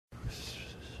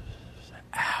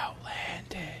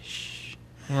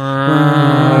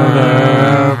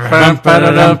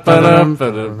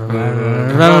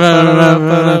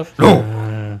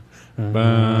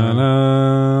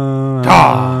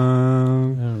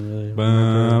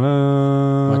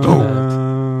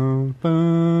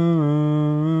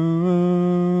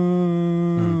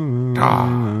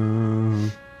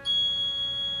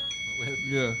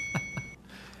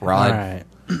Right.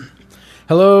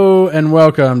 Hello and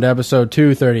welcome to episode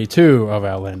 232 of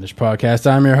Outlandish Podcast.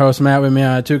 I'm your host, Matt. With me,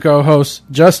 I have two co-hosts,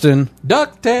 Justin,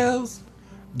 DuckTales,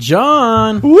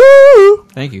 John. Woo!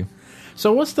 Thank you.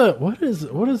 So what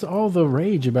is all the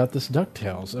rage about this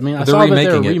DuckTales? I mean, I They're saw that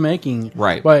they're remaking it. remaking,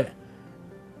 Right. But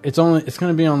it's going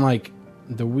to be on like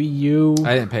the Wii U.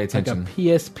 I didn't pay attention. Like a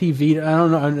PSP Vita. I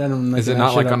don't know. I don't. Is it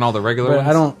not like on all the regular ones?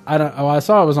 I don't. Oh, I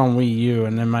saw it was on Wii U,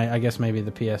 and then I guess maybe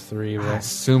the PS3. I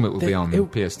assume it would be on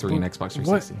PS3 and Xbox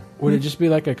 360. Would it just be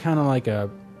like a kind of like a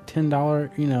 $10,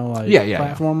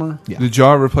 platformer? Yeah. Did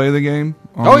y'all ever play the game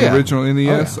on the original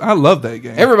NES? I love that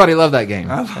game. Everybody loved that game.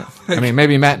 I mean,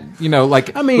 maybe Matt, we all have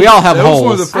that was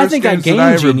one of the holes. first I think I games that I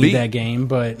gamed ever Genie beat. that game,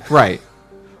 but Right.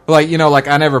 Like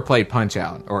I never played Punch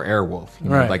Out or Airwolf.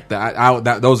 Right. Like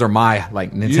those are my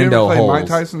like Nintendo You never played holes. Mike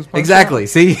Tyson's Punch Exactly. Out?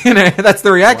 See, that's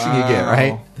the reaction you get, Wow.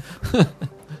 right?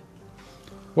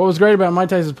 what was great about Mike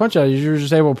Tyson's Punch-Out is you were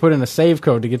just able to put in a save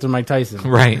code to get to Mike Tyson.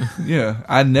 Right. Yeah,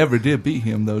 I never did beat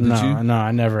him though. Did you? No,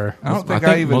 I never. I don't think I I,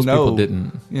 think even most know. people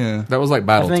didn't. Yeah, That was like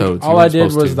I think Battletoads. all I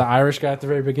did was the Irish guy at the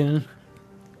very beginning,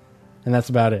 and that's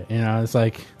about it. It's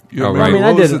like you Oh, remember, right. I mean, what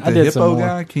I was did- it, I the did some Hippo more.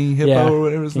 guy, King Hippo or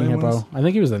whatever his King name Hippo. was. I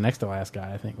think he was the next to last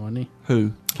guy. I think, wasn't he?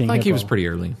 Who? King I think he Hippo. was pretty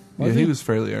early. Yeah, Was he he? was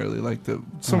fairly early, like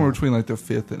somewhere between like the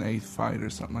 5th and 8th fight or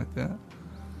something like that.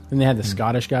 And they had the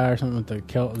Scottish guy or something with the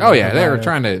Celt. Oh yeah, they were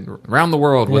trying to round the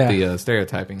world with the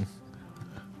stereotyping.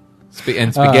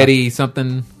 And spaghetti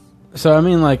something. So I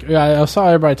mean, like, I saw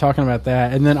everybody talking about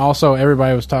that, and then also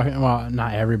everybody was talking. Well,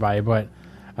 not everybody, but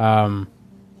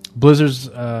Blizzards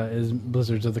is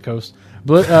Blizzards of the Coast.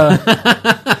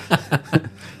 I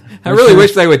really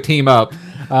wish they would team up.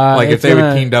 If they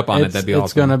would teamed up on it, that'd be awesome.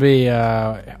 It's going to be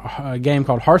a game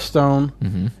called Hearthstone,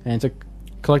 and it's a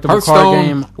collectible Hearthstone, card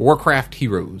game. Warcraft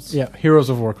Heroes. Yeah, Heroes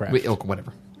of Warcraft.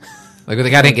 Whatever. Like the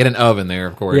guy didn't get an oven there,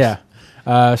 of course.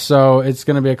 Yeah. So it's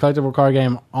going to be a collectible card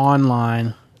game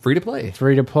online, Free to play.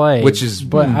 free to play, Which is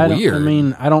I weird.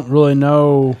 mean, I don't really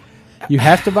know. You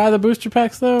have to buy the booster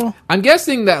packs though. I'm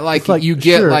guessing that you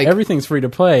get sure, like everything's free to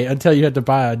play until you have to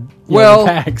buy Well,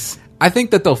 the packs. I think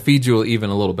that they'll feed you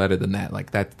even a little better than that. Like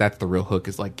that's the real hook.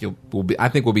 Is like I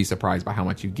think we'll be surprised by how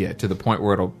much you get to the point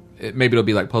where it'll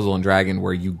be like Puzzle and Dragon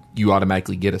where you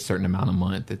automatically get a certain amount a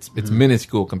month. It's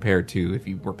minuscule compared to if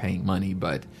you were paying money,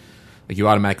 but like you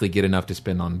automatically get enough to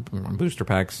spend on booster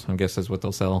packs. I guess that's what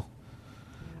they'll sell.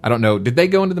 I don't know. Did they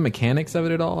go into the mechanics of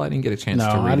it at all? I didn't get a chance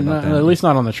to read about that. At least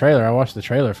not on the trailer. I watched the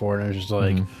trailer for it, and it was just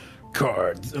like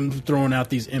cards. I'm throwing out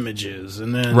these images,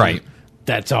 and then Right.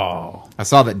 That's all. I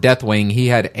saw that Deathwing, he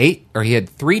had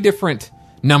 3 different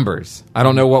numbers. I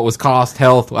don't know what was cost,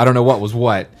 health, I don't know what was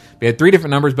what. He had 3 different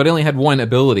numbers, but he only had one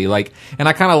ability. And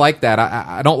I kind of like that.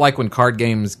 I don't like when card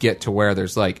games get to where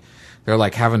there's they're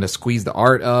having to squeeze the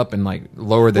art up and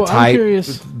lower the type,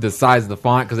 the size of the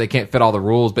font because they can't fit all the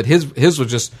rules. But his was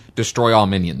just destroy all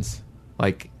minions.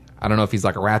 I don't know if he's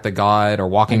like a Wrath of God or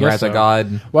Walking Wrath of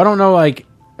God. Well, I don't know.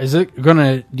 Is it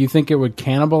gonna? Do you think it would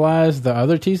cannibalize the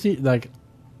other TC,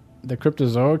 the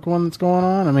Cryptozoic one that's going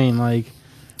on? I mean,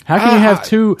 how can you have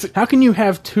two? How can you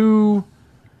have 2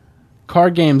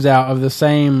 card games out of the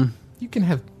same? You can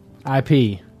have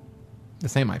IP. the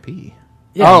same IP.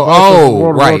 Yeah,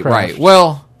 World of right. Warcraft.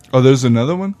 Well, there's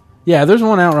another one. Yeah, there's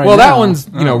one out right now. well, that one's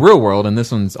real world, and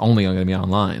this one's only going to be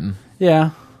online. Yeah,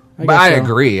 But I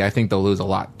agree. I think they'll lose a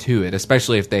lot to it,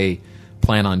 especially if they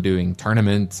plan on doing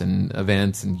tournaments and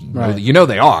events, and you know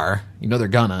they are. You know they're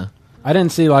gonna. I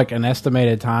didn't see an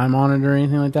estimated time on it or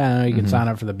anything like that. I know you can sign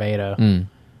up for the beta,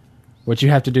 which you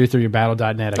have to do through your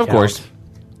Battle.net account. Of course.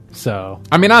 So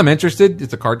I mean, I'm interested.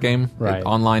 It's a card game, Right.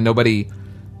 Online.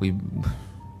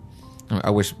 I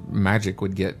wish Magic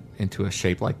would get into a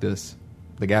shape like this.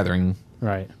 The Gathering,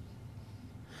 right.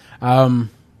 John,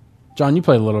 you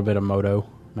played a little bit of Moto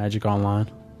Magic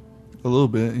Online. A little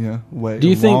bit, yeah. Do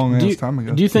you think? Long ass time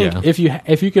ago. Do you think if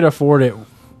you could afford it,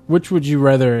 which would you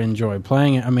rather enjoy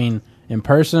playing it? I mean, in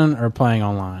person or playing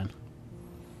online?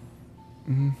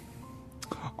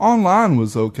 Online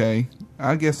was okay.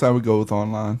 I guess I would go with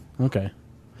online. Okay.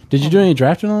 Did you do any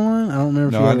drafting online? I don't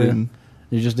remember. No, I didn't.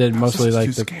 You just did mostly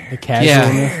just the too casual.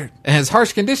 yeah. It has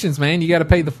harsh conditions, man. You got to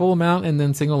pay the full amount and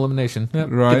then single elimination. Yep.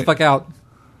 Right. Get the fuck out.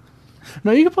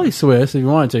 No, you can play Swiss if you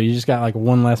wanted to. You just got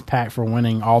one less pack for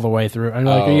winning all the way through. And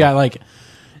you got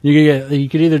You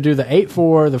could either do the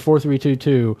 8-4, the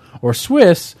 4-3-2-2, or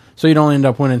Swiss, so you don't end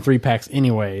up winning 3 packs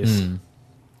anyways. And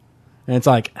it's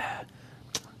like,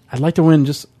 I'd like to win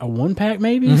just a 1 pack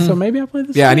maybe, so maybe I'll play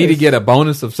this. Yeah, I need to Swiss. get a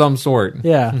bonus of some sort.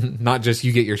 Yeah. Not just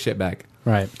you get your shit back.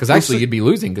 Right. Because actually you'd be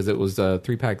losing because it was 3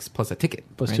 packs plus a ticket.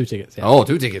 Plus right? 2 tickets. Yeah. Oh,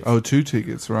 2 tickets. Oh, 2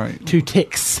 tickets, right. 2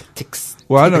 ticks.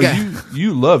 Well, I know Okay.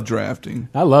 you love drafting.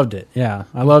 I loved it. Yeah,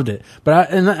 I loved it.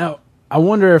 But I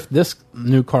wonder if this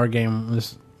new card game,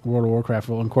 this World of Warcraft,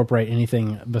 will incorporate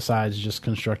anything besides just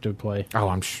constructive play. Oh,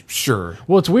 I'm sure.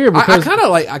 Well, it's weird I because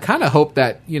kind of hope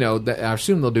that that I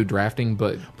assume they'll do drafting,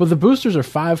 but the boosters are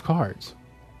 5 cards.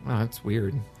 oh, that's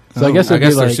weird. So I guess I it'd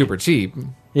guess be they're like, super cheap.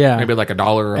 Yeah, Maybe like $1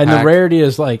 a and pack. the rarity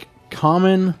is like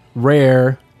common,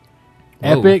 rare,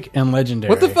 Whoa. epic, and legendary.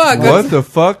 What the fuck? What the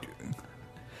fuck?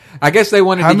 I guess they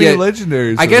wanted How to many get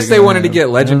legendaries? I are guess they gonna wanted to have? get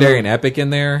legendary and epic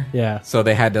in there. Yeah. So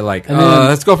they had to like, And then-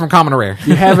 let's go from common to rare.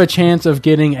 You have a chance of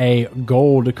getting a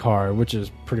gold card, which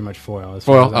is pretty much foil. As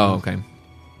far Well, as I know. okay.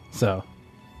 So,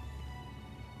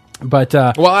 but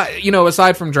Well,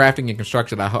 aside from drafting and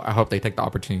construction, I hope they take the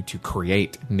opportunity to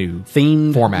create new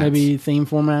themed formats. maybe theme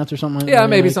formats or something like that. Yeah,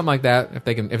 maybe like, something like that if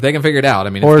they can figure it out.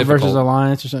 I mean, Horde it's difficult. versus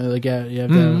Alliance or something like that. You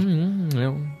have to have,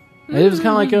 Yeah. It was kind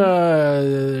of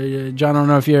like John. I don't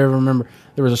know if you ever remember.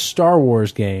 There was a Star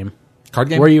Wars game Card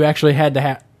game. where you actually had to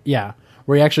have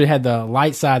where you actually had the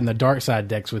light side and the dark side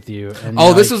decks with you. And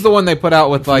Oh, this is the one they put out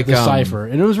with like Decipher,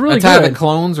 and it was really Attack of good. the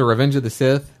Clones or Revenge of the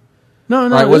Sith. No,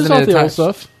 Right, it was wasn't all it the old attached-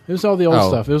 stuff. It was all the old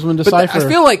stuff. It was when But Decipher. I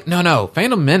feel like no,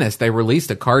 Phantom Menace. They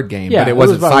released a card game, Yeah, but it it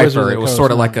was wasn't by Wizards of Cypher. the It was Coast,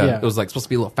 sort of like yeah. it was like supposed to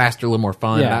be a little faster, a little more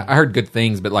fun. Yeah. I heard good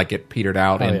things, but like it petered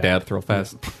out in yeah. depth real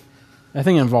fast. I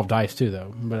think it involved dice too,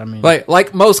 though. But I mean,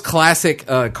 Like most classic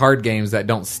card games that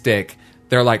don't stick,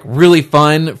 they're like really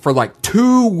fun for like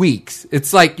 2 weeks.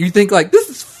 It's like you think like this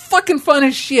is fucking fun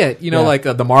as shit. Yeah. Like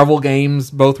the Marvel games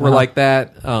both were like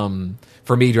that.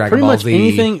 For me, Dragon Ball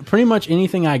Z. pretty much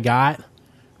anything I got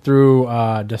through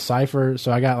Decipher.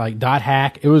 So I got like Dot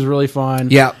Hack. It was really fun.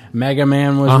 Yeah. Mega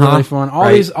Man was Uh-huh. really fun.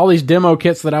 Right. All these demo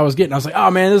kits that I was getting, I was like, oh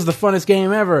man, this is the funnest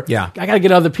game ever. Yeah. I gotta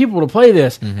get other people to play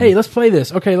this. Hey, let's play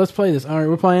this. Okay, let's play this. All right,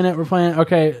 we're playing it.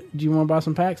 Okay, do you want to buy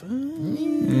some packs?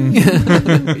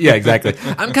 Yeah, exactly.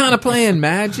 I'm kind of playing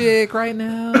Magic right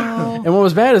now. And what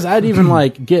was bad is I'd even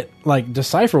like get like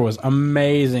Decipher was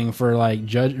amazing for like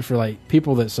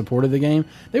people that supported the game.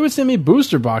 They would send me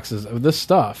booster boxes of this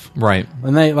stuff. Right.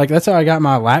 And they that's how I got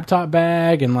my laptop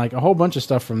bag and like a whole bunch of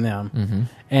stuff from them.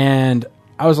 And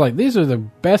I was like, these are the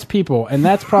best people, and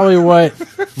that's probably what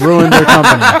ruined their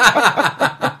company.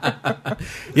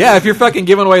 Yeah, if you're fucking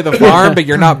giving away the farm, but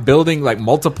you're not building, like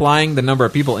multiplying the number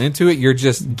of people into it, you're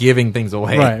just giving things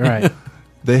away. Right.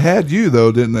 They had you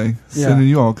though, didn't they? Yeah. Sending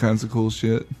you all kinds of cool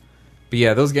shit. But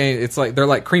yeah, those games, it's like they're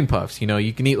like cream puffs.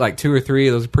 You can eat like 2 or 3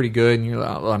 of those are pretty good, and you're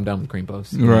like, oh, I'm done with cream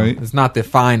puffs. Right. It's not the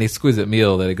fine, exquisite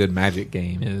meal that a good Magic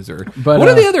game is. But, what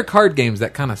are the other card games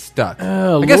that kind of stuck?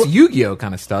 I guess Yu-Gi-Oh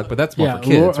kind of stuck, but that's more for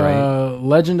kids, right?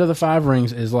 Legend of the Five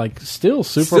Rings is like still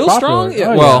super Still popular. strong?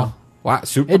 Yeah, Oh, well, wow,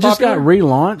 super it just popular? got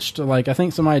relaunched. Like I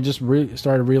think somebody just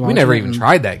started relaunching. We never it even and-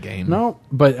 tried that game. No,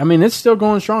 but I mean it's still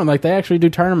going strong. Like they actually do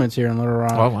tournaments here in Little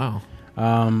Rock. Oh, wow.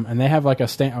 And they have like a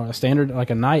standard, like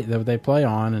a night that they play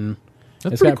on, and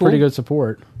That's it's pretty got pretty cool. good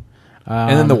support.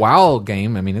 And then the WoW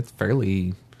game, I mean, it's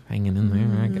fairly hanging in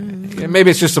there. I guess. Maybe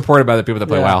it's just supported by the people that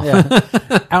play WoW.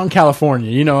 Yeah. Out in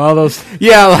California, all those.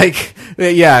 Yeah,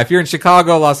 if you're in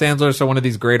Chicago, Los Angeles, or one of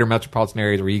these greater metropolitan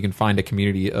areas where you can find a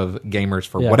community of gamers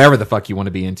for Yeah. whatever the fuck you want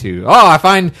to be into. Oh,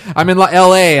 I'm in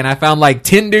LA and I found like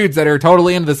 10 dudes that are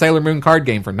totally into the Sailor Moon card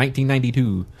game from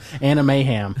 1992. Anime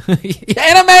Ham.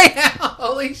 Anime!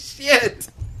 Holy shit!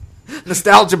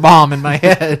 Nostalgia bomb in my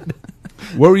head.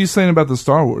 What were you saying about the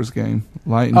Star Wars game?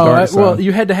 Light and dark side. Well,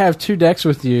 you had to have 2 decks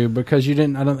with you because you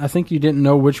didn't. I think you didn't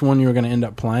know which one you were going to end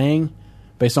up playing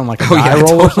based on like a die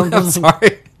roll or something. I'm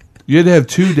sorry. You had to have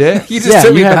 2 decks. You just Yeah,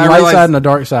 took me you had back. I light realized- side and a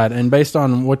dark side, and based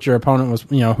on what your opponent was,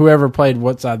 whoever played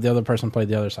what side, the other person played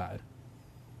the other side.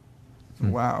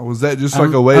 Wow, was that just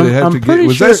like a way I'm- to have I'm to get? pretty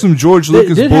Was sure that some George they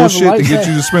Lucas did have bullshit to light get side.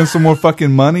 you to spend some more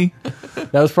fucking money?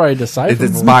 That was probably decipherable.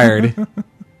 It's inspired.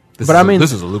 But I mean,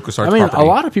 this is a LucasArts I mean, property. a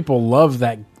lot of people love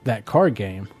that card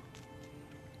game.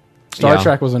 Star Yeah.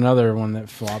 Trek was another one that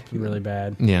flopped really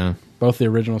bad. Yeah. Both the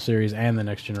original series and the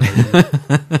next generation.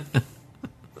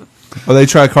 Oh, they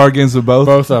tried card games with both.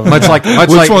 Both of them. Much like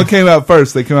Which one came out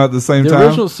first? They came out at the same The time.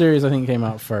 original series, I think, came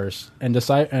out first, and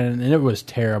and it was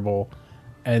terrible.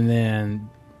 And then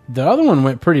the other one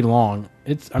went pretty long.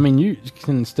 I mean, you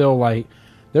can still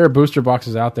there are booster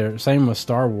boxes out there. Same with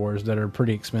Star Wars that are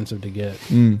pretty expensive to get.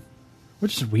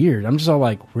 which is weird. I'm just all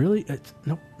like, really?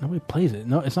 Nobody plays it.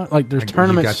 No, it's not like there's Like, you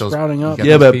tournaments got those- sprouting you up. got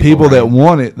Yeah, those but people right? that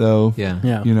want it though, Yeah.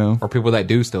 Yeah. you know. Or people that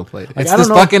do still play it. It's I this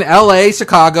don't know- fucking L.A.,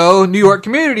 Chicago, New York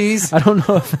communities. I don't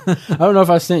know if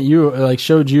I sent you like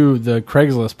showed you the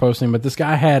Craigslist posting, but this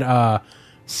guy had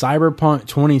Cyberpunk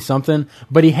 20 something,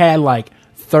 but he had like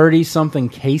 30 something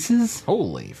cases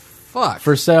Holy fuck.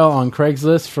 for sale on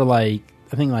Craigslist for like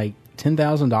I think like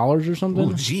 $10,000 or something.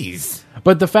 Oh, jeez.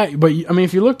 But I mean,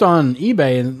 if you looked on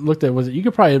eBay and looked at you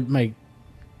could probably make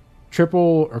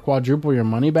triple or quadruple your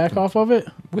money back off of it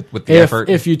With the effort.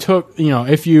 if you took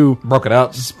if you broke it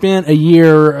up. spent a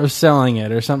year of selling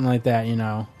it or something like that.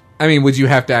 I mean, would you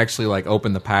have to actually like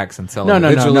open the packs and sell No, them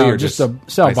individually, or just sell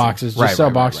I see. boxes, Right, just sell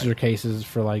right, boxes right. or cases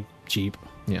for like cheap.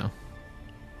 Yeah.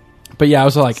 But yeah, I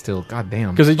was like, Still,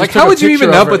 goddamn. 'Cause he just like, took how a would you picture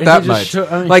even of up it, with and that he just much? showed-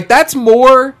 I mean- Like, that's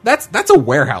more. That's a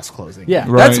warehouse closing. Yeah.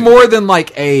 Right. That's more than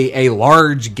like a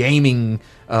large gaming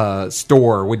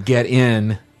store would get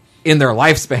in their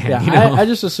lifespan. yeah, you know? I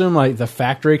just assumed like the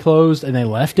factory closed and they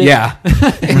left it. yeah.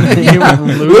 You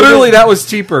looted Literally, it. that was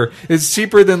cheaper. It's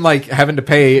cheaper than like having to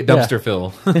pay dumpster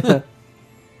fill.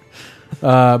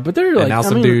 But they're like, And now I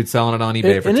some mean, dude selling it on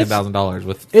eBay for and $10,000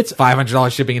 with it's-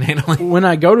 $500 shipping and handling. when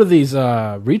I go to these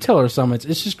retailer summits,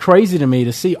 it's just crazy to me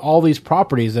to see all these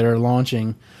properties that are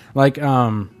launching. Like,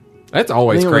 That's I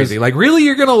always think it crazy. was- Like, really,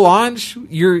 you're gonna launch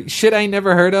your shit I ain't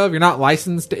never heard of? You're not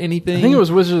licensed to anything. I think it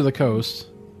was Wizards of the Coast.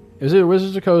 Is it Wizards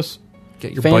of the Coast?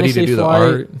 Get your buddy to do the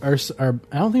Flight, art. or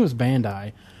I don't think it was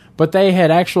Bandai, but they had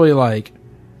actually like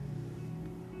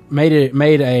made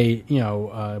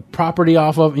a property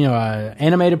off of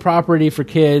animated property for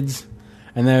kids,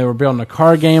 and they were building a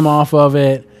card game off of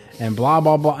it, and blah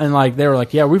blah blah, and like they were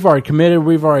like, yeah, we've already committed,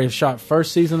 we've already shot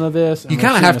first season of this. And You we're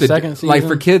kind of shooting have a to, second season. like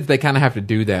for kids, they kind of have to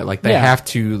do that. Like they Yeah. have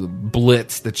to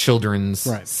blitz the children's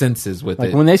Right. senses with Like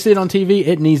it. when they see it on TV,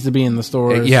 it needs to be in the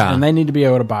stores, Yeah. and they need to be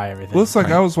able to buy everything. Well, it's like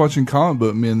I was watching Comic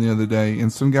Book Men the other day,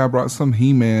 and some guy brought some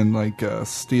He-Man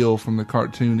steal from the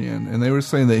cartoon in, and they were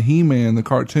saying that He-Man, the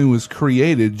cartoon, was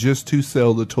created just to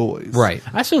sell the toys. right.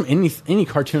 I assume any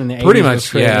cartoon in the 80s Pretty was much,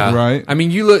 created. yeah. Right. I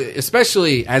mean, you look,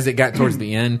 especially as it got towards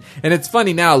the end, and it's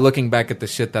funny now looking back at the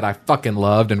shit that I fucking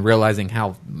loved and realizing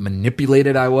how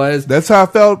manipulated I was. That's how I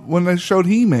felt when they showed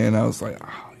He-Man. I was like,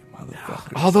 oh, you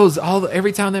motherfucker.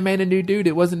 Every time they made a new dude,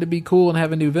 it wasn't to be cool and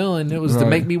have a new villain. It was to Right.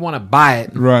 make me want to buy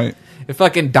it. Right. If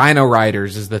fucking Dino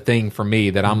Riders is the thing for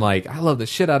me that I'm like, I love the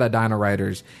shit out of Dino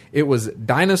Riders. It was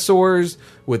dinosaurs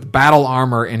with battle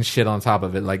armor and shit on top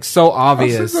of it. Like, so Oh,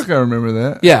 obvious. seems like I remember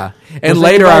that. Yeah. And Was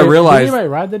later I anybody- realized. Did anybody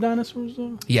ride the dinosaurs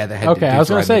though? Yeah, they had Okay, I was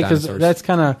going gonna to say because that's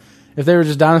kind of if they were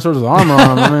just dinosaurs with armor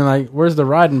on them. I mean, like, where's the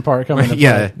riding part coming? into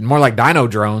Yeah, play? more like dino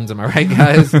drones. Am I right,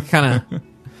 guys? Kind of.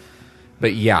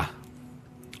 But yeah.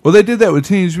 Well, they did that with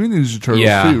Teenage Mutant Ninja Turtles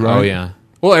Yeah. too, right? Oh, yeah.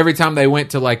 Well, every time they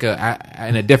went to like in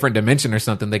a different dimension or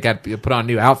something, they got to put on a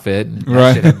new outfit and that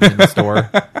Right. shit in the store.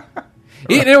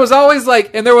 And it was always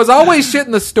like, and there was always shit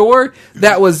in the store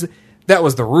that was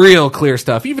the real clear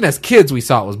stuff. Even as kids, we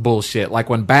saw it was bullshit. Like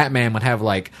when Batman would have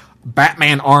like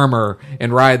Batman armor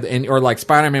and or like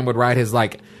Spider-Man would ride his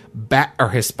like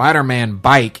his Spider-Man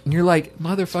bike, and you're like,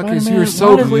 motherfuckers, Spider-Man, you're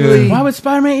so clearly. Why would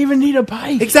Spider-Man even need a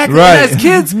bike? Exactly. Right. And as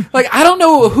kids, like, I don't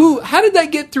know how did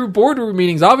that get through boardroom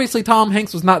meetings? Obviously, Tom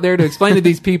Hanks was not there to explain to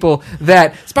these people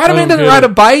that Spider-Man doesn't ride a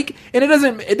bike, and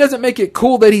it doesn't make it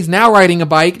cool that he's now riding a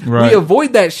bike. Right. We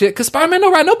avoid that shit because Spider-Man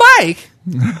don't ride no bike.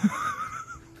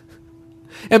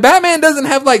 And Batman doesn't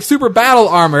have like super battle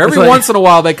armor. Every like- once in a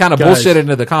while, they kind of Guys. bullshit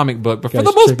into the comic book, but for Guys,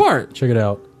 the most part, check it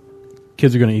out.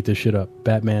 Kids are gonna eat this shit up.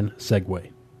 Batman Segway.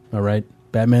 All right,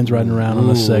 Batman's riding around on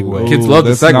a Segway. Kids love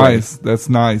the that's Segway. Nice. That's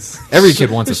nice. every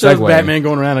kid wants a It shows Segway. Batman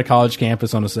going around a college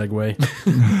campus on a Segway.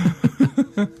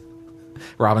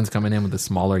 Robin's coming in with a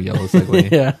smaller yellow Segway.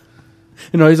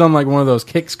 Yeah, he's on like one of those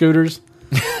kick scooters.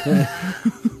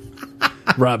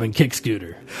 Robin kick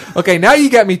scooter. Okay, now you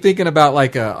got me thinking about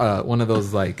like one of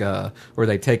those like where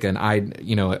they take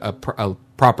a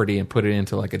property and put it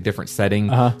into like a different setting.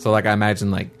 Uh-huh. So like I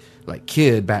imagine like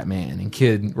Kid Batman and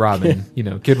Kid Robin.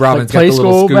 Kid Robin's Like play got the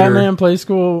little school scooter. Batman, play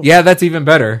school. Yeah, that's even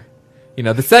better.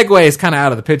 The Segway is kind of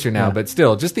out of the picture now, but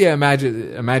still, just the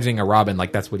imagining a Robin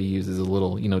like that's what he uses, a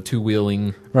little two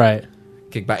wheeling right.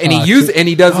 kickback, and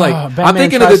he does like Batman I'm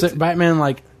thinking of the Batman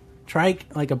like trike,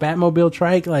 like a Batmobile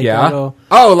trike, like yeah. little-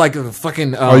 Like a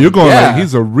fucking You're going yeah. like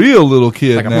he's a real little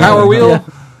kid like a now. Power Wheel. Yeah.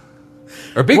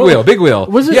 Or Big Wheel.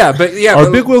 was it- Yeah, but yeah. Are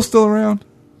but- Big Wheel still around?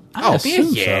 I assume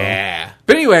yeah.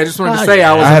 But anyway, I just wanted to Oh, say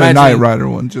yeah. I was I had a Knight imagining. Rider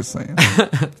one. Just saying.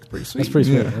 Pretty sweet. That's pretty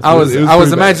sweet. Yeah. That's I was It was I was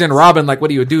pretty imagining badass. Robin, like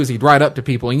what he would do is he'd ride up to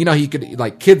people, and he could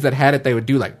like kids that had it, they would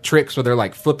do like tricks where they're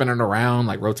like flipping it around,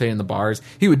 like rotating the bars.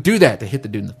 He would do that to hit the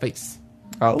dude in the face.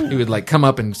 Oh. He would like come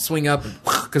up and swing up,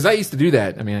 because I used to do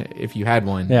that. I mean, if you had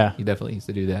one, Yeah. you definitely used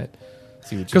to do that.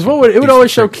 Because it would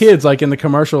always show kids like in the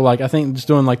commercial, like I think just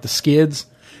doing like the skids,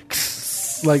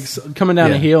 like coming down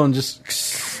Yeah. a hill and just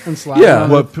and sliding. Yeah,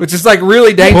 on it. which is like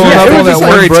really dangerous. Pulling up It on would that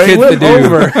one encourage brake. kids to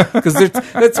Flip do because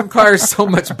that requires so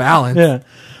much balance. Yeah.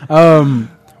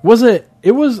 Was it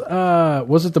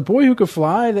the Boy Who Could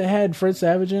Fly that had Fred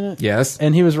Savage in it? Yes.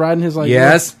 And he was riding his like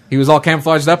Yes, he was all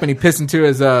camouflaged up, and he pissed into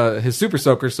his super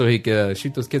soaker so he could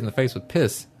shoot those kids in the face with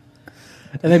piss.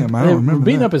 and they, Damn, I don't they were remember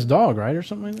beating that. up his dog, right, or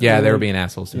something like that? Yeah, Or they were like- being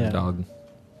assholes to Yeah. the dog.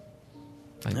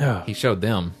 Like, Ugh. he showed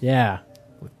them Yeah.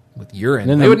 with urine.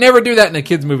 Then They the- would never do that in a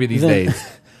kids movie these Then- days.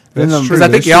 That's true. Because I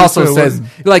think They he also should've says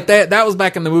wasn't. like that was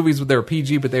back in the movies where they were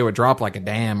PG, but they would drop like a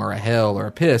damn or a hell or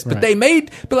a piss. But Right.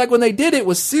 but like when they did it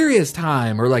was serious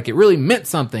time or like it really meant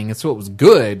something, and so it was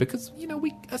good because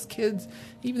we us kids,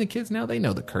 even the kids now, they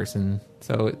know the cursing.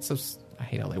 So it's so I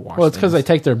hate how they watch. Well, it's because they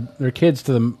things. take their kids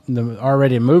to the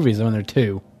R-rated movies when they're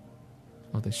 2.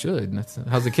 Well, they should.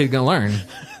 How's the kid gonna learn?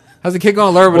 How's the kid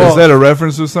gonna learn? Is that a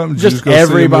reference or something? Did you Just go see a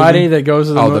everybody movie? that goes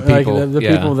to the, Oh, the mo- like, people, the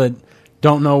yeah. people that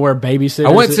don't know where babysitters.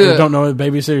 I went to- don't know that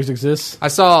babysitters exist.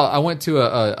 I went to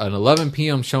an 11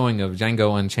 p.m. showing of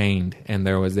Django Unchained, and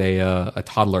there was a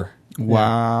toddler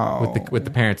Wow. with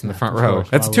the parents in the front Of row. course,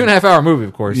 That's a why 2.5 hour movie,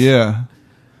 of course. Yeah.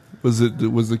 Was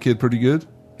the kid pretty good?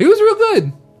 He was real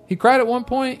good. He cried at one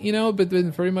point, but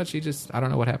then pretty much I don't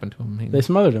know what happened to him. They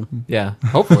smothered him. Yeah,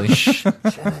 hopefully.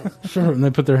 And they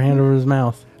put their hand over his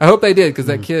mouth. I hope they did because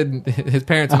that kid, his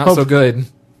parents are not so good.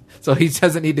 So he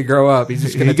doesn't need to grow up. He's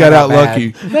just going to He got out bad.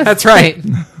 lucky. That's right.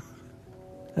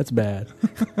 That's bad.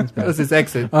 That was his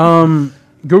exit.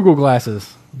 Google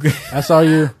glasses. I saw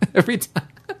you. Every time.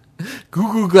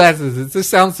 Google glasses. It just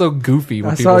sounds so goofy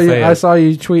when I people saw you. say it. I saw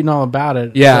you tweeting all about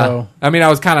it. Yeah. So, I mean, I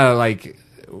was kind of like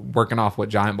working off what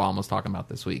Giant Bomb was talking about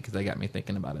this week because they got me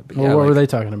thinking about it. But well, yeah, what like, were they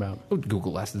talking about? Google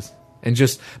glasses. And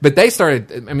but they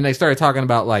started talking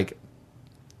about like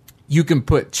you can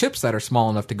put chips that are small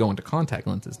enough to go into contact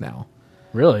lenses now.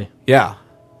 Really? Yeah.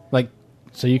 Like,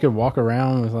 so you could walk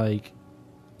around with like,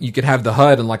 You could have the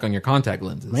HUD and like on your contact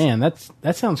lenses. man,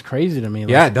 that sounds crazy to me. Like,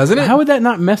 Yeah, doesn't it? How would that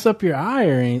not mess up your eye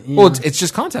or anything? Well, it's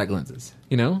just contact lenses,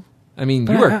 I mean,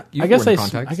 But you I guess wear they.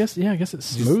 contacts. I guess it's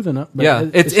smooth enough. But yeah,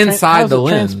 it's inside how's the it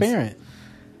lens. Transparent.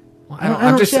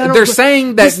 They're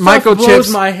saying that this stuff blows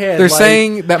microchips. my head. They're Like,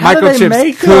 saying that how do they microchips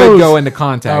make could those? go into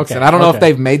contacts, Okay, and I don't know if okay.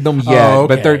 they've made them yet. Oh,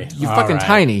 But they're okay. you All fucking right.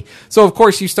 tiny. So of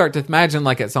course you start to imagine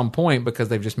like at some point because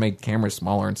they've just made cameras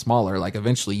smaller and smaller. Like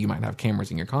eventually you might have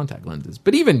cameras in your contact lenses.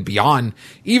 But even beyond,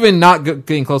 even not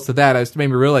getting close to that, it just made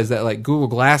me realize that like Google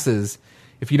Glasses.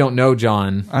 If you don't know,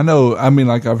 John, I know. I mean,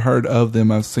 like I've heard of them.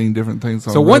 I've seen different things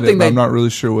on So one Reddit, thing but they- I'm not really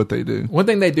sure what they do. one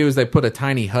thing they do is they put a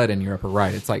tiny HUD in your upper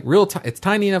right. It's like it's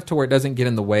tiny enough to where it doesn't get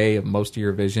in the way of most of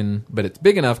your vision, but it's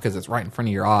big enough because it's right in front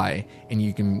of your eye, and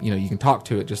you can talk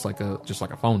to it just like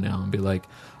a phone now and be like,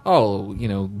 oh,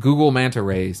 Google manta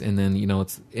rays, and then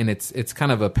it's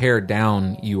kind of a pared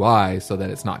down UI so that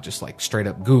it's not just like straight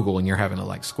up Google and you're having to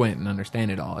like squint and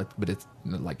understand it all, but it's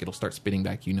like it'll start spitting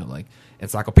back like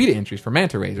encyclopedia entries for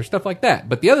manta rays or stuff like that.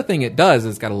 But the other thing it does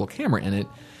is it's got a little camera in it.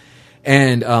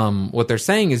 And what they're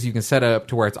saying is you can set it up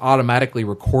to where it's automatically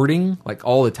recording like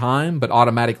all the time, but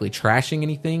automatically trashing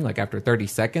anything like after 30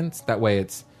 seconds. That way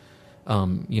it's,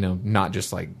 not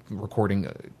just like recording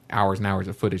hours and hours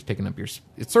of footage taking up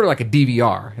it's sort of like a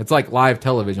DVR. It's like live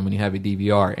television when you have a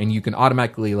DVR, and you can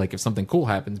automatically, like if something cool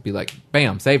happens, be like,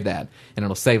 bam, save that. And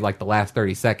it'll save like the last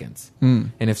 30 seconds.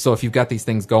 And if you've got these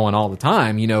things going all the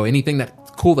time, anything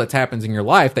that's cool that happens in your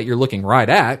life that you're looking right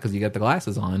at because you got the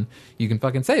glasses on, you can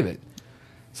fucking save it.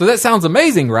 So that sounds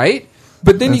amazing, right?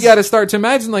 But then you got to start to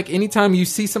imagine, like, anytime you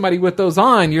see somebody with those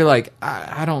on, you're like,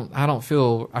 I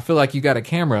feel like you got a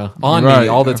camera on me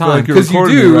all the I feel time like you're because you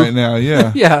recording do me right now.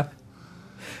 Yeah, yeah.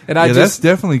 And yeah, that's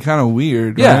definitely kind of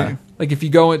weird. yeah, Right? like if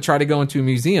you try to go into a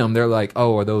museum, they're like,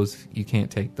 oh, are those, you can't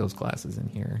take those glasses in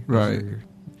here, Right.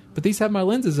 But these have my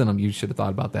lenses in them. You should have thought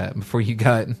about that before you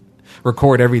got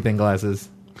record everything glasses.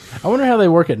 I wonder how they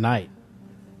work at night.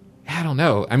 I don't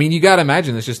know. I mean, you got to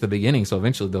imagine it's just the beginning, so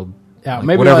eventually they'll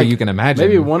Maybe whatever like- you can imagine.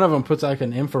 Maybe one of them puts like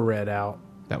an infrared out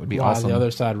that would be while awesome. the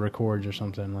other side records or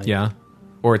something. Like, Yeah.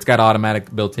 Or it's got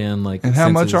automatic built in like And how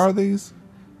much senses. are these?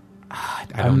 I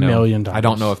don't know. $1 million. I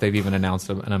don't know if they've even announced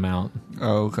an amount.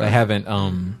 Oh, okay. They haven't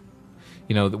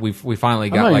we finally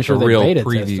I'm got not like even a sure they real beta test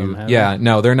preview. them, have Yeah,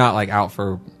 no, they're not like out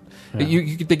for Yeah.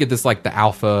 you can think of this like the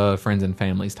alpha friends and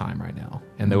families time right now.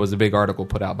 And there was a big article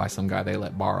put out by some guy they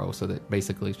let borrow so that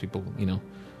basically people,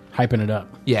 hyping it up.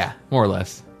 yeah, more or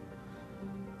less.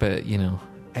 But,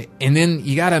 and then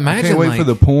you got to I imagine can't wait like, for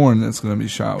the porn that's going to be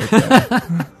shot with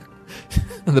that.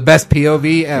 The best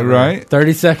POV ever. Right?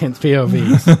 30 seconds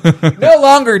POVs. No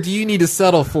longer do you need to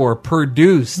settle for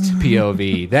produced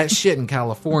POV. That shit in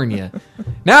California.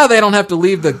 Now they don't have to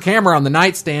leave the camera on the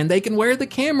nightstand. They can wear the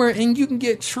camera and you can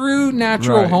get true,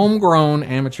 natural, Right. homegrown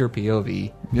amateur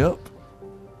POV. Yep.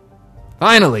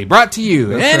 Finally, brought to you.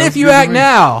 That And sounds if you good to act me.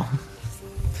 now.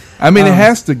 I mean, it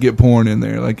has to get porn in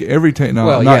there. Like every technology,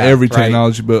 Well, not yeah, every right.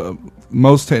 technology, but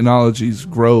most technologies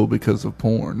grow because of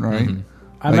porn, right?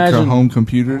 I Like imagine home what was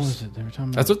computers. it they were talking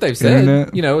about? That's what they've said.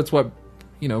 Internet. You know, it's what,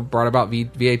 brought about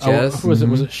VHS. Oh, was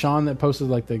it Sean that posted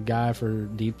like the guy for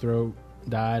Deep Throat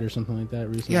died or something like that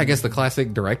recently? Yeah, I guess the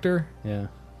classic director. Yeah.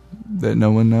 That no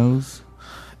one knows.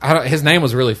 His name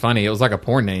was really funny. It was like a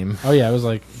porn name. Oh yeah, it was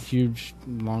like huge,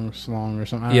 long slong or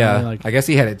something. I don't Yeah, know, like I guess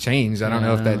he had it changed. I don't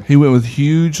know if that... He went with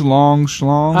huge, long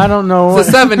schlong. I don't know.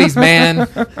 It's the 70s,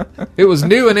 man. It was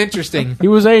new and interesting. He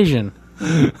was Asian.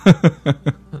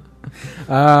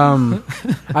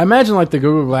 I imagine like the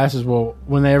Google glasses will,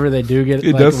 whenever they do get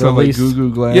It like, does sound like released, Goo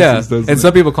Goo glasses. Yeah, doesn't and it?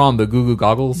 some people call them the Goo Goo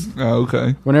goggles. Oh,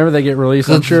 okay. whenever they get released,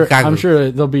 I'm Google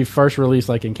sure they'll be first released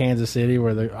like in Kansas City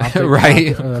where the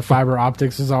Right. fiber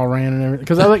optics is all ran and everything.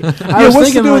 Because I was What's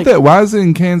thinking to do like with that? Why is it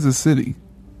in Kansas City?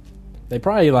 they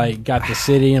probably like got the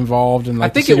city involved and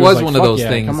like I think the it city was like, one of "Fuck those yeah,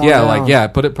 things. come on Yeah,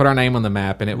 down." like put our name on the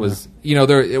map, and it was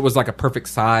it was like a perfect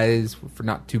size for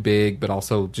not too big, but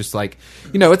also just like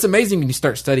it's amazing when you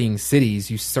start studying cities,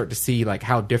 you start to see like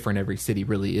how different every city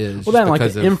really is. Well, then like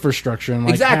because the of- infrastructure and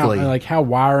like Exactly. how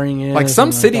wiring is. like some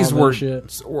and, cities all that were,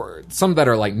 shit. or some that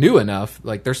are like new enough,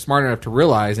 like they're smart enough to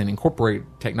realize and incorporate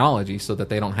technology so that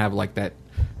they don't have like that,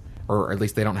 or at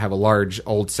least they don't have a large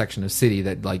old section of city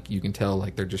that like you can tell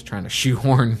like they're just trying to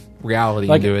shoehorn reality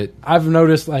Like into it. I've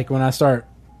noticed like when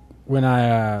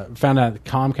I found out that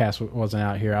Comcast wasn't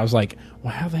out here, I was like,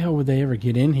 well, how the hell would they ever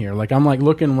get in here? Like I'm like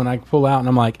looking when I pull out and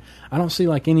I'm like, I don't see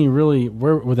like any really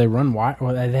where would they run wire?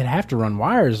 Well, they'd have to run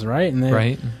wires, right? And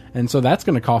Right. And so that's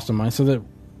going to cost them money. So that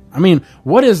I mean,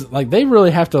 what is like they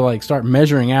really have to like start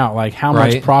measuring out like how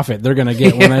much Right. profit they're going to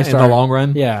get when they In start the long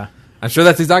run. Yeah. I'm sure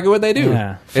that's exactly what they do.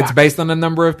 Yeah. It's Fuck. based on the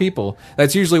number of people.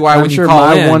 That's usually why I'm when sure you call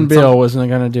my in, one bill wasn't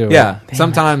going to do it. yeah, Damn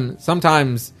it.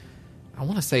 sometimes I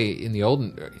want to say in the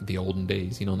olden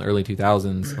days, in the early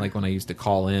 2000s, like when I used to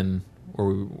call in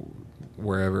or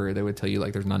wherever, they would tell you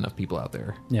like there's not enough people out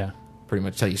there. Yeah. Pretty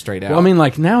much tell you straight out. Well, I mean,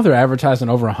 like now they're advertising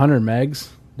over 100 megs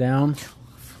down,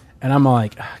 and I'm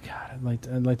like, oh, God,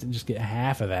 I'd like to just get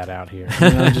half of that out here.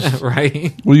 Just,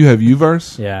 right? Well, you have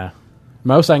Uverse? yeah,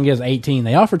 most I can get is 18.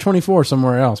 They offer 24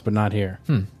 somewhere else, but not here.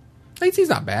 AT's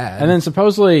not bad. And then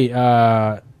supposedly,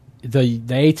 the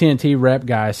AT&T rep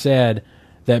guy said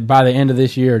that by the end of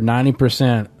this year,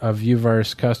 90% of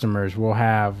Uverse customers will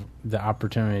have the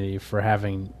opportunity for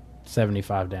having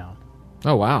 75 down.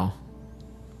 oh wow,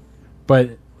 But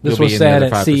this You'll was be in the said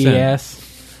other at 5%. CES.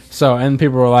 So, and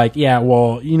people were like, yeah,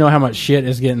 well, you know how much shit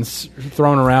is getting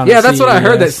thrown around. yeah, at that's what I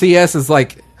heard. That CES. CS is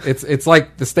like it's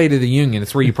like the State of the Union.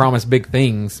 It's where you promise big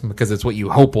things because it's what you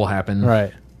hope will happen,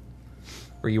 Right,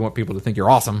 Where you want people to think you're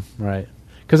awesome. right.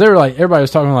 Because they were like, everybody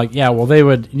was talking like, yeah, well, they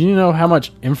would, you know how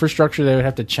much infrastructure they would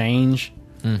have to change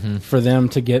for them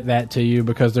to get that to you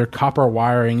because their copper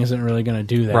wiring isn't really going to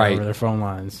do that Right. over their phone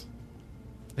lines.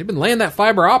 They've been laying that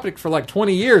fiber optic for like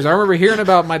 20 years. I remember hearing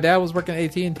about my dad was working at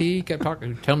AT&T, kept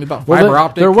telling me about fiber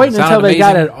optic. They're waiting It sounded until they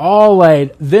got amazing. it all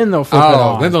laid, then they'll flip it Oh,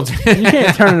 on. then they'll- You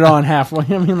can't turn it on halfway.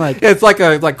 I mean, like, It's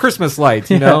like Christmas lights,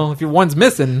 you know? If your one's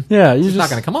missing, yeah, you it's not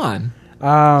just going to come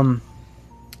on.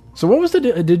 So what was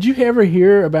did you ever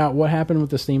hear about what happened with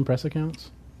the Steam press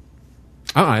accounts?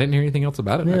 Oh, I didn't hear anything else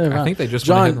about it. I think they just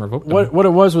went ahead and revoked them. What it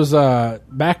was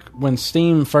back when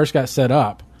Steam first got set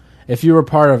up, if you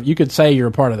were you could say you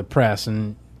were part of the press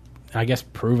and I guess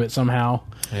prove it somehow.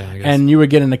 Yeah, I guess. And you would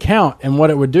get an account, and what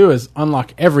it would do is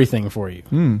unlock everything for you.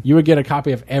 You would get a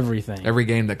copy of everything. Every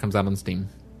game that comes out on Steam.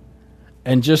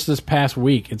 And just this past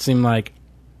week, it seemed like,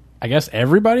 I guess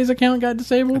everybody's account got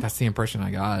disabled. That's the impression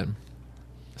I got.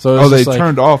 So it Oh, was they just like,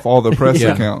 turned off all the press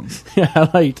Yeah. accounts. Yeah,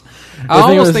 like I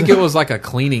almost think it was like a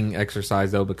cleaning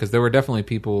exercise, though, because there were definitely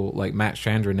people like Matt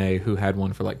Chandronnet who had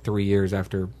one for like 3 years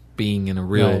after being in a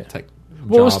real Right. tech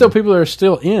well, it was job. still people that are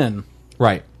still in.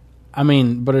 Right. I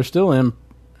mean, but are still in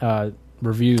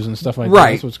reviews and stuff like that.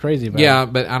 Right. That's what's crazy about it. Yeah,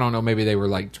 but I don't know. Maybe they were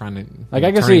like trying to Like,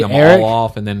 I can turning see them Eric- all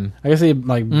off, and then I can see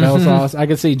like Bell Sauce. I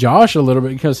could see Josh a little bit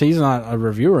because he's not a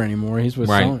reviewer anymore. He's with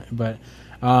Right. Sony.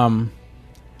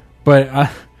 But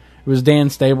it was Dan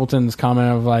Stapleton's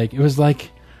comment of like, it was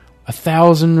like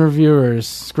 1,000 reviewers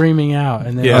screaming out,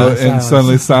 and then Yeah, And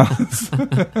suddenly silence.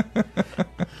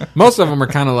 most of them are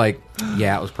kind of like,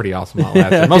 yeah, it was pretty awesome. I'll have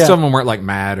to. Most Yeah. of them weren't like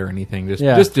mad or anything, just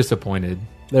Yeah. just disappointed.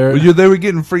 They're They were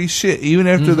getting free shit even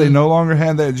after they no longer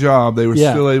had that job. They were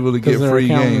Yeah, still able to get 'cause their free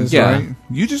account games. was- Yeah. Right?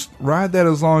 You just ride that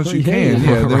as long as you Yeah. can.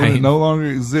 Yeah, they Right. no longer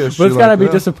exist. but it's You're gotta like, be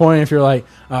well, disappointing if you're like,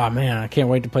 oh man, I can't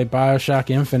wait to play Bioshock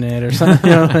Infinite or something.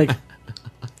 You know,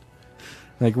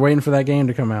 like waiting for that game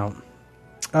to come out.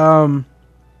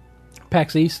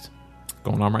 PAX East.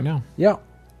 Going on right now. Yeah.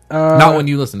 Not when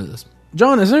you listen to this.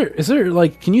 John, is there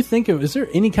like, can you think of, is there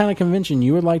any kind of convention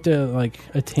you would like to like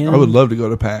attend? I would love to go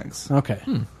to PAX. Okay.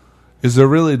 Is there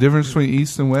really a difference between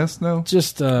East and West? No.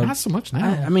 Just, Not so much now.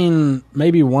 I mean,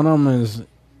 maybe one of them is,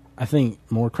 I think,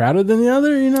 more crowded than the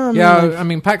other, you know? I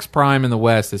mean, PAX Prime in the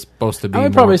West is supposed to be I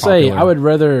would more probably say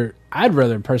popular. I'd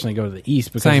rather personally go to the East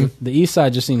because Same. the East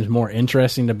side just seems more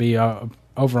interesting to be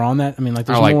over on that. I mean, like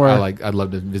there's more. I'd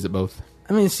love to visit both.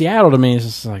 I mean, Seattle to me is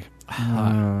just like.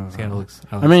 Seattle looks.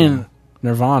 I mean,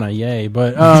 Nirvana, yay,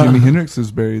 but Jimi Hendrix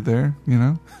is buried there. You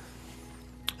know.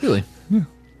 really? Yeah.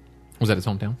 Was that his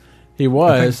hometown? he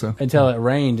was so. until it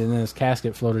rained and then his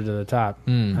casket floated to the top. I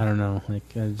don't know, like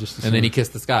just. And then he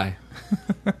kissed the sky.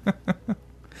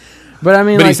 But I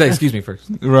mean, But he like, said, "Excuse me first.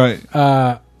 Right.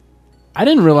 I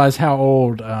didn't realize how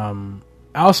old.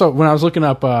 Also, when I was looking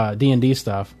up D&D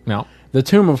stuff, No, the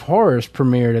Tomb of Horrors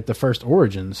premiered at the first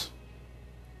Origins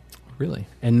really.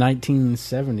 in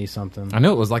 1970 something. I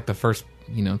know it was like the first.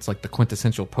 It's like the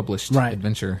quintessential published Right.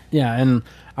 adventure. Yeah, and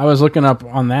I was looking up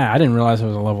on that. I didn't realize it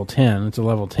was a level 10. It's a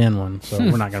level 10 one, so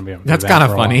we're not going to be able to do That's that kind of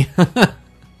for a while. funny.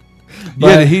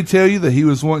 Yeah. Did he tell you that he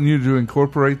was wanting you to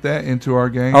incorporate that into our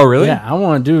game? Oh, really? Yeah, I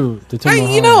want to do the Tomb of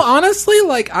Horrors. Honestly,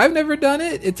 like I've never done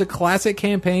it. It's a classic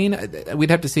campaign. We'd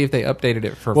have to see if they updated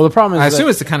it for. Well, the problem is I assume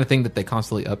that- it's the kind of thing that they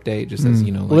constantly update, just as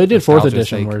Well, they did 4th nostalgia's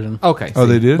edition sake. version. Okay, Oh,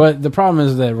 they did. But the problem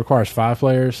is that it requires 5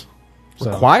 players. So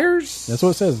requires. that's what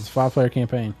it says. It's a 5-player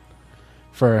campaign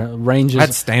for ranges.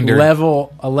 That's standard.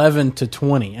 Level 11 to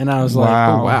 20, and I was like,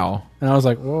 Wow. Oh, wow. and I was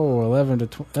like, whoa, 11 to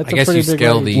 20. That's I a guess pretty you big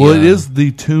scale range. the- Well, it Yeah. is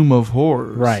the Tomb of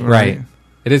Horrors. Right.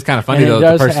 It is kind of funny And though. it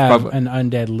does The first have an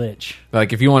undead lich.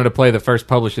 like if you wanted to play the first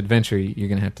published adventure, you're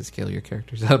gonna have to scale your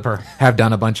characters up or have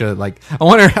done a bunch of like. I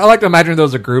like to imagine there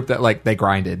was a group that like they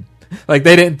grinded, like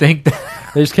they didn't think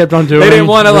that. They just kept on doing. They didn't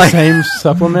wanna, the like- same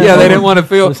supplement. Yeah, they didn't want to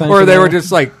feel, The same or they were supplement.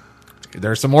 just like,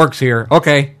 there's some orcs here.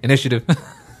 Okay, initiative.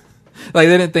 Like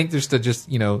they didn't think just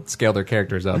to scale their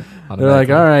characters up. They're like,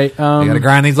 all right, we got to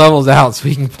grind these levels out so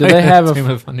we can play they have a Tomb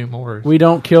of New Horrors. we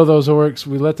don't kill those orcs.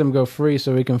 We let them go free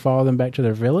so we can follow them back to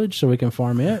their village so we can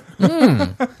farm it.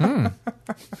 Trying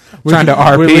to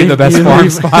we RP leave- the best you farm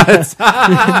leave- spots.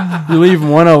 You leave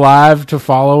one alive to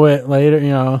follow it later.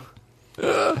 Or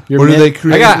do they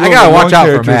create? I gotta little watch out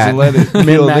for characters Matt. and let it min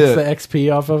kill max it? the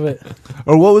XP off of it.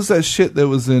 Or what was that shit that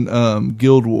was in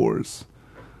Guild Wars?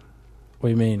 What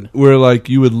do you mean? Where like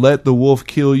you would let the wolf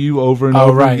kill you over and Oh,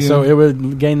 over right. again? So it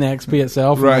would gain the XP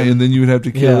itself. right, and then you would have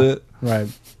to kill Yeah. it. Right.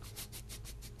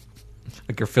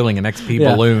 Like you're filling an XP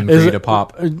Yeah. balloon for Is you it- to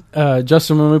pop.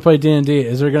 Justin, when we play D&D,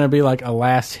 is there going to be like a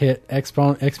last hit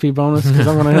XP bonus? Because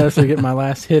I'm going to have to get my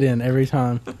last hit in every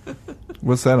time.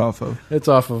 What's that off of? It's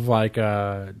off of like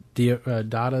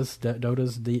Dota's.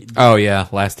 Oh yeah,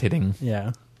 last hitting.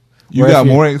 Yeah. You Where got if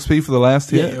you- more XP for the last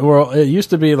hit? Yeah. Well, it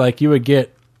used to be like you would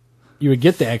get the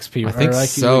XP. I think or like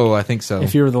so. I think so.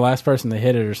 If you were the last person to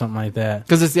hit it or something like that.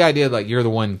 Because it's the idea like you're the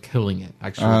one killing it.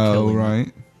 Actually, Oh, killing it.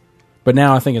 right. But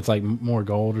now I think it's like more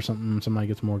gold or something. Somebody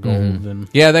gets more gold than.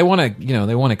 Yeah, they want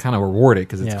to kind of reward it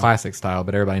because it's Yeah. classic style,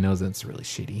 but everybody knows that it's really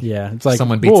shitty. Yeah, it's like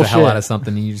Someone beats the hell bullshit. out of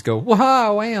something and you just go,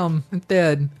 wow, wham, I'm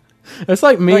dead. It's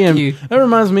like me Fuck and you. that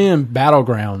reminds me in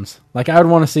Battlegrounds. Like I would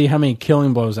want to see how many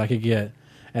killing blows I could get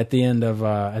at the end of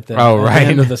at the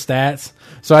end of the stats.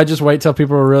 So I just wait till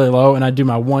people are really low and I do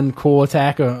my one cool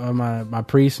attack on my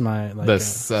priest, my like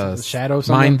The shadow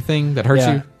mind thing that hurts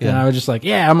you. And I was just like,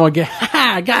 yeah, I'm gonna get.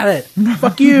 I got it.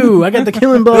 Fuck you. I got the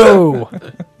killing blow.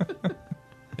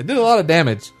 It did a lot of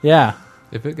damage Yeah.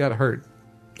 if it got hurt.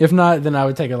 If not, then I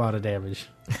would take a lot of damage.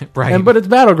 Right. But it's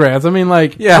Battlegrounds. I mean,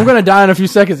 like, Yeah. I'm gonna die in a few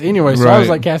seconds anyway. So I was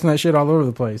Right. like casting that shit all over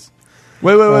the place.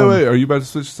 Wait. Are you about to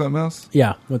switch to something else?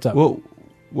 Yeah. What's up?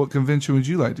 What convention would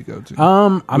you like to go to?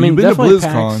 I mean, you've been to definitely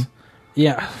BlizzCon. PAX.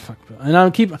 Yeah, fuck. And I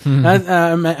keep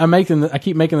I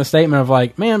keep making the statement of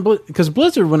like, man, because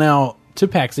Blizzard went out to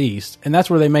PAX East, and that's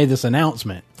where they made this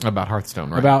announcement About Hearthstone,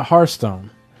 right? about Hearthstone.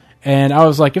 And I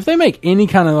was like, if they make any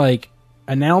kind of like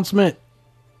announcement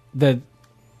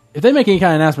if they make any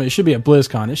kind of announcement, it should be at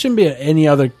BlizzCon. It shouldn't be at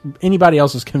anybody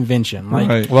else's convention. Like,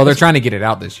 Right. Well, they're trying to get it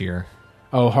out this year.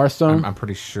 oh, Hearthstone. I'm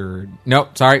pretty sure.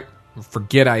 Nope, sorry.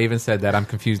 Forget I even said that. I'm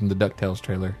confusing the DuckTales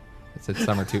trailer. It said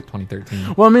summer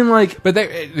 2013. Well, I mean, like, But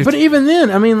but even then,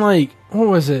 I mean, like, what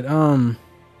was it?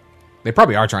 they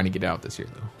probably are trying to get it out this year,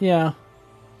 though. Yeah.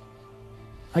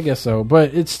 I guess so,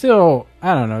 but it's still,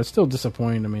 I don't know, it's still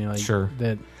disappointing to me. Like Sure.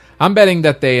 that. I'm betting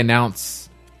that they announce.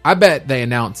 I bet they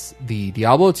announce the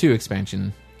Diablo 2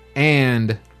 expansion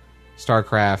and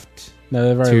StarCraft No,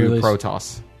 they've already 2 released.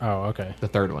 Protoss, Oh, okay. the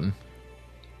third one.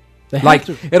 They have Like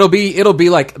to- it'll be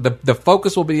like the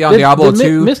focus will be on The- Diablo the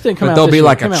 2, Mist didn't come but out there'll this be year.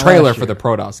 like It came a out trailer last for the year.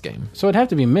 Protoss game. so it'd have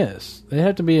to be Miss. There'd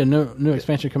have to be a new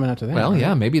expansion coming out to that. Well, right?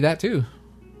 yeah, maybe that too.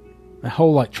 A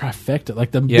whole like trifecta, like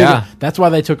the Yeah. That's why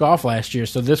they took off last year.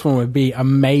 So this one would be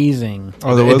amazing.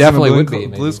 Oh, there It wasn't definitely a would be,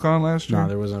 maybe. BlizzCon last year. No,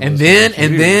 there wasn't. And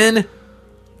then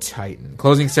Titan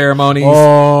closing ceremonies.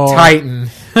 Oh. Titan.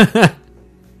 That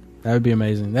would be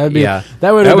amazing. That would be Yeah.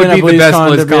 That would That have would been be a the best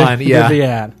BlizzCon to BlizzCon, be, yeah. to be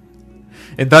at.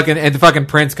 And the fucking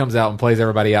Prince comes out and plays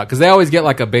everybody out because they always get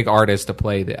like a big artist to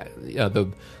play the.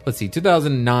 Let's see,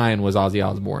 2009 was Ozzy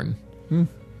Osbourne.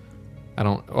 I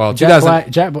don't. Well,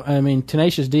 2000.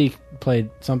 Tenacious D played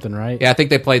something, right? Yeah, I think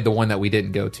they played the one that we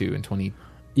didn't go to in 20.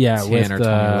 Yeah, 10 with or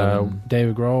 2011.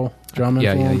 David Grohl drumming.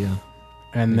 Yeah, for yeah, him. yeah.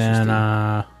 And then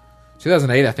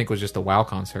 2008, I think, was just a WoW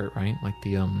concert, right? Like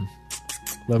the Level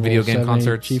Video game 70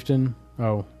 concerts. Chieftain.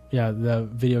 Oh, yeah, the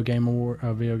video game award.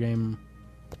 Video game.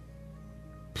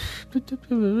 I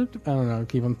don't know.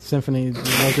 Keep on symphony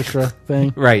orchestra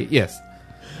thing. right. Yes,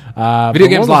 Video Video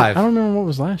Games Games Live. I don't remember what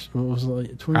was last. What was like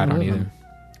 2011? I don't either.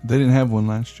 They didn't have one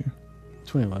last year.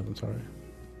 2011. Sorry.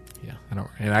 Yeah, I don't.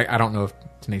 And I don't know if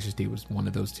Tenacious D was one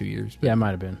of those 2 years. But Yeah, it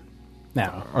might have been.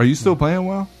 No, Are you still playing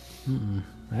WoW?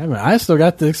 I haven't. I still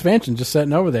got the expansion just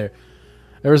sitting over there.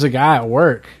 There was a guy at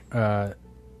work that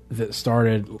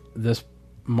started this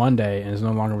Monday and is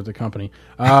no longer with the company.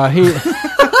 He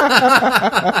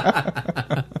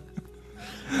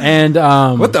and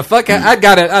what the fuck? I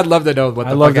got it. I'd love to know what the I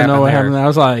fuck love to know what happened happened. there. I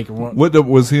was like, what?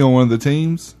 Was he on one of the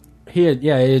teams? He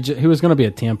was going to be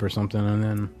a temp or something, and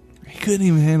then He couldn't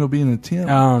even handle being a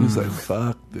temp. He's like,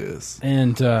 "Fuck this."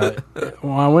 when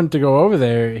I went to go over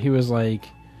there, he was like,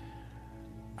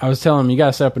 I was telling him, you got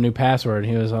to set up a new password.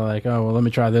 And he was like, oh, well, let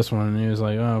me try this one. And he was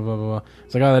like, oh, blah, blah, blah.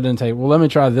 It's like, oh, that didn't take. Well, let me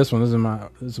try this one.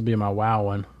 This will be my WoW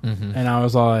one. Mm-hmm. And I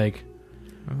was like,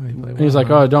 he was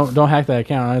like, oh, don't hack that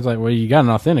account. And I was like, well, you got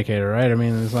an authenticator, right? I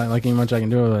mean, it's like ain't much I can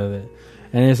do with it.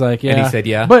 And he's like, yeah. And he said,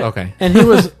 yeah? But, Okay. And he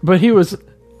was,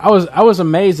 I was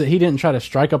amazed that he didn't try to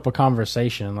strike up a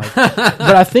conversation. Like,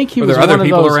 but I think he Were was there other one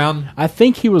people of those, around? I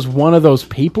think he was one of those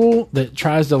people that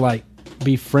tries to like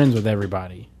be friends with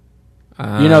everybody.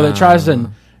 That tries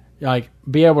to like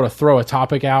be able to throw a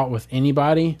topic out with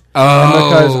anybody. Oh, And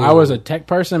because I was a tech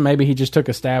person, maybe he just took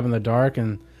a stab in the dark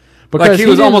and because like he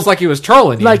was didn't- almost like he was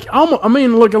trolling you. like I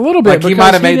mean, look a little bit. Like he because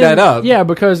might have made that didn't- up. Yeah,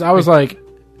 because I was like,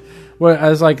 well, I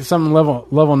was like some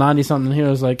level 90 something. He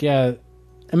was like, yeah.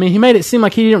 I mean, he made it seem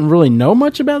like he didn't really know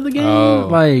much about the game. Oh.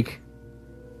 Like,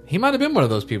 he might have been one of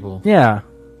those people. yeah.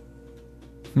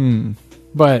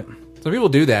 But Some people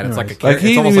do that. It's like a Like character.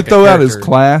 he didn't even throw out his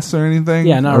class or anything.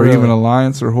 Yeah, not or really. even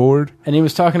Alliance or Horde. and he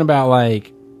was talking about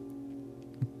like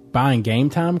buying game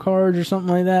time cards or something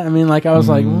like that. I mean, like I was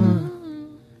like,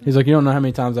 he's like, you don't know how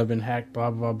many times I've been hacked,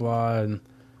 blah blah blah, and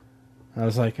I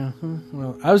was like,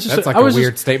 well, I was just That's like I a was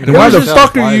weird just, statement. Then why about the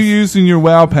yourself. fuck are you using your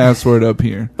WoW password up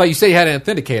here? But you say you had an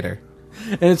authenticator.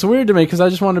 and it's weird to me because I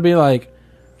just wanted to be like,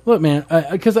 look, man,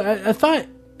 because I thought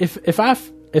if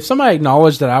somebody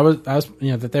acknowledged that I was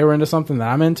that they were into something that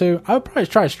I'm into, I would probably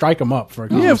try to strike them up for a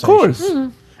conversation. Yeah, of course.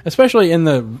 Especially in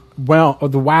the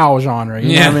WoW genre. You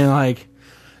know Yeah. what I mean? Like,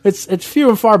 it's few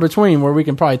and far between where we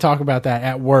can probably talk about that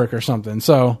at work or something.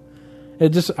 So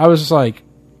I was just like,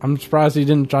 I'm surprised he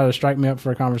didn't try to strike me up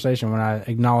for a conversation when I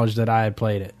acknowledged that I had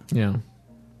played it. Yeah.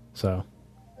 So,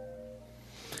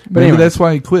 Maybe anyway. that's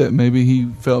why he quit. Maybe he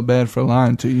felt bad for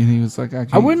lying to you, and he was like, "I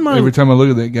can't." wouldn't mind- Every time I look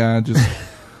at that guy, I just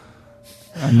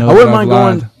I know I wouldn't that mind I've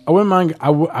lied. going. I wouldn't mind.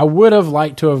 I would have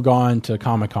liked to have gone to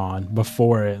Comic-Con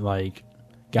before it like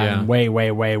gotten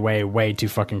Yeah. way too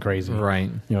fucking crazy.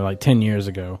 Right. Like 10 years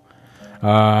ago.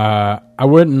 I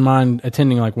wouldn't mind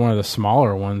attending like one of the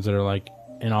smaller ones that are like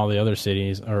in all the other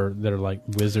cities or that are like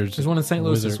Wizards. There's one in St.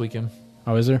 Louis this weekend.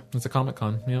 Oh, is there? It's a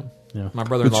Comic-Con. Yep. Yeah. My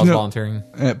brother-in-law's But you know- volunteering.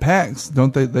 At PAX,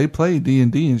 don't they play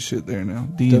D&D and shit there now?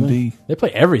 D&D. They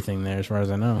play everything there as far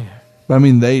as I know. I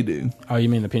mean, they do. Oh, you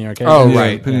mean the Penny Arcade? Oh, Yeah,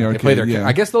 right. Penny They Arcade, play their. yeah.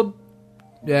 I guess they'll.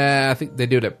 Yeah, I think they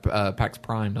do it at PAX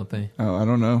Prime, don't they? Oh, I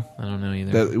don't know. I don't know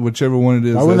either. That whichever one it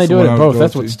is. Why wouldn't they that's do the it one at I would both? go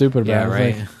That's to. what's stupid about yeah, it. right.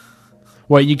 It's like,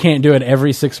 what, you can't do it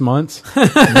every 6 months?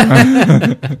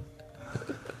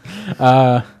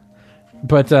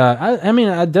 But I mean,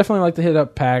 I definitely like to hit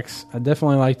up PAX. I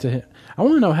definitely like to hit. I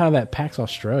want to know how that PAX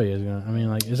Australia is going. I mean,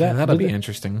 like, is that That'll be did it-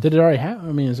 interesting. Did it already happen?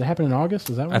 I mean, is it happening in August?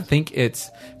 Is that I what? think it's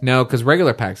no, because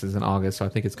regular PAX is in August, so I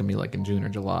think it's gonna be like in June or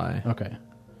July. Okay.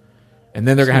 And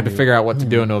then they're going to have to figure out what to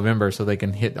do in November so they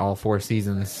can hit all 4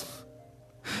 seasons.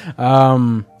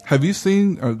 Have you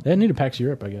seen? They need to PAX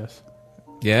Europe, I guess.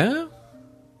 Yeah?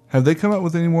 Have they come up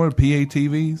with any more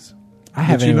PATVs? I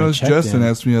haven't You even noticed checked Justin in.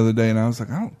 asked me the other day, and I was like,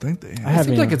 I don't think they have. I It haven't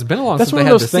seems like even- it's been a long That's since one they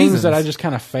of had those the things seasons. that I just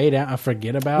kind of fade out and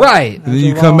forget about. Right. And then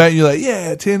you come back, and you're like,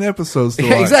 yeah, 10 episodes to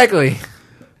watch. Exactly.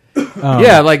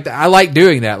 Yeah, like I like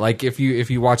doing that. Like if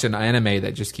you watch an anime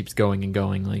that just keeps going and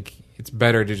going, like it's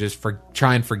better to just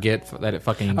try and forget that it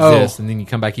fucking exists, and then you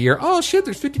come back a year. Oh shit,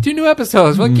 there's 52 new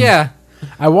episodes. Like yeah,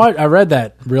 I read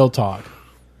that Real Talk.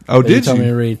 Oh, That you did told me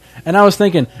to you? read, and I was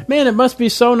thinking, man, it must be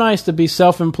so nice to be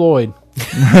self-employed.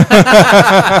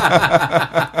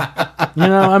 You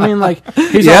know, I mean, like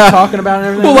he's Yeah. all talking about and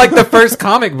everything. well, like the first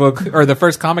comic book or the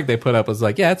first comic they put up was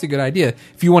like, yeah, that's a good idea.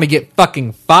 If you want to get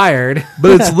fucking fired,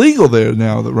 But it's legal there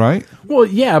now, right? well,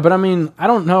 yeah, but I mean, I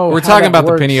don't know. we're how talking that about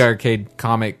works. the Penny Arcade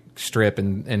comic strip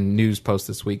and news post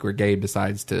this week where Gabe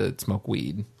decides to smoke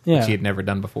weed, Yeah. which he had never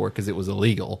done before because it was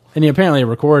illegal. and he apparently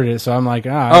recorded it. So I'm like,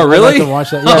 Oh, I'd really? like to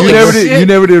watch that. Oh, Yeah, You Holy never shit. did. You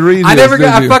never did read. I this, never did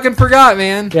got. I you? fucking forgot,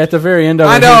 man. yeah, at the very end of it,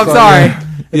 I know. he's I'm like, sorry.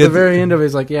 At Yeah, the very end of it,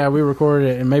 he's like, yeah, we recorded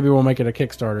it, and maybe we'll make it a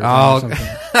Kickstarter or Oh, something.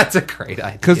 that's a great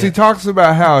idea. Because he talks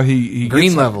about how he Green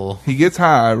gets, level. He gets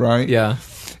high, right? Yeah.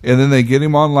 And then they get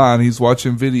him online. He's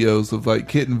watching videos of like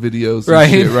kitten videos, and Right.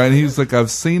 shit, right? And he's like,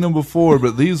 I've seen them before,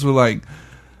 but these were like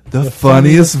the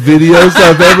funniest videos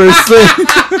I've ever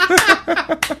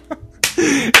seen.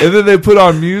 And then they put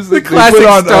on music. The classic they put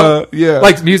on, stuff. yeah.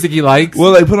 Like music he likes.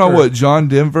 Well, they put on Or- what? John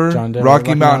Denver, Rocky Rocky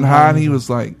Mountain Mountain High, and High. he was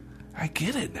like, I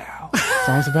get it now.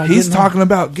 Songs about He's getting talking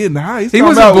about getting high. He's he talking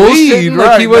wasn't about weed, bullshitting. right?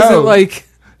 Like he wasn't No. like.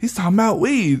 He's talking about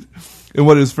weed. And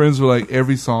what his friends were like,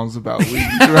 every song's about weed.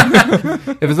 Right?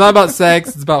 If it's not about sex,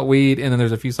 it's about weed, and then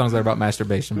there's a few songs that are about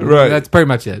masturbation. But Right. That's pretty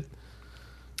much it.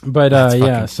 But That's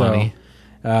yeah, fucking funny.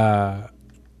 so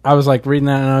I was like reading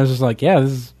that, and I was just like, yeah,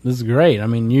 this is great. I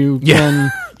mean, you Yeah.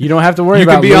 you don't have to worry You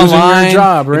about can be losing online. your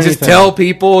job or and anything. just tell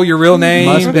people your real name.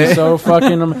 Must be so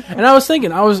fucking. And I was thinking,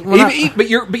 But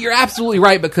you're absolutely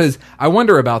right, because I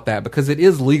wonder about that, because it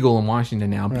is legal in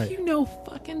Washington now. But Right. you know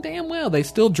fucking damn well they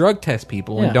still drug test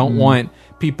people Yeah. and don't want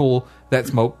people that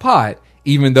smoke pot,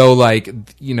 even though like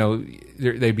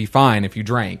they'd be fine if you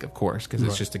drank, of course, because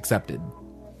it's just accepted.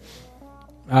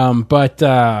 But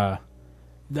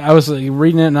I was like,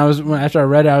 reading it, and after I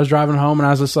read it, I was driving home, and I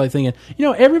was just like thinking,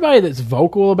 everybody that's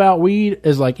vocal about weed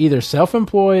is like either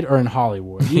self-employed or in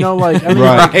Hollywood. Like I mean,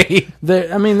 Right. Right? there's They're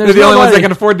the only ones nobody- that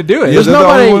can afford to do it. Yeah, they're the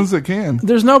nobody- only ones that can.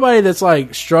 There's nobody that's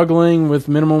like struggling with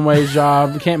minimum wage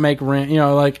job, can't make rent,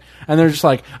 and they're just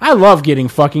like, I love getting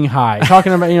fucking high,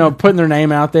 talking about putting their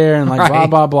name out there and like blah Right.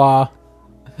 blah blah.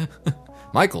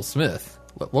 Michael Smith,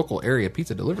 local area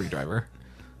pizza delivery driver.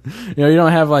 You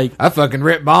don't have like, I fucking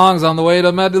rip bongs on the way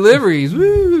to my deliveries.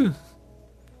 Woo!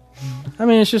 I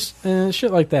mean, it's just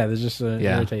shit like that. It just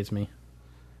Yeah. irritates me.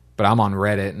 But I'm on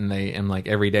Reddit, and like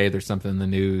every day there's something in the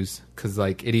news, because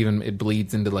like it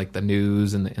bleeds into like the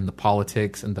news and the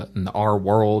politics and the our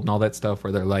world and all that stuff,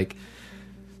 where they're like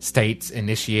states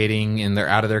initiating and they're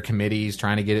out of their committees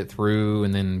trying to get it through,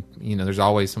 and then there's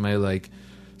always somebody like,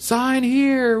 sign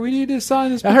here, we need to sign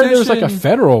this I petition. heard there was like a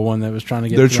federal one that was trying to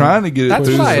get. They're through. trying to get it That's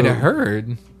through. what I had so-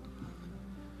 heard.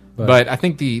 But I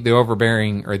think the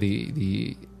overbearing, or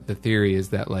the theory is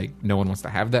that like no one wants to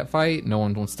have that fight, no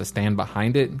one wants to stand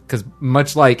behind it, because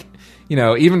much like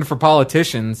even for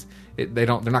politicians, they're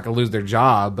not going to lose their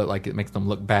job, but like it makes them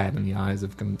look bad in the eyes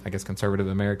of I guess conservative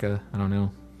America. I don't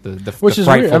know, Which the is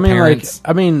frightful weird. parents.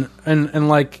 And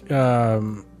like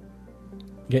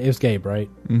it was Gabe, right?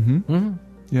 Mm-hmm.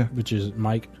 Yeah. Which is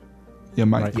Mike. Yeah,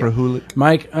 Mike Right. Krahulik.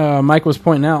 Mike was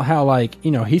pointing out how like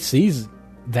he sees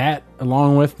that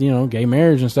along with gay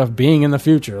marriage and stuff being in the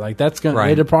future, like that's gonna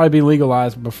Right. it'll probably be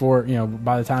legalized before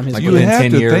by the time his Like You within have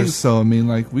 10 to years. think so. I mean,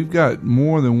 like, we've got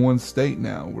more than one state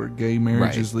now where gay marriage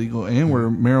Right. is legal and where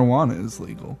marijuana is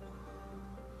legal.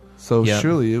 So Yep.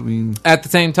 surely, I mean, At the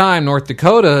same time, North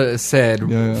Dakota said,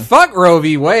 Yeah. "Fuck Roe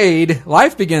v. Wade.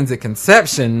 Life begins at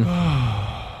conception.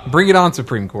 Bring it on,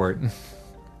 Supreme Court."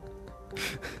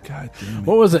 God damn it.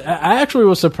 what was it? I actually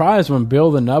was surprised when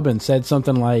Bill the Nubbin said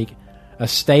something like a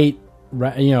state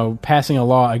passing a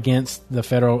law against the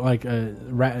federal, like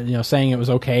saying it was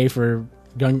okay for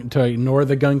to ignore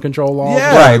the gun control laws.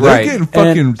 Yeah, Right, they're right. getting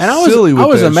fucking and silly with I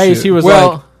was that amazed shit. he was Well-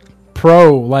 like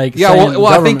pro, like Yeah, saying well,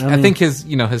 I think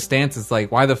government- his stance is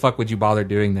like, why the fuck would you bother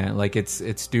doing that? Like, it's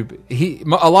stupid.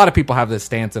 A lot of people have this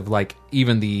stance of like,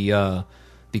 even the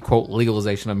quote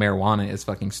legalization of marijuana is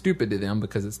fucking stupid to them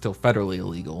because it's still federally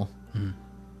illegal,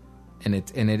 and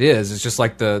it is. It's just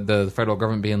like the federal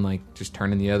government being like just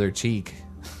turning the other cheek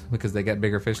because they got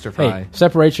bigger fish to fry. Hey,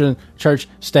 separation, church,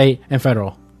 state, and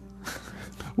federal.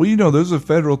 Well, you know, there's a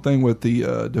federal thing with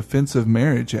the Defense of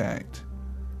Marriage Act,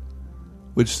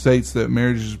 which states that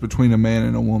marriage is between a man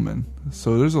and a woman.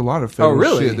 So there's a lot of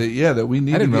federal shit that we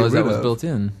need I didn't to get realize rid that was of. built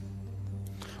in.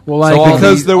 Well, like So all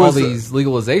because these, there all was these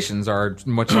legalizations are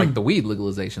much like the weed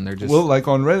legalization. They're just Well, like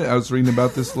on Reddit, I was reading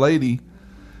about this lady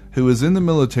who was in the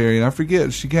military, and I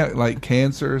forget, she got like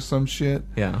cancer or some shit.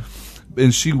 yeah.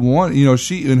 And she wanted, you know,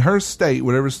 she in her state,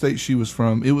 whatever state she was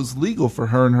from, it was legal for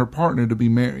her and her partner to be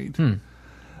married.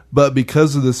 But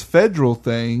because of this federal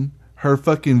thing, her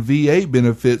fucking VA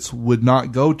benefits would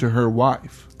not go to her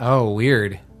wife. Oh,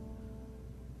 weird.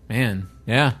 Man,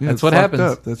 yeah, Yeah, that's it's what fucked happens.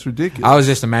 up. That's ridiculous. I was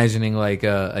just imagining like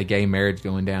a gay marriage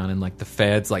going down and like the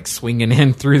feds like swinging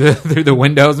in through the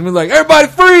windows and be like, everybody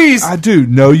freeze! I do.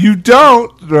 No, you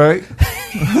don't. Right?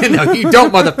 No, you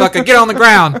don't, motherfucker. Get on the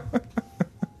ground.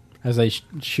 as they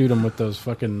shoot them with those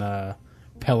fucking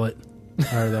pellet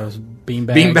or those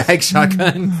beanbags. Beanbag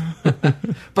shotgun.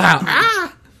 Bow.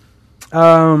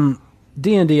 Ah!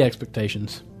 D&D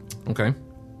expectations. Okay.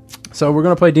 So we're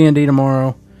gonna play D&D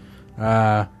tomorrow.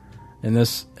 And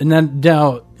then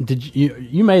now, did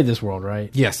you made this world, right?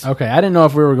 Yes. Okay, I didn't know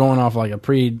if we were going off like a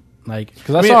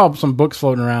because I saw some books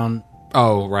floating around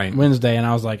Oh, right. Wednesday, and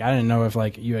I was like, I didn't know if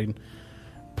like you had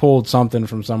pulled something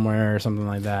from somewhere or something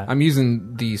like that. I'm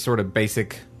using the sort of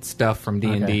basic stuff from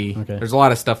D&D. Okay. There's a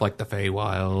lot of stuff like the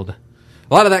Feywild.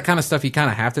 A lot of that kind of stuff you kind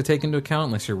of have to take into account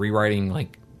unless you're rewriting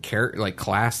like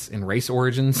class and race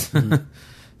origins.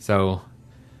 So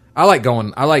I like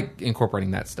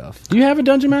incorporating that stuff. Do you have a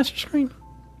Dungeon Master screen?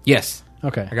 Yes.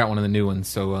 Okay. I got one of the new ones,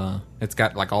 so it's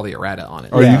got like all the errata on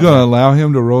it. Are Yeah. you going to allow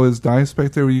him to roll his dice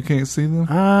back there where you can't see them?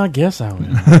 I guess I will.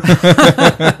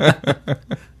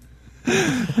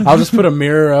 I'll just put a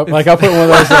mirror up. Like I'll put one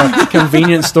of those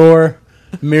convenience store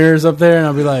mirrors up there, and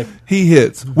I'll be like, He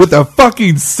hits with a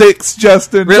fucking 6,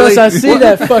 Justin. Really? "Just I see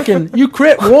that fucking you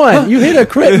crit one. You hit a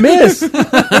crit miss."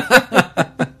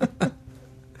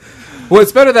 Well,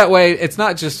 it's better that way. It's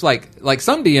not just like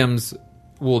some DMs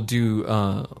will do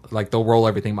like they'll roll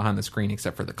everything behind the screen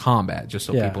except for the combat, just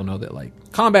so Yeah. people know that like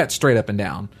combat's straight up and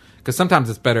down. Because sometimes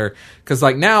it's better. Because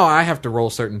like now I have to roll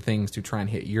certain things to try and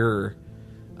hit your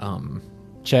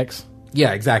Checks.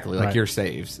 yeah, exactly, like Right. your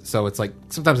saves. So it's like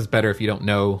sometimes it's better if you don't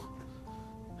know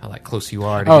how like close you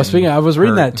are. To Oh, getting speaking, I was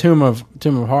reading hurt. that Tomb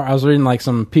of Heart. I was reading like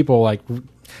some people like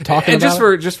talking And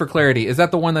about just for clarity, is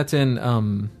that the one that's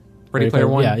in Ready Player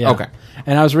One? Yeah. Okay.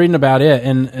 And I was reading about it,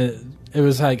 and it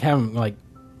was like having like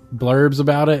blurbs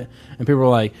about it, and people were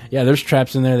like, "Yeah, there's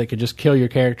traps in there that could just kill your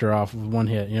character off with one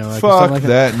hit." You know, like, or Fuck something like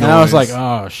that And I was like, noise.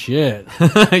 "Oh shit!"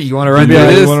 You want to run through Yeah,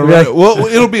 this? You wanna run it? Well,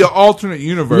 it'll be an alternate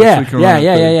universe. yeah, we can yeah, run it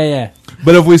yeah, through. yeah, yeah, yeah.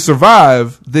 But if we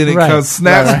survive, then it Right.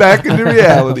 snaps Right. back into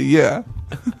reality. Yeah.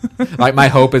 Like my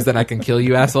hope is that I can kill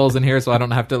you assholes in here, so I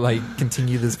don't have to like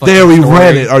continue this. Fucking There we story.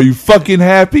 ran it. Are you fucking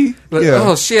happy? But, yeah.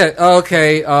 Oh shit!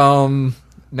 Okay,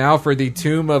 now for the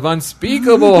Tomb of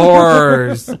Unspeakable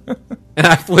Horrors, and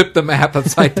I flip the map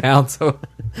upside down, so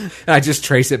and I just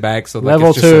trace it back. So like,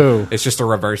 Level it's just 2. it's just a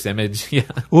reverse image. Yeah,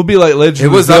 We'll be like Legend It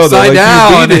of was Zelda. upside like,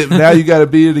 down. You beat it, now you got to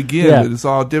beat it again, Yeah. but it's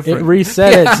all It different.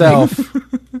 reset itself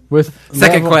with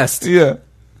second level- quest, yeah.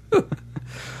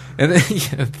 and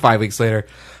then 5 weeks later,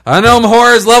 Unknown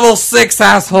Horrors level 6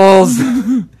 assholes.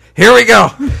 Here we go.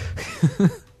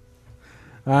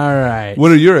 All right.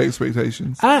 What are your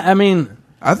expectations? I mean,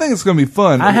 I think it's going to be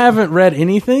fun. I haven't read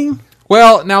anything.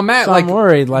 Well, now Matt, So like I'm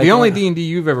worried, like, the only uh, D&D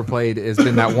you've ever played has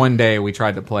been that one day we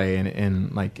tried to play,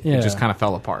 and like Yeah. it just kind of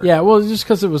fell apart. Yeah, well, just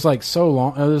because it was like so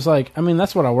long. It was like, I mean,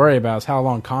 that's what I worry about is how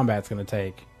long combat's going to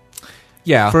take.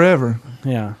 yeah. Forever.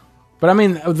 Yeah, but I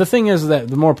mean, the thing is that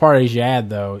the more parties you add,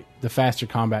 though, the faster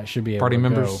combat should be able Party to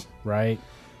members? go, right?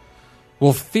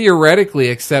 Well, theoretically,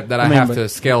 except that I, mean, have but- to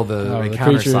scale the Oh, the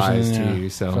encounter creatures size and, to yeah, you.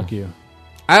 So fuck you.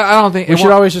 I don't think We it should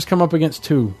won't- always just come up against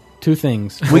two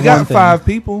things. We One got thing. 5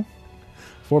 people.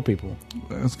 4 people.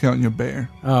 Let's count your bear.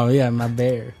 Oh yeah, my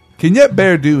bear. Can that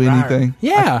bear do anything?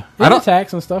 Yeah, I it don't-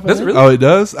 attacks and stuff. I Does it think. really? Oh, it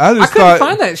does? I I just couldn't thought.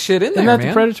 find that shit in Isn't there, that the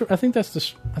man. predator? I think that's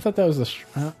the. I thought that was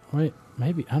the. Wait,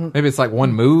 maybe I don't. Maybe it's like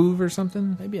one move or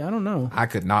something. Maybe I don't know. I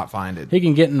could not find it. He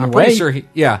can get in the I'm way. pretty sure he.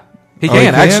 Yeah, he Oh, can he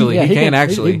can? actually. Yeah, he can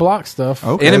actually. He blocks stuff.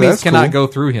 Okay, Enemies that's cannot cool. go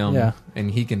through him. Yeah. and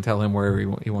he can tell him wherever he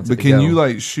wants But it to go. can you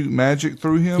like shoot magic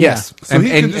through him? Yes. So And- he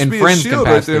can and- just and be a friends can shield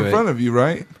pass right there through in it. front of you,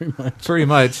 right? pretty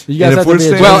much? You guys And if have we're to be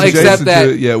standing Well, adjacent except that- to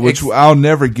it, yeah, which I'll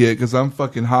never get because I'm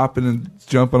fucking hopping and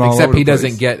jumping all Except over he the place.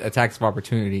 doesn't get attacks of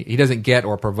opportunity. He doesn't get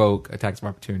or provoke attacks of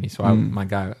opportunity. So my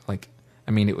guy, like,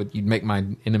 I mean, you'd make my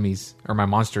enemies or my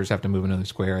monsters have to move another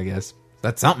square. I guess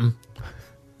that's something.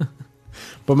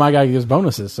 But my guy gives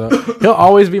bonuses, so he'll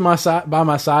always be by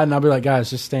my side, and I'll be like, guys,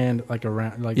 just stand like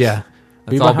around, like Yeah.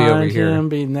 be Let's all behind be over here. him,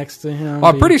 be next to him.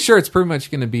 Well, I'm pretty sure it's pretty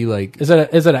much going to be like Is it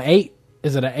a 8?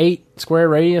 Is it a 8 square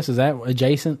radius? Is that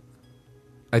adjacent?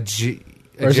 a G.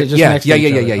 Or is it just yeah, next yeah, to each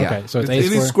yeah, other? yeah, yeah. Okay, so it's Any 8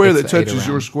 square. square that It's 8 touches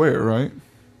your around. square, right?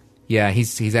 Yeah,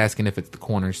 he's asking if it's the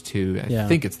corners too. I Yeah.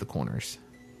 think it's the corners.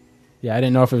 Yeah, I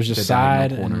didn't know if it was just The diagonal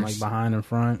side and corners. like behind and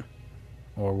front,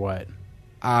 or what.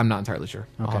 I'm not entirely sure.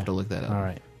 I'll Okay. have to look that up. All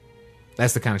right.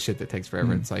 That's the kind of shit that takes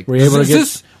forever. It's like, Were you able to is get?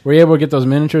 this- Were you able to get those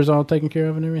miniatures all taken care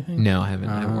of and everything? No, I haven't.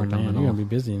 I haven't Oh, worked on man, it you're all. gonna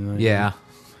be busy. In Yeah,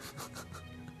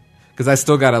 because I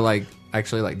still gotta like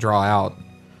actually like draw out.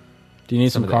 Do you need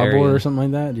Some some of the cardboard area. or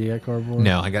something like that? Do you got cardboard?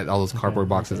 No, I got all those cardboard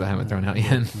boxes I haven't thrown out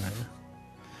yet, Right.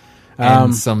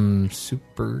 and some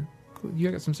super.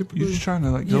 You got some super You glue? just trying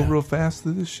to like go Yeah. real fast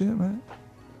through this shit, man?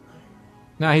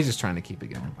 No, he's just trying to keep it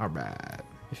going. All right.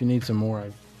 If you need some more,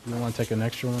 you want to take an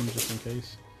extra one just in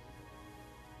case.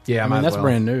 Yeah, I might mean as that's well.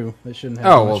 brand new. They shouldn't have.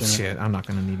 Oh much well, in it. shit. I'm not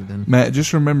gonna need it then. Matt,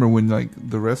 just remember when like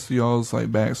the rest of y'all's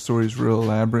like backstory is real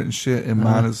elaborate and shit, and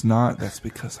mine is not. That's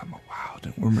because I'm a wild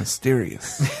and we're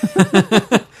mysterious. It's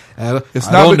I not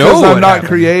don't because know I'm what not happened.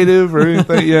 creative or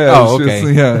anything. Yeah. Oh, it's okay.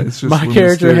 Just, yeah, it's just My we're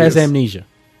character has mysterious. amnesia.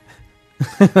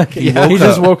 He He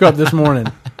just woke up this morning.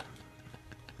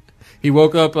 He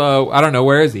woke up. I don't know.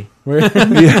 Where is he? Where,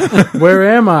 where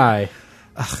am I?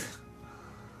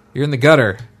 You're in the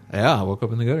gutter. Yeah, I woke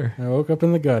up in the gutter. I woke up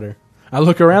in the gutter. I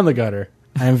look around the gutter.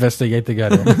 I investigate the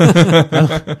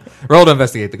gutter. Roll to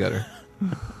investigate the gutter.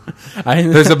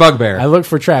 There's a I bugbear. look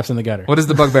for traps in the gutter. What is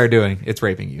the bugbear doing? It's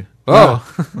raping you. Oh,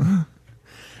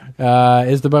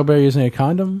 Is the bugbear using a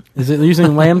condom? Is it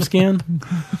using lambskin?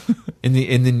 and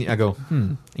then I go,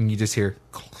 and you just hear.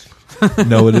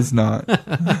 No, it is not.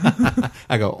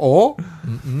 I go, oh,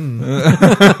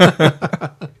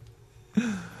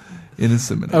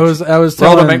 Insemination. I was roll to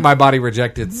telling, make my body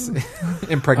reject its I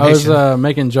impregnation. was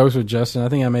making jokes with Justin. I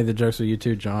think I made the jokes with you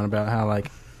too, John, about how like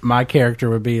my character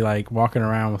would be like walking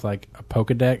around with like a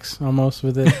Pokedex almost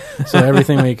with it. So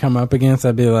everything we come up against,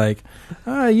 I'd be like,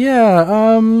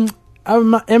 in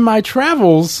my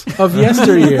travels of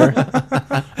yesteryear,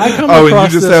 I come Oh, and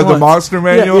across you just this have the once. monster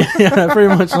manual? Yeah,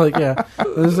 pretty much like This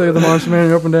is like the monster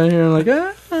manual up and down here, and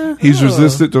like He's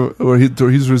resistant to, or he's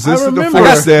resistant to remember.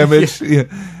 force damage. Yeah.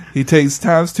 He takes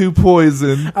 ×2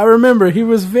 poison. I remember he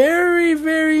was very,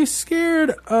 very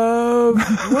scared of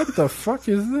what the fuck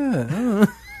is that? I don't know.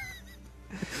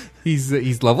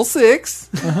 He's level 6.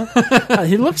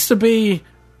 He looks to be,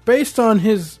 based on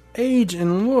his age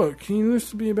and look, he looks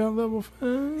to be about level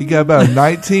 5. He got about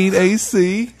 19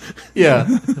 AC. Yeah,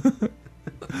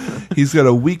 He's got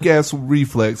a weak ass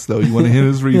reflex though. You want to hit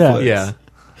his reflex? yeah.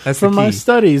 That's From the my key.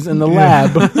 studies in the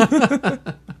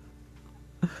lab.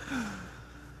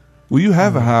 Well, you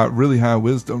have a really high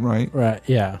wisdom, right? Right,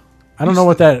 yeah. I don't know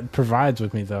what that provides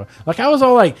with me though. Like I was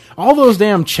all like, all those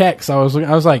damn checks. I was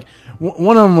like,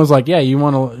 one of them was like, yeah, you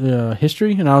want a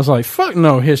history, and I was like, fuck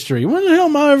no history. When the hell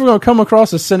am I ever going to come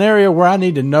across a scenario where I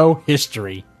need to know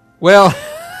history? Well,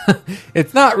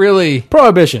 it's not really.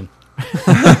 Prohibition.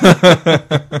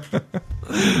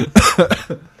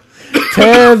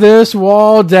 Tear this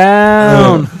wall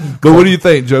down. But what do you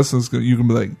think, Justin? You can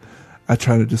be like, I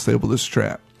try to disable this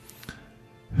trap.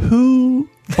 Who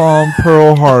bombed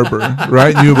Pearl Harbor?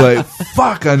 Right? And you'll be like,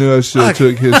 fuck, I knew I should have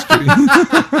took history.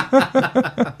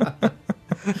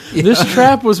 This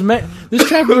trap was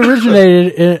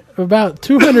originated in about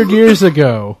 200 years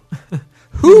ago.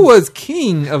 Who was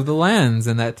king of the lands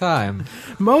in that time?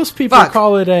 Most people Fuck.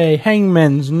 call it a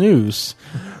hangman's noose,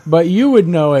 but you would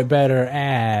know it better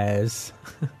as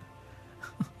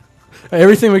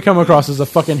everything we come across is a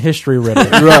fucking history riddle.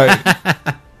 Right.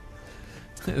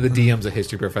 The DM's a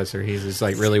history professor. He just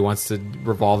like really wants to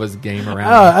revolve his game around.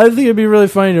 I think it'd be really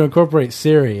funny to incorporate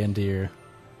Siri into your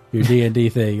D&D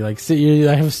thing. Like,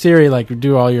 I have Siri like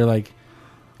do all your like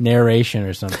narration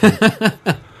or something.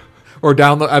 Or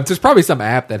download. There's probably some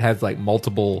app that has like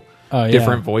multiple Oh, yeah.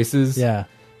 different voices. Yeah.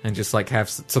 And just like have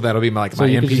so that'll be my So my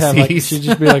you could NPCs. just have like, it should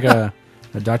just be like a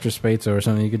Dr. Spatzo or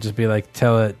something. You could just be like,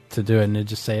 tell it to do it, and it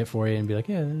just say it for you, and be like,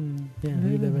 yeah,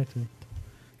 read that back to me.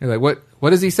 You're like, what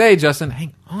does he say, Justin?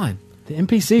 Hang on. The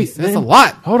NPC. That's a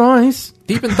lot. Hold on, he's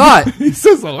Deep in thought. He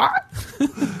says a lot.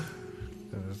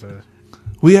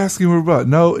 We asked him about.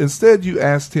 No, instead you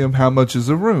asked him how much is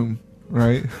a room,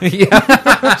 right?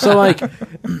 Yeah. so like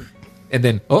And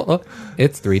then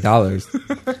it's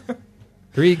 $3.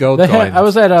 3 gold they coins. I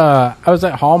was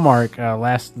at Hallmark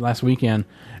last weekend,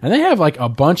 and they have like a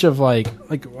bunch of like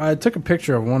I took a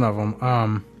picture of one of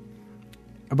them.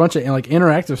 A bunch of like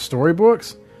interactive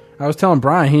storybooks. I was telling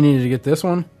Brian he needed to get this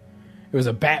one, It was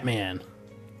a Batman.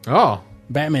 Oh,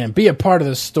 Batman, be a part of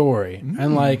the story. Mm.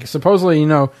 And like supposedly,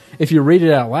 if you read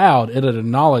it out loud, it'll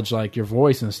acknowledge like your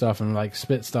voice and stuff and like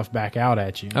spit stuff back out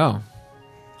at you. oh.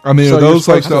 I mean, So are you're those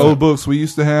like supposed the to- old books we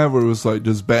used to have where it was like,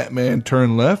 does Batman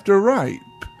turn left or right?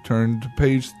 Turn to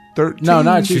page 13? No,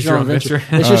 not choose Choose your your own own adventure.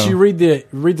 adventure. It's just Oh. you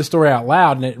read the story out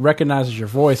loud and it recognizes your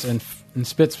voice and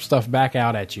spits stuff back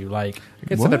out at you. Like, I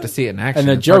guess What? I'd have to see it in action. and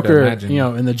the It's hard to Joker, imagine.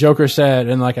 and the Joker said,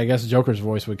 and like I guess Joker's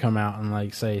voice would come out and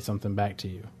like say something back to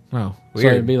you. Oh, So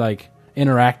weird. it'd be like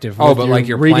interactive. Oh, with but you like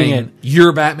you're reading playing it.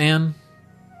 your Batman.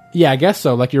 Yeah, I guess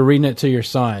so. Like you're reading it to your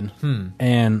son,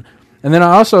 and then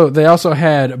they also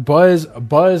had Buzz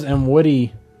and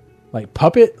Woody, like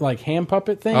puppet, like hand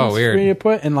puppet things. Oh, weird. For you to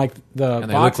put, and like the And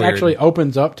they box look weird. actually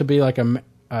opens up to be like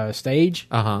a stage.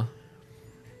 Uh huh.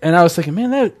 And I was thinking,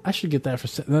 man, I should get that for.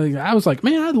 I was like,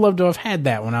 man, I'd love to have had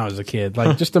that when I was a kid,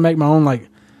 like just to make my own like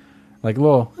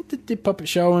little puppet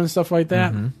show and stuff like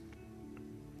that.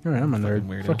 All right, I'm a nerd.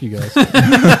 weirdo. Fuck you guys.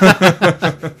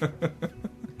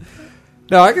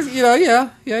 No, I guess yeah.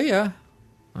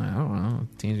 I don't know.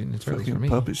 Tangent Ninja Turtles for Fucking me.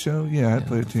 puppet show? Yeah, I'd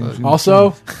play a Teenage Mutant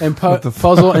Also, and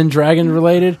puzzle and dragon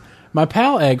related, my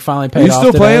pal egg finally paid You off.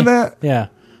 still today. playing that? Yeah,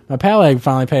 my pal egg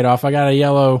finally paid off. I got a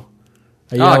yellow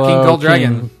King Gold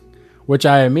Dragon. which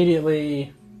I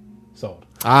immediately sold.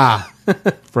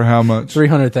 For how much?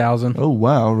 300,000. Oh,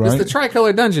 wow, It's right? the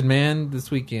Tricolor Dungeon, man. This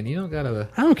weekend, you don't gotta.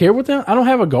 I don't care what that. I don't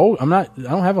have a gold. I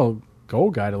don't have a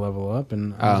gold guy to level up,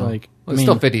 and I was like, Well, it's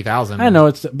still 50,000. I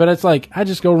know but it's like I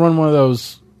just go run one of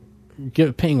those. Get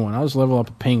a penguin. I'll just level up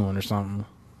a penguin or something.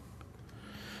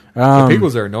 The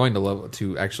penguins are annoying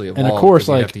to actually evolve. And of course, 'cause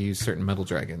you like- have to use certain metal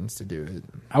dragons to do it.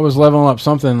 I was leveling up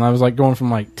something. And I was like going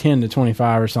from like 10 to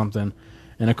 25 or something,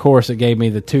 and of course it gave me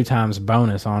the 2 times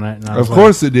bonus on it. And I was Of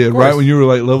course it did, right when you were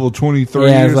like level 23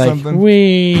 yeah, I or was like, something?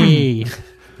 wee.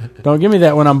 Don't give me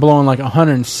that when I'm blowing like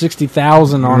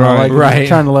 160,000 on Right. it, like Right.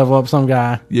 trying to level up some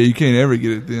guy. Yeah, you can't ever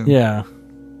get it then. Yeah,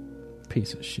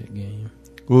 piece of shit game.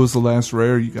 What was the last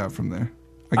rare you got from there?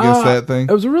 I guess that thing?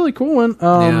 It was a really cool one.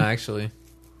 Yeah, actually,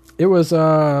 It was.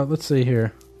 Let's see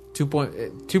here.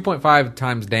 2.5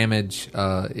 times damage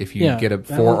if you Yeah, get a that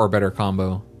 4 one- or better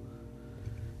combo,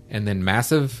 and then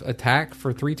massive attack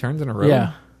for 3 turns in a row.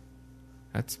 Yeah,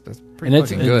 that's pretty And it's-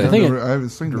 fucking I good. think I haven't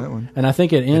seen that one. and I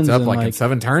think it ends It's up in like in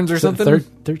 7 turns or something.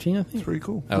 13, I think. It's pretty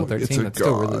cool. Oh, It's 13. a That's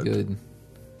still god. really good.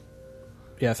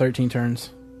 Yeah, 13 turns.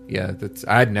 Yeah,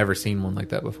 I had never seen one like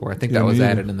that before. I think Yeah, that was me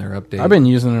either. added in their update. I've been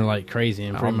using it like crazy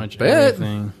in pretty I'll much bet.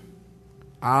 everything.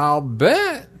 I'll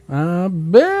bet. I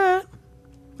bet.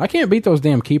 I can't beat those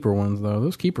damn keeper ones though.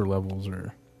 Those keeper levels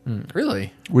are.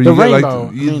 Really? Where The you get, rainbow,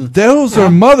 Like, I mean- those are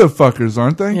motherfuckers,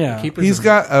 aren't they? Yeah. Keepers He's are-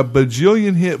 got a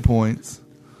bajillion hit points.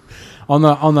 On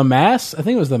the mass, I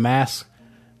think it was the mass,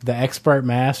 the expert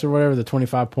mass or whatever, the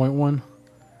 25-point one,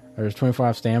 or the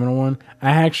 25 stamina one. I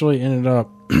actually ended up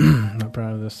not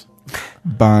proud of this.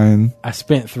 Buying. I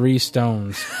spent 3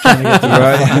 stones trying to get to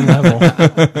that Right. fucking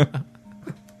level.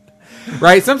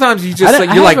 Right. Sometimes you just I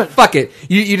like you're like haven't- fuck it.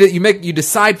 You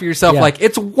decide for yourself Yeah. like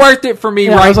it's worth it for me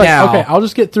Yeah, I right was like, now. okay, I'll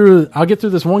get through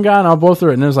this one guy and I'll blow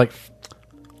through it. And it was like,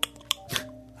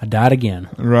 I died again.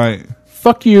 Right.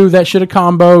 Fuck you. That should have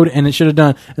comboed and it should have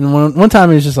done. And one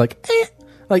time it was just like,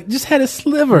 like just had a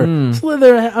slither.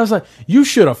 I was like, you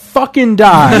should have fucking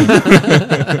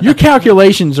died. Your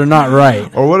calculations are not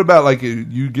right. Or what about like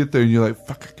you get there and you're like,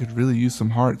 fuck, I could really use some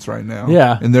hearts right now.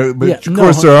 Yeah. And there, but Yeah, of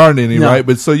course no. there aren't any, No. right?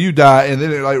 But so you die and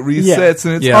then it like resets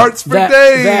and it's Yeah. hearts for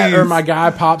days. That or my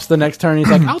guy pops the next turn. He's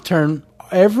like, I'll turn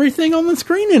everything on the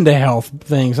screen into health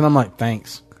things. And I'm like,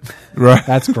 thanks. Right.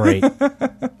 That's great.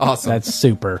 Awesome. That's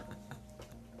super.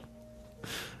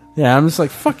 Yeah, I'm just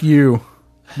like, fuck you.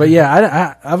 But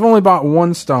yeah, I've only bought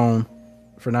 1 stone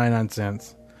for 99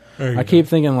 cents. I keep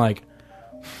thinking like,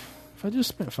 if I just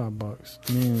spent $5,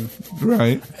 man.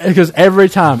 Right. Because every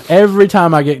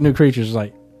time I get new creatures, it's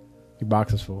like, your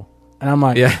box is full. And I'm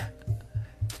like, yeah.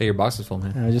 Hey, your box is full,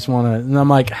 man. I just want to, and I'm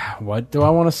like, what do I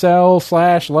want to sell /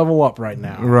 level up right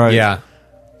now? Right. Yeah.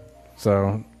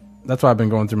 So that's why I've been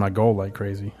going through my gold like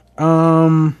crazy.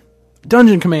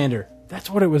 Dungeon Commander. That's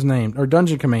what it was named. Or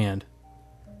Dungeon Command.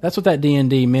 That's what that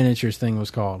D&D miniatures thing was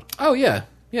called. Oh yeah.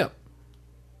 Yep.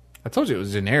 I told you it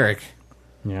was generic.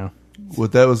 Yeah.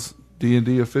 What that was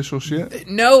D&D official shit?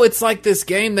 No, it's like this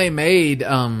game they made.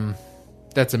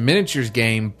 That's a miniatures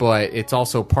game, but it's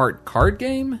also part card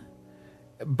game.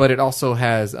 But it also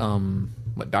has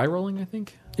die rolling. I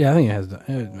think Yeah, I think it has.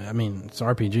 I mean, it's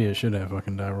RPG. It should have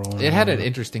fucking die rolling. it had an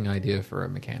interesting idea for a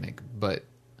mechanic, but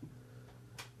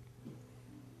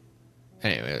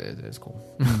anyway, it's cool.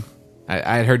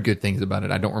 I had heard good things about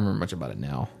it. I don't remember much about it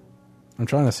now. I'm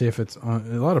trying to see if it's on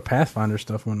a lot of Pathfinder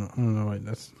stuff. When I don't know, wait,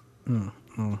 that's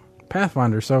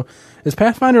Pathfinder. So is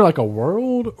Pathfinder like a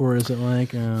world or is it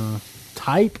like a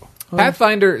type?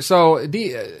 Pathfinder. So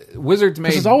Wizards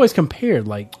made. It's always compared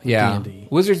like yeah. D&D.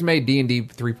 Wizards made D&D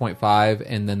 3.5,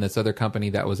 and then this other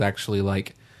company that was actually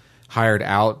like hired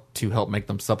out to help make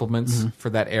them supplements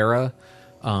for that era.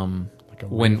 When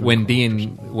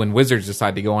Wizards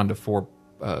decided to go on to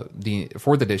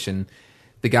fourth edition,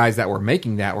 the guys that were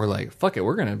making that were like, "Fuck it,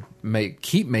 we're gonna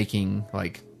keep making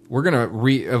like we're gonna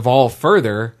evolve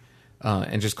further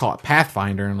and just call it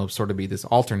Pathfinder, and it'll sort of be this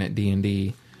alternate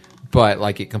D&D." But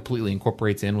like it completely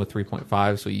incorporates in with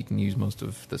 3.5, so you can use most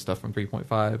of the stuff from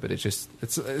 3.5. But it's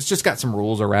just got some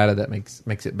rules errata that makes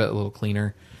it a little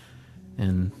cleaner,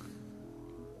 and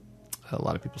a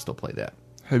lot of people still play that.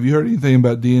 Have you heard anything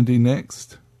about D&D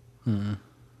Next?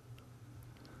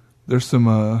 There's some.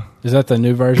 Is that the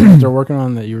new version that they're working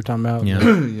on that you were talking about?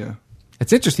 Yeah, Yeah.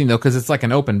 It's interesting though because it's like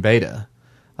an open beta.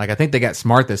 Like I think they got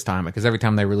smart this time because every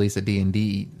time they release a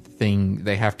D&D thing,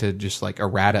 they have to just like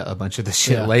errata a bunch of the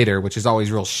shit later, which is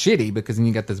always real shitty because then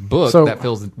you got this book that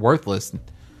feels worthless.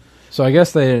 So I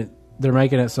guess they're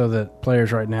making it so that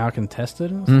players right now can test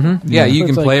it. Yeah, you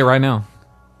can play it right now.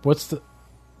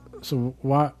 So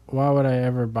why would I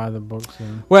ever buy the books?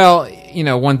 Well,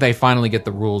 when they finally get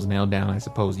the rules nailed down, I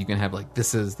suppose you can have like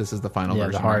this is the final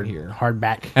version right here.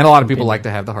 Hardback. And a lot of people like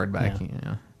to have the hardback.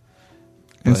 Yeah.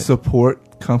 And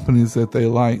support companies that they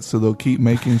like, so they'll keep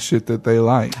making shit that they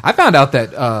like. I found out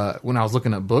that when I was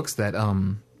looking at books that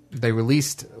they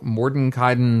released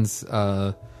Mordenkainen's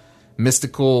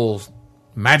mystical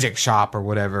magic shop or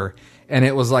whatever, and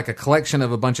it was like a collection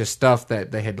of a bunch of stuff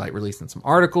that they had like released in some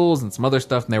articles and some other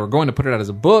stuff, and they were going to put it out as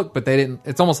a book, but they didn't.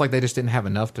 It's almost like they just didn't have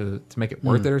enough to make it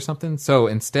worth it or something. So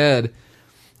instead,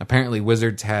 apparently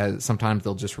Wizards sometimes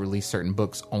they'll just release certain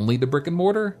books only to brick and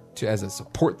mortar as a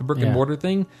support the brick and mortar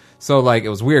thing. So like it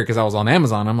was weird because I was on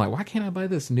Amazon. I'm like, why can't I buy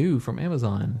this new from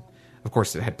Amazon? Of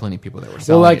course, it had plenty of people that were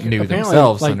selling it new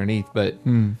themselves underneath, but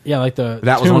like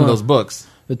that was one of those books.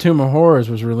 The Tomb of Horrors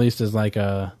was released as like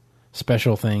a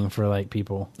special thing for like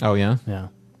people. Oh yeah, yeah.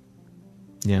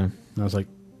 And I was like,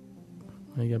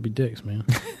 you gotta be dicks, man.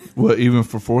 What, even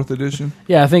for 4th edition?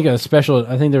 Yeah, I think there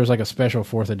was like a special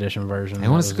 4th edition version. They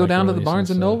want us to go down to the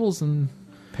Barnes and Nobles and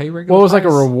pay regular. Well, it was like a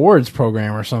price. rewards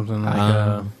program or something. Like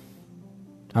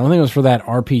I don't think it was for that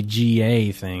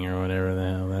RPGA thing or whatever the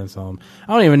hell that's all.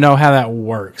 I don't even know how that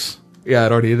works. Yeah, I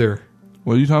don't either.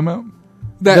 What are you talking about?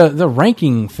 The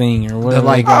ranking thing or whatever.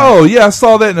 Oh yeah, I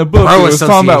saw that in a book. Pro It was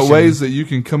talking about Association. ways that you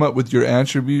can come up with your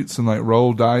attributes and like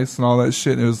roll dice and all that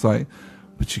shit. And it was like,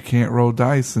 but you can't roll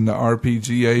dice in the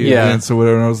RPGA events or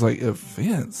whatever. And I was like,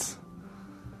 events?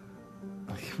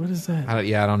 What is that? I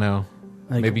don't know.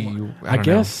 Like, Maybe you. I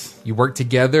guess you work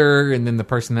together, and then the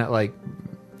person that like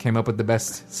came up with the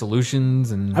best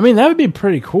solutions. And I mean, that would be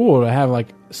pretty cool to have like.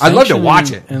 I'd love to sanctioning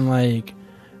watch it. And like,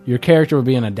 your character would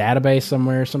be in a database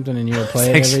somewhere or something, and you would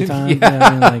play it every Sanction, time. yeah. You know what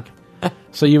I mean? Like,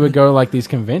 so you would go to like these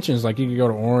conventions, like you could go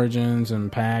to Origins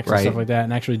and PAX and stuff like that,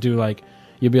 and actually do like.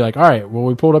 You'd be like, all right, well,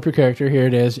 we pulled up your character. Here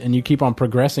it is, and you keep on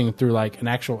progressing through like an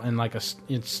actual and like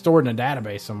it's stored in a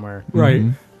database somewhere, right?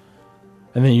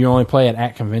 And then you only play it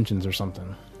at conventions or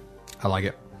something. I like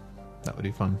it. That would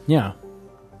be fun. Yeah,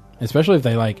 especially if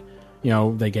they like,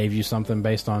 they gave you something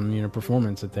based on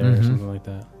performance at there or something like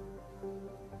that.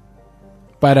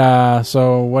 But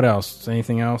so what else?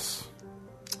 Anything else?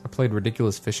 I played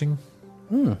Ridiculous Fishing.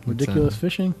 Ridiculous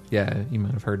Fishing. Yeah, you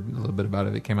might have heard a little bit about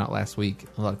it. It came out last week.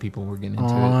 A lot of people were getting into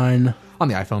it on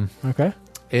the iPhone. Okay.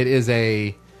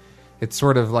 It's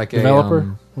sort of like developer.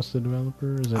 a What's the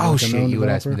developer? Is it oh like shit! You would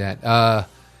ask me that.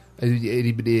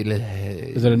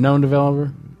 Is it a known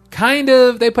developer? Kind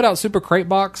of. They put out Super Crate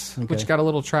Box, Okay. which got a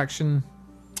little traction.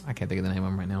 I can't think of the name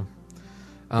of them right now.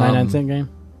 99-cent game.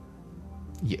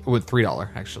 Yeah, with $3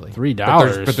 actually.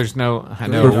 $3, but there's no. I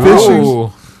know. For fishing?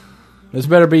 Ooh. This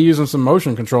better be using some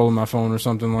motion control on my phone or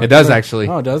something like that. It does actually.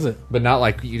 Oh, does it? But not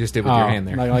like you just did with your hand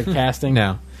there. Like casting?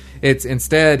 No. It's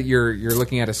instead you're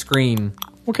looking at a screen.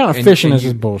 What kind of And- fishing and is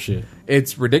you- this bullshit?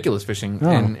 It's ridiculous fishing, Oh,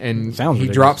 and sounds he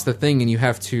ridiculous. drops the thing, and you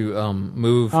have to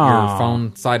move your Oh.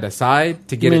 phone side to side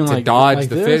to get You it mean to like- dodge like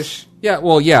the this? fish. Yeah,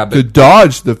 well, yeah, To but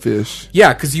dodge the fish.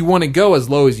 yeah, because you want to go as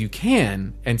low as you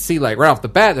can and see, like right off the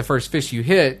bat, the first fish you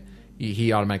hit,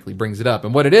 he automatically brings it up.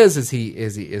 And what it is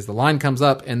the line comes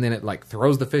up, and then it like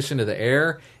throws the fish into the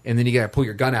air, and then you got to pull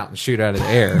your gun out and shoot out of the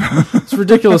air. It's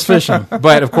ridiculous fishing.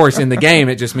 But of course, in the game,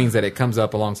 it just means that it comes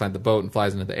up alongside the boat and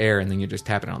flies into the air, and then you're just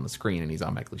tapping it on the screen, and he's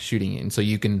automatically shooting it. And so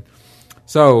you can,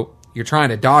 so you're trying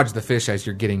to dodge the fish as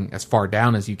you're getting as far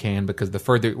down as you can, because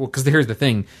because here's the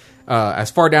thing,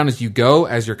 as far down as you go,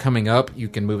 as you're coming up, you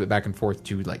can move it back and forth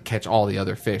to like catch all the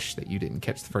other fish that you didn't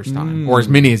catch the first time, or as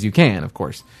many as you can, of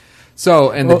course.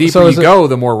 So, and the deeper you go,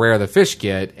 the more rare the fish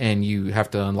get, and you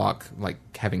have to unlock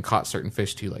like having caught certain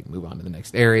fish to like move on to the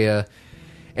next area.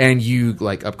 And you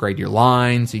like upgrade your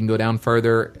line so you can go down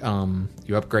further.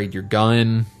 You upgrade your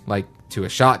gun like to a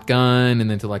shotgun,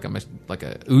 and then to like a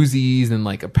Uzis, and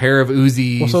like a pair of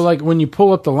Uzis. Well, so like when you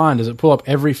pull up the line, does it pull up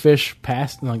every fish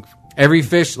past like every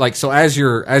fish? Like, so as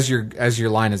your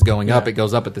line is going up, it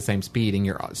goes up at the same speed, and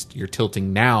you're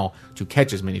tilting now to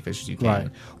catch as many fish as you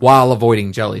can, while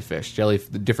avoiding jellyfish. The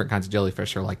different kinds of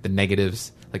jellyfish are like the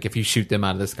negatives. Like if you shoot them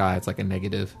out of the sky, it's like a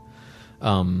negative.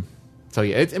 So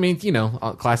yeah, I mean, you know,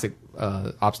 classic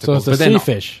obstacles. So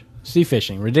it's sea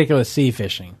fishing, ridiculous sea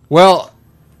fishing. Well,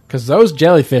 because those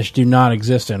jellyfish do not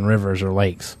exist in rivers or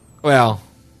lakes. Well,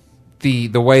 the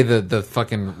way the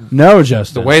fucking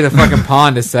Justin, the way the fucking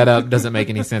pond is set up doesn't make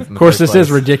any sense. Of course, this is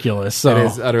ridiculous. So it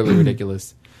is utterly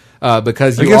ridiculous.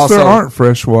 Because I guess there aren't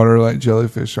freshwater like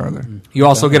jellyfish, are there? You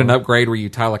also get an upgrade where you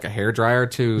tie like a hairdryer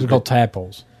to. They're called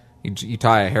tadpoles. You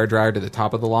tie a hairdryer to the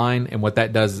top of the line, and what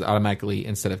that does is automatically,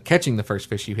 instead of catching the first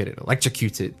fish you hit, it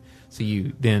electrocutes it.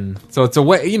 So it's a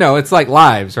way, you know, it's like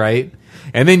lives, right?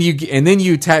 And then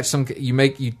you attach you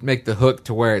make the hook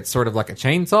to where it's sort of like a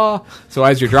chainsaw. So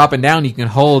as you're dropping down, you can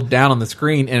hold down on the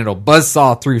screen and it'll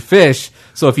buzzsaw through fish.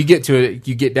 So if you get to it,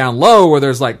 you get down low where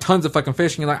there's like tons of fucking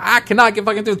fish, and you're like, I cannot get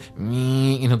fucking through,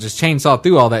 and it'll just chainsaw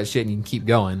through all that shit, and you can keep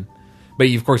going. But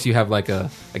of course, you have like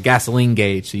a gasoline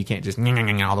gauge, so you can't just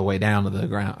all the way down to the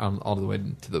ground, all the way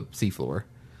to the seafloor.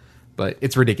 But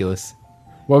it's ridiculous.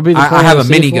 What would be the I have a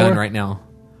minigun right now.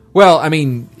 Well, I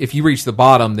mean, if you reach the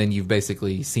bottom, then you've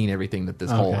basically seen everything that this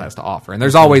hole has to offer. And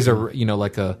there's always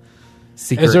like a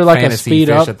secret. Is there like a speed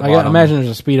up? At the bottom. Imagine there's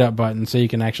a speed up button, so you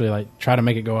can actually like try to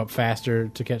make it go up faster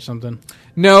to catch something.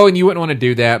 No, and you wouldn't want to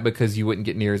do that because you wouldn't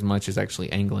get near as much as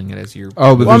actually angling it as you're.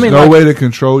 Oh, but there's no way to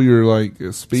control your like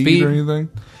speed or anything.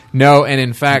 No, and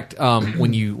in fact,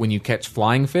 when you catch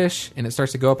flying fish and it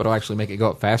starts to go up, it'll actually make it go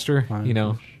up faster. You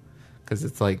know. Because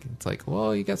it's like,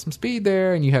 well, you got some speed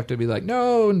there, and you have to be like,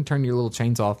 no, and turn your little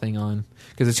chainsaw thing on.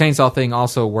 Because the chainsaw thing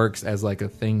also works as like a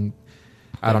thing.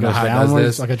 I don't know how it does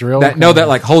this. Like a drill. That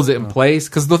like holds it in place.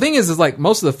 Because the thing is like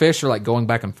most of the fish are like going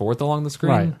back and forth along the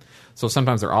screen. Right. So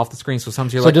sometimes they're off the screen. So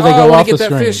sometimes you're like, do they go off the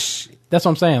screen? Fish. That's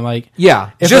what I'm saying. Like,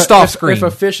 yeah, just off screen. If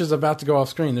a fish is about to go off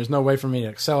screen, there's no way for me to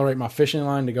accelerate my fishing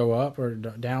line to go up or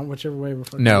down, whichever way we're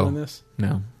doing this.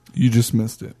 No, you just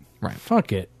missed it. Right.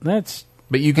 Fuck it. That's.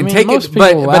 But you can take it,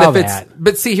 but if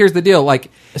but see, here's the deal. Like,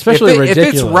 especially if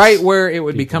it's right where it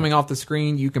would be coming off the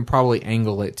screen, you can probably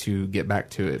angle it to get back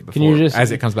to it before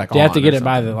as it comes back on. Do you have to get it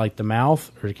by the mouth,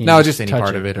 or can you just any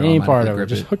part of it, or any part of it?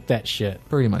 Just hook that shit.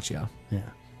 Pretty much, yeah. Yeah,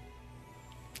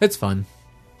 it's fun.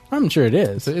 I'm sure it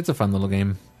is. It's a fun little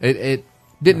game. It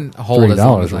didn't hold as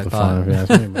long as I thought.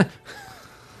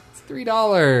 It's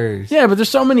 $3. Yeah, but there's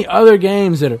so many other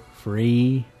games that are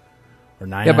free.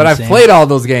 Yeah, but I've played all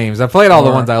those games. I've played all the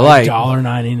ones I like.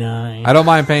 $1.99. I don't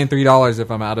mind paying $3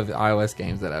 if I'm out of iOS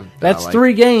games that I've. That's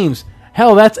 3 games.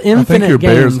 Hell, that's infinite games. I think your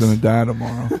bear's going to die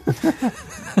tomorrow.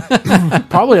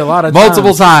 Probably a lot of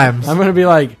multiple times. I'm going to be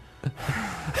like,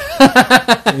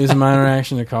 use my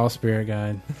interaction to call Spirit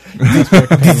Guide.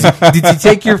 Did you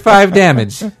take your 5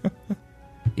 damage?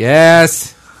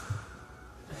 Yes.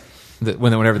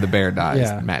 Whenever the bear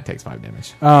dies, Matt takes 5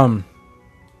 damage.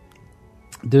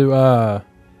 Do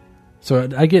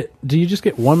you just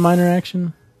get 1 minor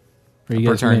action? Or you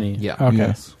get as many? Yeah. Okay.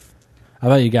 Yes. I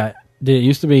thought did it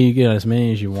used to be you get as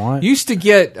many as you want? You used to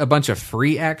get a bunch of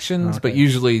free actions, but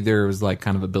usually there was like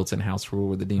kind of a built-in house rule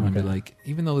where the demon would be like,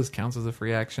 even though this counts as a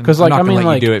free action, because like, I'm not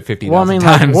let you do it 50,000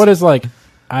 times. Like, what is like,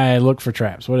 I look for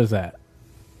traps. What is that?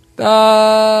 Those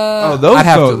I'd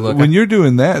have to look. When you're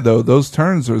doing that though, those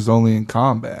turns are only in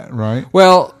combat, right?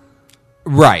 Well,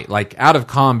 right, like out of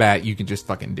combat, you can just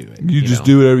fucking do it. You just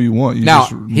do whatever you want. Now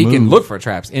he can look for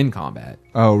traps in combat.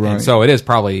 Oh, right. And so it is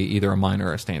probably either a minor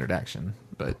or a standard action.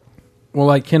 But well,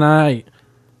 like, can I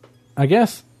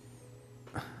guess.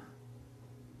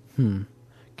 Do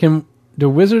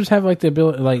wizards have like the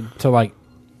ability, like to like?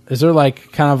 Is there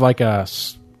like kind of like a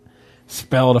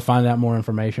spell to find out more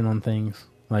information on things?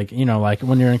 Like, you know, like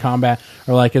when you're in combat,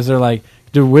 or like, is there like,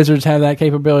 do wizards have that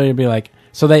capability to be like,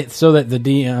 so that the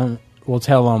DM will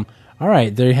tell them, all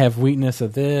right, they have weakness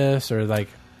of this, or like,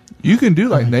 you can do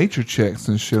like nature checks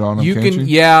and shit on them. You can't you?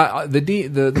 Yeah.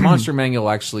 The monster manual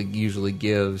actually usually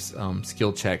gives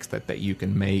skill checks that you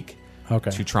can make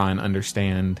to try and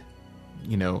understand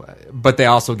but they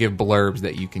also give blurbs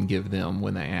that you can give them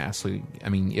when they ask. So, I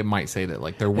mean, it might say that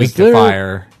like they're weak to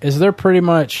fire. Is there pretty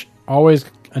much always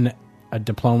a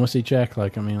diplomacy check?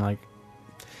 Like, I mean, like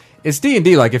it's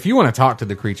D&D. Like, if you want to talk to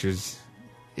the creatures,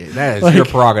 that is your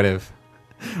prerogative.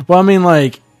 Well, I mean,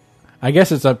 like, I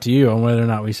guess it's up to you on whether or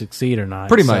not we succeed or not.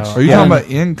 Pretty much. Are you talking about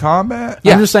in combat?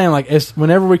 Yeah. I'm just saying, like, it's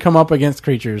whenever we come up against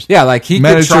creatures. Yeah, like he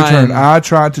Matt, could it's your try. turn. I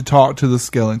tried to talk to the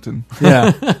skeleton.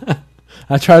 Yeah.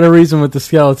 I try to reason with the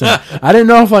skeleton. I didn't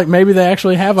know if, like, maybe they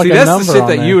actually have, like, See, a that's number the shit on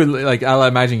that there. you would like. I'll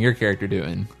imagine your character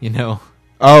doing.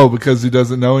 Oh, because he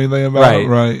doesn't know anything about it?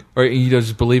 Right. Or you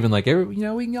just believe in like we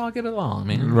can all get along,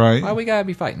 man. Right. Why we gotta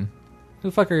be fighting? Who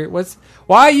the fucker?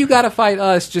 Why you gotta fight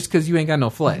us just because you ain't got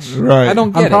no flesh? Right. I don't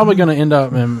get I'm it. probably going to end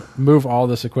up and move all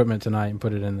this equipment tonight and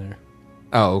put it in there.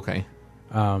 Oh, okay.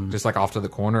 Just like off to the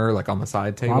corner, like on the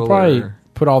side table. I'll probably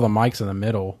put all the mics in the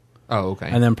middle. Oh, okay.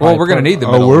 And then probably we're gonna put- need the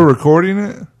Oh, middle. we're recording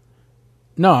it?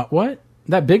 No, what?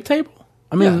 That big table?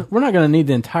 I mean, Yeah. we're not going to need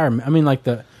the entire... I mean, like,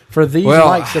 for these Well,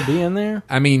 mics to be in there?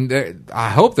 I mean, I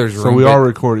hope there's room. So we but- are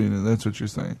recording it. That's what you're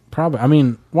saying. Probably. I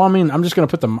mean, I'm just going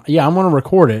to put the... Yeah, I'm going to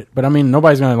record it, but I mean,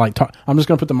 nobody's going to, like, talk. I'm just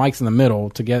going to put the mics in the middle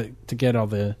to get all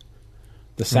the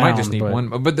We sound. might just need but, one.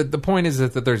 But the point is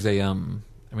that there's a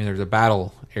there's a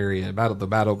battle area, the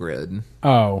battle grid.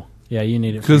 Oh, yeah, you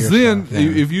need it for Because your then, stuff.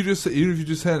 if you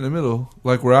just had it in the middle,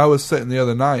 like where I was sitting the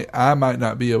other night, I might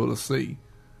not be able to see.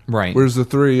 Right. Whereas the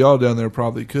three of y'all down there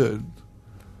probably could.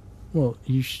 Well,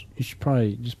 you should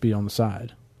probably just be on the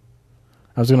side.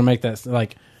 I was going to make that,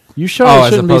 like... You Oh,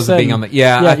 as shouldn't be opposed to sitting, being on the...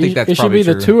 Yeah, I think that's it should probably be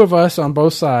the true. two of us on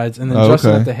both sides, and then Oh,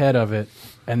 Justin okay. at the head of it,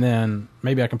 and then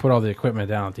maybe I can put all the equipment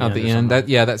down at the At end. the or end.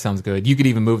 something. That sounds good. You could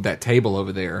even move that table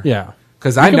over there. Yeah.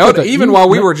 Because You I can know put that the- even you- while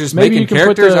we were just maybe making you can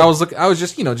put characters, the- I was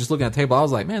just looking at the table. I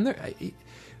was like, man,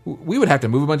 we would have to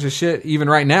move a bunch of shit even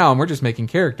right now, and we're just making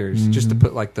characters just to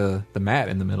put like the mat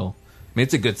in the middle. I mean,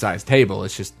 it's a good sized table.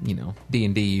 It's just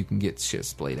D&D, you can get shit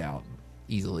splayed out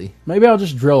easily. Maybe I'll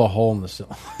just drill a hole in the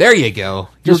ceiling. There you go.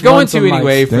 You're Just going run to some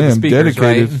anyway mics. for the Damn, speakers,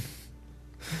 dedicated. right?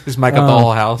 Just mic up the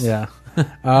whole house. Yeah.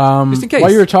 Just in case.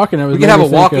 While you were talking, it was We could have a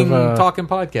made me think walking, of, talking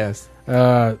podcast.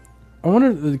 I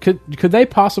wonder, could they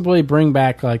possibly bring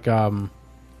back like Mad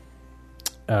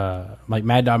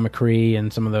Dog McCree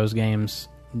and some of those games?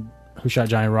 Who Shot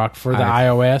Johnny Rock for the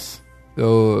iOS?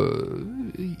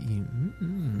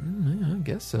 I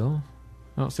guess so.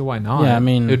 I don't see why not. Yeah, I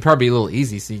mean- it'd probably be a little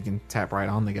easy, so you can tap right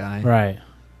on the guy. Right.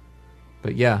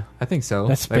 But yeah, I think so.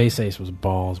 That Space Ace was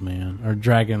balls, man. Or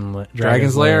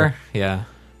Dragon's Lair. Yeah,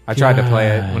 I tried to play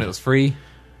it when it was free.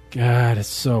 God, it's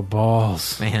so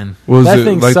balls. Man, Was That it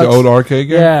thing like sucks. the old arcade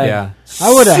game? Yeah. yeah,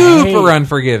 I would've super hated-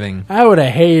 unforgiving. I would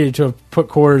have hated to have put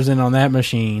quarters in on that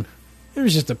machine. It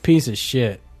was just a piece of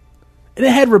shit. And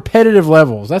it had repetitive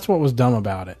levels. That's what was dumb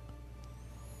about it.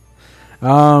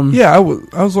 Yeah, I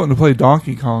was wanting to play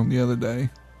Donkey Kong the other day,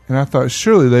 and I thought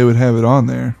surely they would have it on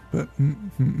there, but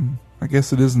I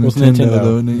guess it is It was Nintendo,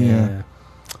 though. Isn't it? Yeah.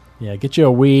 Yeah, get you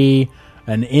a Wii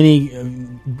and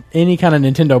any kind of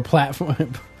Nintendo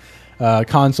platform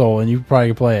console, and you probably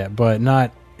could play it, but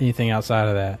not anything outside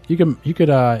of that. You could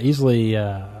easily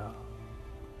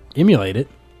emulate it.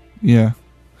 Yeah.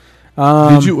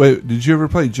 Did you ever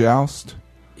play Joust?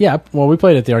 Yeah, well, we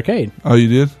played it at the arcade. Oh, you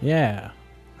did? Yeah,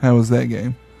 How was that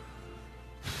game?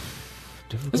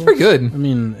 difficult. It's pretty good. I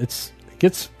mean, it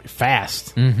gets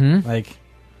fast. Mm-hmm. Like,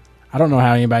 I don't know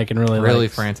how anybody can really Really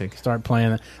like, frantic. start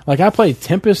playing it. Like, I played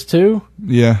Tempest too.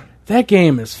 Yeah. That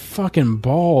game is fucking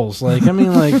balls. Like, I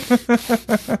mean, like,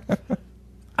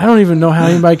 I don't even know how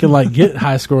anybody can like get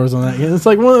high scores on that game. It's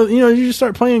like you just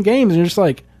start playing games and you're just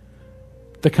like,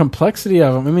 the complexity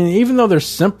of them. I mean, even though they're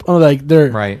simple, like they're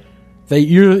Right.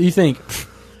 you think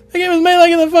the game was made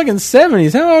like in the fucking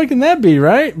 70s. How hard can that be,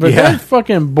 right? But Yeah. that's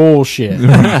fucking bullshit. And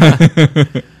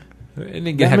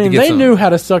then I mean, they knew how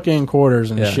to suck in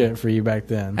quarters and Yeah. shit for you back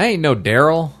then. I ain't no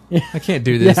Daryl. I can't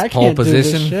do this I pole can't do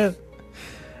this position. shit.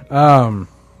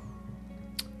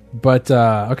 But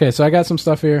okay, so I got some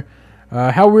stuff here.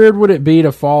 How weird would it be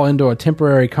to fall into a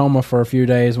temporary coma for a few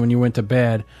days when you went to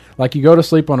bed? Like you go to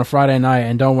sleep on a Friday night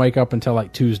and don't wake up until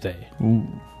like Tuesday.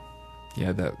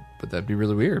 Yeah, that'd be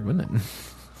really weird, wouldn't it?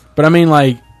 But I mean,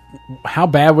 like, how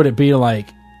bad would it be to like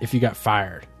if you got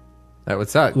fired? That would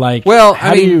suck. Like, well,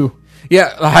 how I mean, do you?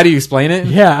 yeah, how do you explain it?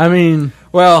 Yeah, I mean,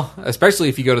 Well, especially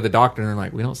if you go to the doctor and they're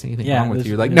like, we don't see anything Yeah, wrong with this-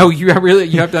 you. Like, yeah. no, you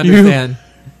have to understand.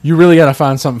 you really got to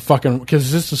find something fucking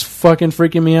because this is fucking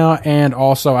freaking me out, and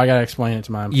also I got to explain it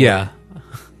to my employer. Yeah.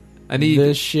 I need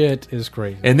This shit is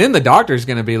crazy. And then the doctor's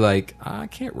going to be like, I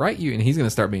can't write you. And he's going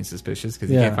to start being suspicious because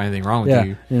he Yeah. can't find anything wrong with Yeah,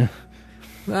 you. yeah.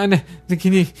 I'm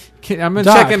gonna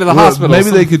Doc, check into the Well, hospital. maybe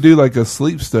they could do like a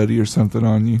sleep study or something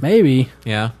on you. Maybe.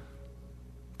 Yeah.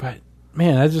 But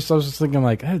man, I was just thinking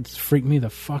like that'd freak me the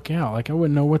fuck out. Like I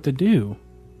wouldn't know what to do.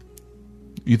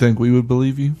 You think we would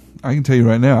believe you? I can tell you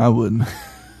right now, I wouldn't. It'd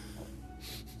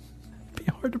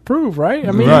be hard to prove, right?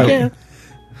 I mean, Right. you can't.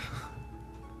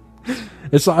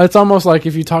 It's almost like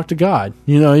if you talk to God,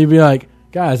 you'd be like,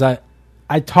 guys, I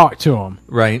talked to him.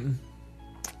 Right.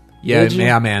 Yeah, Did you?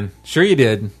 yeah, man. Sure you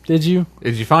did. Did you?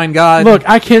 Did you find God? Look,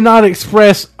 I cannot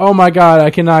express. Oh my God,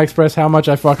 I cannot express how much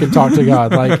I fucking talk to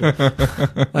God.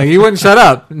 Like he wouldn't shut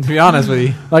up, to be honest with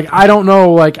you. Like I don't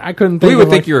know. Like I couldn't think. We would of,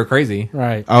 think like, you were crazy.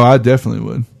 right. Oh, I definitely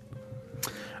would.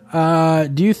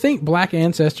 Do you think black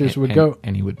ancestors would go?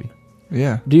 And he would be.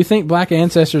 Yeah. Do you think black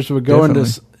ancestors would go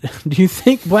into? Do you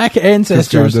think black This guy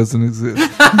ancestors? doesn't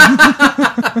exist.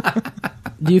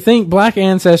 Do you think black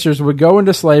ancestors would go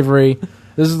into slavery?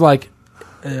 This is like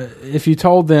if you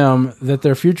told them that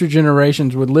their future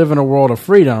generations would live in a world of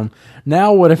freedom.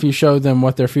 Now, what if you showed them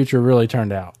what their future really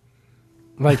turned out?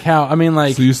 Like how? I mean,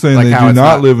 like So you're saying Like they how do it's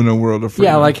not not- live in a world of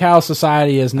freedom? yeah, like how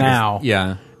society is now.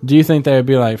 Yeah. Do you think they would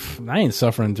be like, I ain't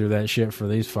suffering through that shit for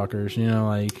these fuckers?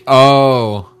 Like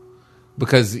Oh,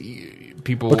 because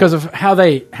people because of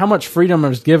how much freedom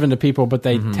is given to people, but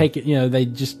they take it. They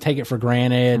just take it for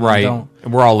granted. and right. don't-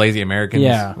 And we're all lazy Americans.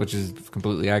 Yeah. which is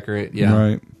completely accurate. Yeah.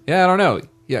 Right. Yeah, I don't know.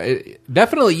 Yeah,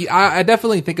 definitely. I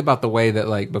definitely think about the way that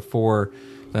like before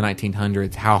the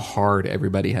 1900s, how hard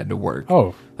everybody had to work.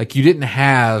 Oh. Like you didn't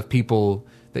have people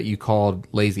that you called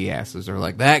lazy asses or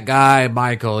like that guy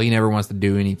Michael. He never wants to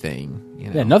do anything.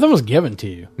 Yeah, nothing was given to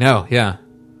you. No. Yeah.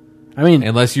 I mean,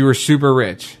 Unless you were super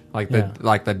rich, like Yeah.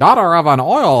 the daughter of an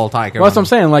oil tycoon. well, that's what I'm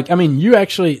saying. Like, I mean,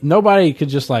 nobody could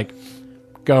just like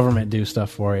government do stuff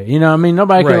for you. I mean,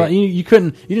 nobody could. Right. Like, you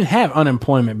didn't have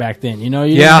unemployment back then. You Yeah.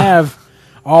 didn't have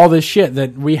all this shit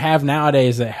that we have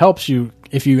nowadays that helps you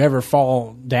if you ever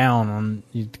fall down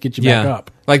to get you back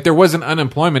up. Like there wasn't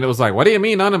unemployment. It was like, what do you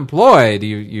mean unemployed?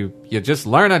 You just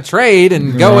learn a trade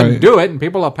and go Right. and do it, and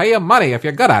people will pay you money if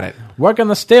you're good at it. Work in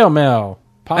the steel mill.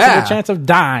 Possible Yeah. chance of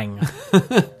dying.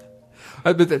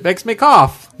 But it makes me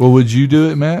cough. Well, would you do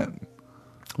it, Matt?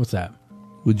 What's that?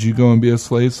 Would you go and be a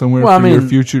slave somewhere Well, for I your mean,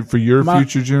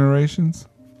 future generations?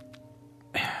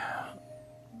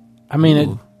 I mean,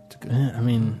 Ooh, I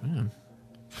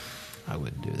I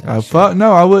wouldn't do that.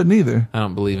 No, I wouldn't either. I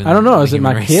don't believe in. I don't know. the Is it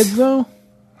human my race. kids though?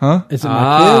 Huh? Is it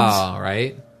my kids? Oh,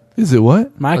 right. Is it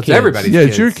what? My It's kids. everybody's Yeah, kids.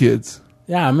 it's your kids.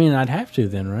 Yeah, I mean, I'd have to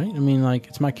then, right? I mean, like,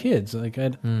 it's my kids. Like, I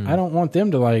don't want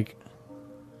them to, like...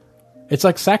 It's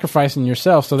like sacrificing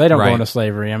yourself so they don't Right. go into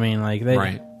slavery. I mean, like, they...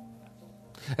 Right.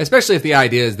 Especially if the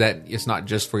idea is that it's not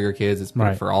just for your kids; it's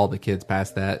Right. for all the kids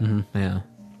past that. Yeah.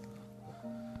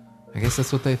 I guess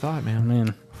that's what they thought, man.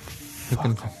 Man.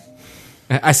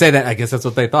 I say that. I guess that's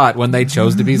what they thought when they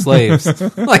chose to be slaves.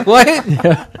 Like what?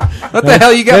 What the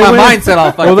hell? You got They my went- mindset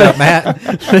all fucked up,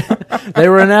 Matt. They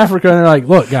were in Africa and they're like,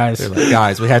 look, guys, They're like,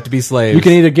 guys, we have to be slaves you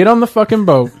can either get on the fucking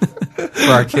boat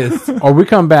for our kids, or we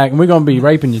come back and we're going to be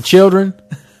raping your children,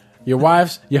 your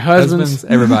wives, your husbands.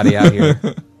 everybody out here.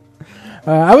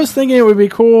 I was thinking it would be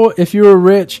cool if you were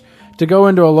rich to go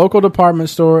into a local department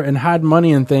store and hide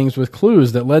money and things with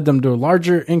clues that led them to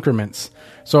larger increments.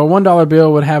 So a $1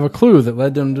 bill would have a clue that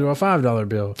led them to a $5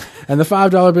 bill. And the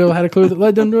 $5 bill had a clue that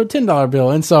led them to a $10 bill,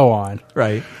 and so on.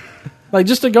 Right. Like,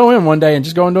 just to go in one day and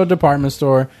just go into a department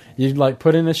store, you'd, like,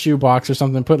 put in a shoebox or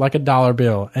something, put, like, a $1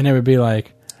 bill, and it would be,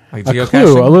 like a clue,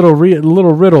 geocaching? a little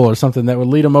riddle or something that would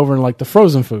lead them over in, like, the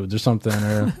frozen foods or something.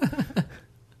 Or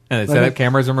And they set up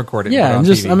cameras and record it. yeah, and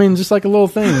just, TV. I mean, just like a little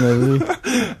thing.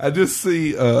 That I just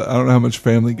see. I don't know how much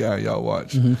Family Guy y'all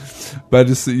watch, Mm-hmm. but I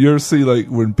just see, you ever see like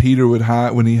when Peter would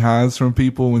hide when he hides from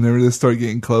people. Whenever they start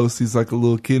getting close, he's like a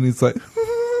little kid. And he's like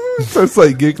starts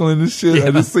like giggling and shit.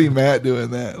 I just see Matt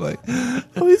doing that. Like,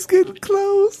 oh, he's getting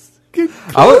close. Getting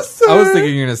I was closer.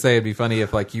 thinking you're gonna say it'd be funny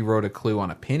if like you wrote a clue on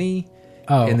a penny,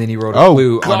 Oh. and then you wrote a Oh,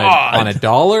 clue God. on a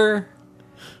dollar,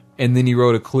 and then you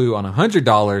wrote a clue on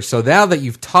 $100. So now that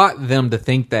you've taught them to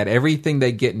think that everything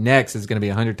they get next is going to be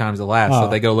 100 times the last, so Oh.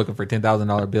 they go looking for a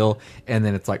 $10,000 bill, and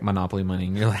then it's like Monopoly money,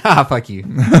 and you're like, ah, fuck you.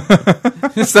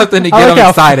 Something to get I like them how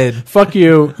excited. Fuck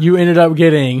you. You ended up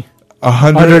getting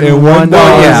 $101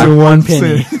 Yeah. and one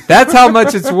penny. cent. That's how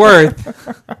much it's worth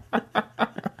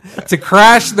to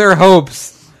crash their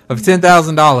hopes of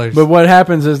 $10,000. But what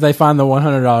happens is they find the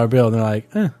 $100 bill and they're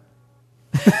like,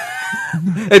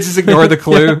 They just ignore the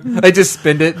clue. They just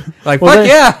spend it. Like, Well, fuck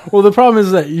yeah. Well, the problem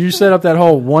is that you set up that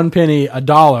whole 1 penny,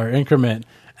 $1 increment,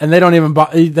 and they don't even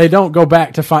they don't go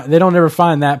back to find. They don't ever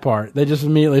find that part. They just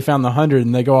immediately found the 100,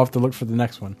 and they go off to look for the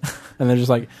next one. And they're just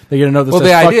like, they get a note that says, the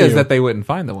 "Fuck idea is you." that they wouldn't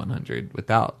find the 100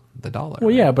 without the dollar.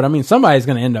 Well, yeah, but I mean, somebody's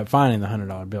going to end up finding the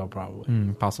 $100 bill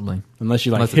probably, possibly. unless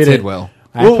you like Unless hit it's it. hid well.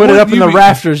 I Well, put it would up in you the be-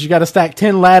 rafters. You got to stack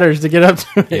 10 ladders to get up to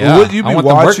it. Yeah. Would you I be want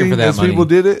them working watching for that as money. people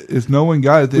did it? If no one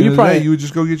got it at the Well, end you of the probably- day, you would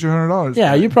just go get your $100.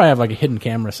 Yeah, you probably have like a hidden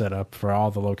camera set up for all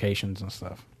the locations and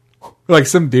stuff. Like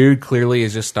some dude clearly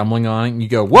is just stumbling on it, and you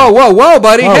go, "Whoa, whoa, whoa,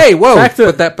 buddy! Whoa, Hey, whoa! back to-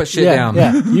 Put that shit Yeah, down.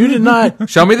 yeah. You did not.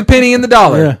 Show me the penny and the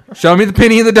dollar. Yeah. Show me the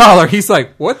penny and the dollar." He's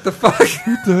like, "What the fuck?"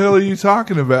 What the hell are you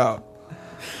talking about?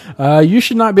 You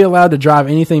should not be allowed to drive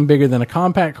anything bigger than a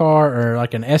compact car or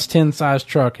like an S10 size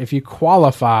truck if you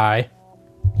qualify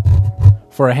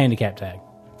for a handicap tag.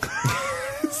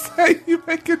 You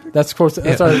make it. That's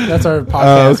that's our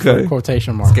podcast okay. for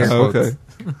quotation marks. Scare quotes. Okay.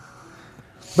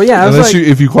 But yeah, I was Unless like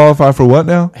if you qualify for what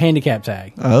now? handicap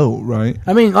tag. Oh, right.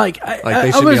 I mean, like, they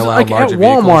I should be was allowed like at larger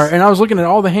Walmart vehicles. and I was looking at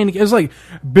all the handicap. It was like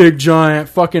big giant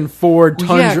fucking Ford Well,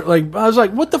 Tundra. yeah. Like I was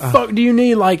like, what the fuck do you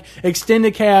need? Like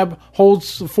extended cab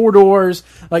holds 4 doors.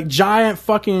 Like giant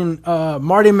fucking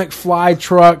Marty McFly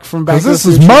truck from back. Because to this the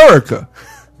is Future. America.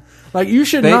 Like you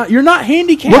should They- not. You're not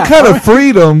handicapped. What kind all of right?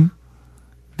 freedom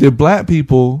did black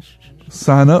people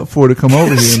sign up for to come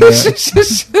over here?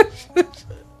 Man?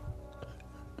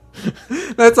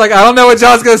 That's like, I don't know what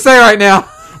John's gonna say right now.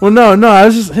 Well, no. I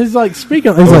was just. He's like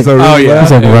speaking. He's like, Was I really yeah. loud?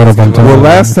 he's like right up on top. Well,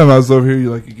 last time I was over here,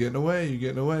 you're like, you're getting away, you're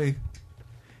getting away.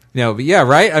 No, but yeah,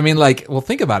 right. I mean, like, well,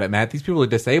 think about it, Matt. These people are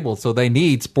disabled, so they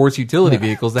need sports utility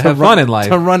vehicles to have fun in life.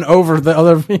 to run over the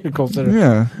other vehicles. That are,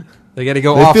 Yeah. They got to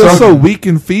go They off. feel road. so weak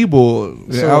and feeble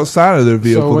So- outside of their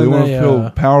vehicle. when They want they, to feel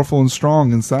powerful and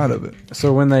strong inside of it.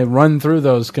 So when they run through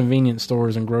those convenience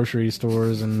stores and grocery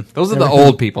stores and Those are the everything-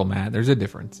 old people, Matt. There's a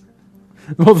difference.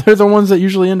 Well, they're the ones that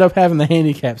usually end up having the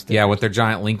handicap stick. Yeah, with their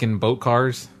giant Lincoln boat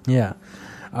cars. Yeah.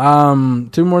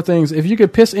 2 more things. If you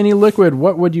could piss any liquid,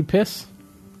 what would you piss?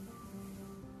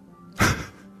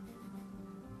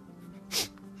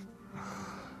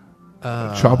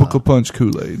 Tropical punch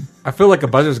Kool-Aid. I feel like a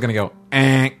buzzer's gonna go,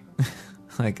 eh.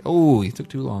 Like, oh, you took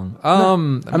too long. I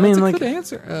mean, that's a like- good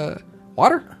answer.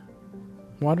 Water.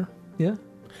 Water? Yeah.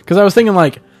 Because I was thinking,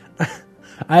 like,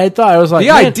 I had thought I was like,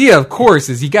 The man, idea, of course,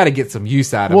 is you got to get some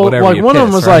use out of well, whatever like you one piss, of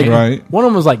them was right? like, Right. one of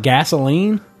them was like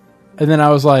gasoline, and then I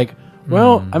was like,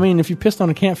 well, Hmm. I mean, if you pissed on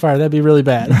a campfire, that'd be really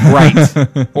bad.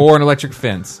 right, or an electric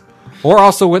fence, or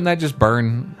also wouldn't that just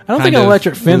burn? I don't think kind an of-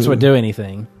 electric fence would do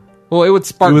anything. Well, it would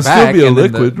spark. It would back, still be a and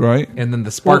then liquid, right? And then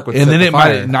the spark would. And set then the it might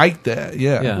fire. ignite that.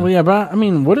 Yeah. Yeah. Well, yeah, but I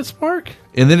mean, would it spark?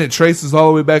 And then it traces all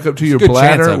the way back up to your good chance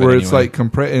bladder of it where it's anyway. like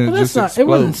compressed and Well, it that's just not. It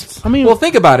explodes. wouldn't. I mean, Well,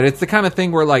 think about it. It's the kind of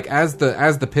thing where, like, as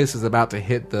the piss is about to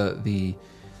hit the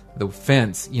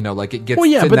fence, you know, like it gets Well,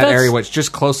 yeah, in but that that's- area where it's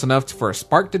just close enough for a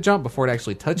spark to jump before it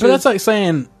actually touches. but that's like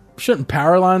saying, shouldn't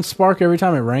power lines spark every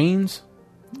time it rains?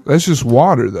 That's just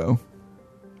water, though.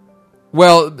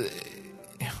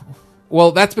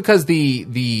 well, that's because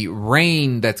the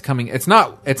rain that's coming. It's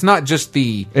not just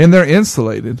the. And they're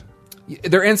insulated.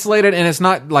 They're insulated, and it's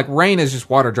not like rain is just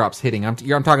water drops hitting. I'm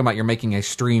talking about you're making a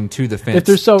stream to the fence If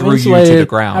they're so through insulated, you to the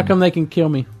ground. how come they can kill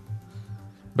me?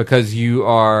 Because you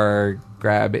are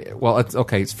grabbing. Well, it's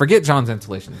okay. Forget John's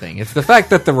insulation thing. It's the fact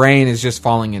that the rain is just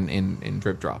falling in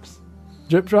drip drops.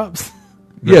 Drip drops.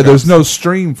 Yeah, there's no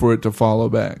stream for it to follow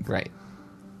back. Right.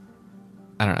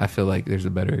 I don't know. I feel like there's a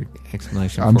better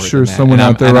explanation. I'm for it sure than that. someone And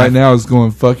out there and right now is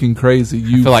going fucking crazy.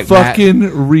 You feel like fucking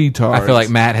retard. I feel like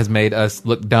Matt has made us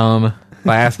look dumb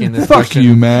by asking this Fuck question.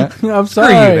 you, Matt. I'm Screw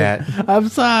sorry. you, Matt. I'm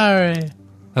sorry.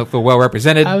 Hope feel well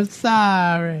represented. I'm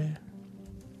sorry.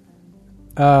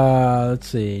 Let's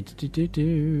see.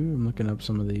 I'm looking up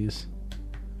some of these.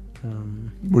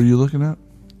 What are you looking at?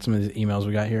 Some of these emails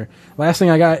we got here. Last thing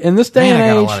I got in this day Man, I got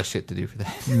and a age. lot of shit to do for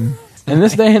that. In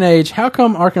this day and age, how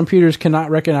come our computers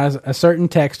cannot recognize a certain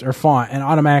text or font and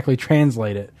automatically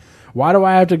translate it? Why do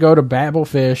I have to go to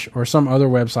Babelfish or some other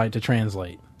website to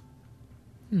translate?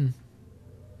 That's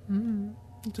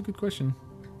a good question.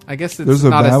 I guess it's There's a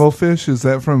not as- Babelfish. Is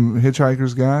that from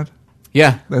Hitchhiker's Guide?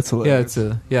 Yeah, That's yeah. hilarious. It's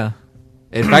a yeah.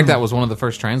 In fact, that was one of the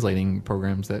first translating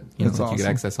programs that That's that you could awesome.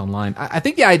 access online. I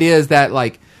think the idea is that,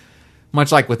 like,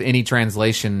 much like with any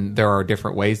translation, there are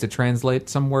different ways to translate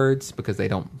some words because they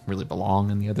don't really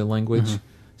belong in the other language. Mm-hmm.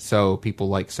 So people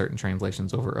like certain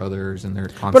translations over others, and they're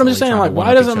constantly. But I'm just saying, trying like, to why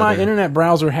one-up doesn't each my other. internet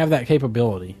browser have that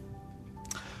capability?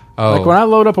 Oh, Like when I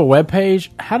load up a web page,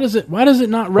 how does it? Why does it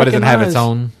not why does recognize it have its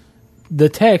own? the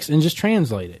text and just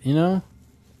translate it? You know.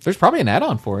 There's probably an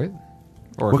add-on for it.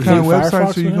 Or What if kind of you- Firefox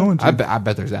websites are you for that? going to? I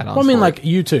bet there's add-ons. Well, I mean, for like it.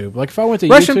 YouTube. Like if I went to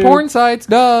Russian YouTube, porn sites.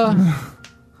 Duh.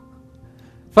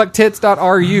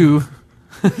 Fucktits.ru.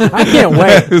 I can't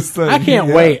wait. It's like, I can't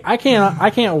yeah. wait. I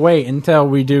can't wait until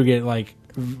we do get like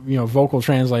vocal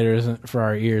translators for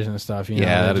our ears and stuff.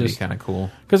 Yeah, that'd be kind of cool.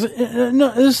 Because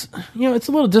no, it's it's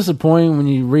a little disappointing when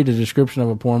you read a description of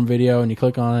a porn video and you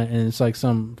click on it and it's like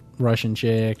some Russian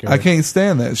chick or I can't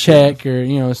stand that shit. Czech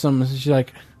or some. She's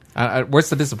like What's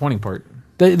the disappointing part?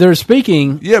 they're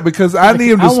speaking. Yeah, because I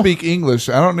need him to I wa- speak English.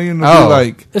 I don't need him to Oh. be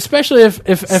like Especially if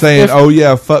saying, if, "Oh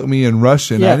yeah, fuck me" in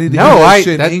Russian. Yeah. I need to No, hear that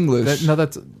shit in English.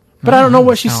 that's. but I don't know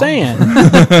what she's No.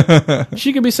 saying.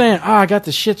 She could be saying, I got the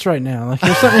shits right now. Like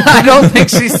or something. I don't think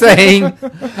she's saying.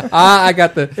 I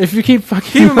got the. If you keep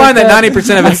fucking Keep in mind that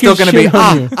 90% of I it's still can going to be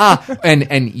shit on you.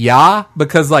 and yeah,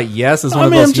 because like yes is one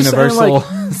of I'm those just saying, universal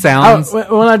sounds.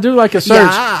 When I do like a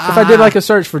search, Yeah. if I did like a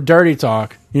search for dirty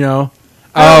talk,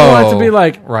 I don't want it to be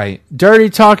like right. dirty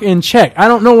talk in Czech. I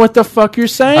don't know what the fuck you're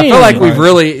saying. I feel like we've Right.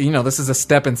 really, this is a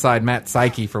step inside Matt's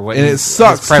psyche for what And it his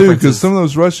sucks too preferences. because some of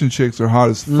those Russian chicks are hot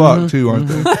as fuck too, aren't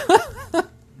they?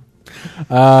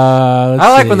 I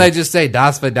like when they just say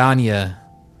 "Das Vidanya,"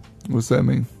 What's that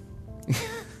mean?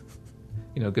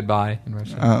 goodbye in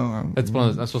Russian. Oh, That's one of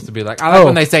those, that's supposed to be like. I like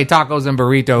when they say tacos and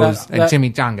burritos and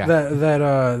chimichanga.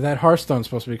 That Hearthstone's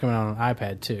supposed to be coming out on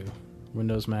iPad too,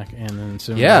 Windows, Mac, and then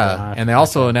soon. Yeah, and they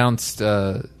also announced.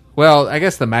 Well, I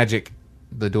guess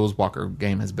the Duels Walker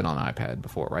game has been on iPad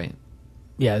before, right?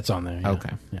 Yeah, it's on there. Yeah.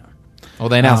 Okay. Yeah. Well,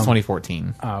 they announced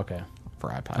 2014 Oh, okay. for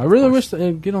iPad. I really of wish course.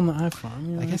 they'd get on the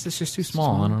iPhone. I guess it's just too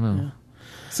small. I don't know. Yeah.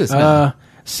 It's just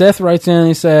Seth writes in.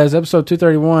 He says, "Episode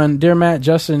 231, dear Matt,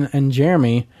 Justin, and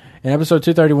Jeremy." In episode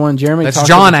 231, Jeremy. that's talked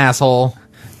John, about- asshole.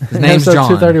 His In name's episode John.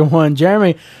 231,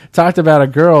 Jeremy talked about a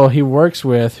girl he works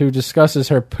with who discusses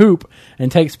her poop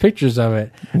and takes pictures of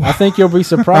it. I think you'll be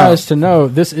surprised to know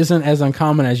this isn't as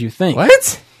uncommon as you think.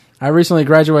 What? I recently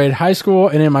graduated high school,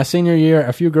 and in my senior year,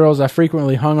 a few girls I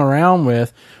frequently hung around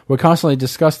with would constantly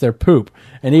discuss their poop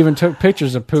and even took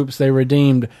pictures of poops they were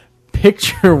deemed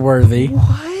picture-worthy,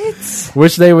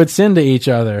 which they would send to each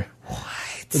other.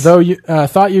 Though you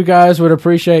thought you guys would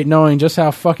appreciate knowing just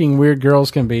how fucking weird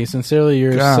girls can be. Sincerely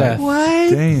yours, God. Seth. What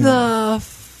Damn.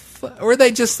 the? Or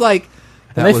they just like?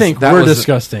 And they think we're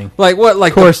disgusting. Like what?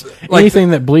 Like Of course, like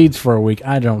anything that bleeds for a week,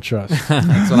 I don't trust.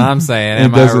 that's what I'm saying. It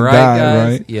Am I doesn't right, die,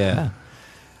 guys? right? Yeah.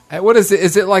 What is it?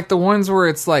 Is it like the ones where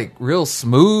it's like real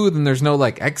smooth and there's no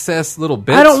like excess little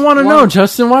bits? I don't want to know,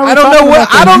 Justin. Why? Are we I don't talking know what.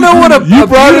 about I don't know what a. You a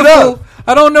brought it beautiful- up.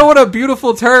 I don't know what a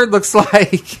beautiful turd looks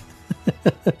like.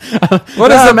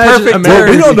 What is I a imagine perfect American- well, turd?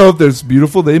 we don't know if that's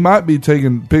beautiful. They might be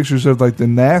taking pictures of like the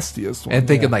nastiest one. And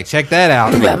thinking like, check that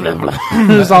out.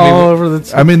 It's all over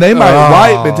the. I mean, they might Oh.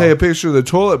 wipe and take a picture of the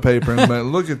toilet paper and be like,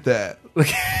 look at that.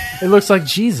 It looks like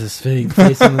Jesus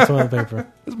face on the toilet paper.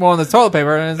 There's more on the toilet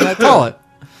paper than in that toilet.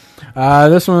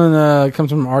 This one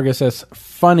comes from Argus. Says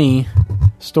funny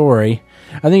story.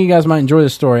 I think you guys might enjoy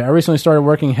this story. I recently started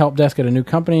working help desk at a new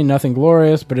company. Nothing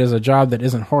glorious, but it is a job that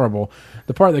isn't horrible.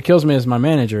 The part that kills me is my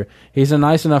manager. He's a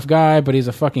nice enough guy, but he's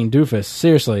a fucking doofus.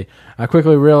 Seriously. I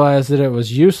quickly realized that it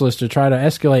was useless to try to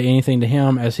escalate anything to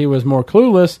him, as he was more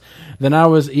clueless than I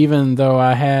was, even though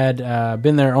I had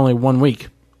been there only 1 week.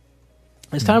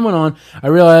 As time went on, I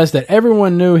realized that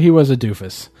everyone knew he was a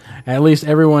doofus. At least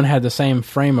everyone had the same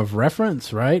frame of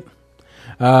reference, right?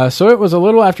 So it was a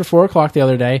little after 4 o'clock the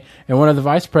other day, and one of the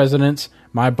vice presidents,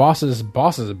 my boss's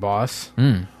boss's boss,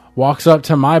 walks up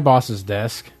to my boss's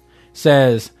desk,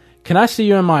 says, "Can I see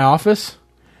you in my office?"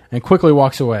 and quickly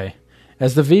walks away.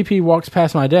 As the VP walks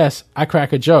past my desk, I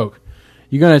crack a joke.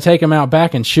 "You going to take him out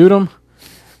back and shoot him?"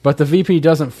 But the VP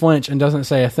doesn't flinch and doesn't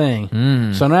say a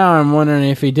thing. So now I'm wondering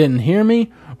if he didn't hear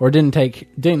me or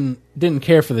didn't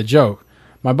care for the joke.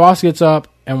 My boss gets up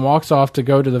and walks off to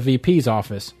go to the VP's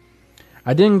office.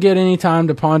 I didn't get any time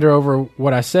to ponder over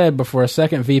what I said before a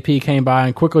second VP came by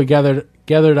and quickly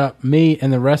gathered up me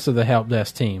and the rest of the help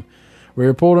desk team. We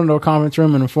were pulled into a conference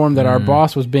room and informed that our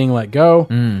boss was being let go.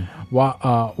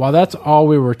 While that's all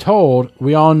we were told,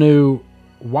 we all knew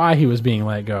why he was being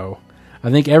let go. I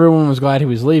think everyone was glad he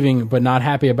was leaving, but not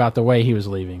happy about the way he was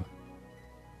leaving.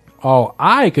 All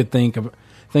I could think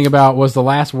about was the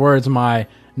last words my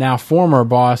now former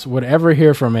boss would ever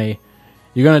hear from me.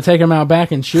 "You gonna take him out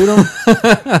back and shoot him?"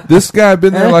 This guy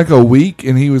been there like a week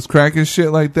and he was cracking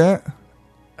shit like that?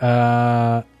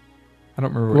 I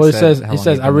don't remember. Well, What he said, says how he long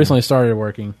says he'd I been recently started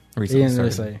working. Recently He didn't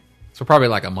really started. say. So probably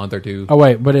like a month or two. Oh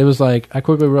wait, but it was like I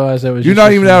quickly realized that it was. You're just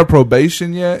not even out of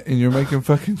probation yet and you're making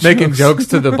fucking Making jokes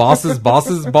to the boss's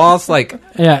boss. Like,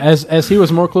 Yeah, as he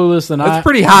was more clueless than that's I.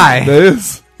 pretty high. That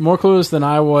is. More clueless than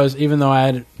I was, even though I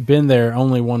had been there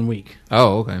only 1 week.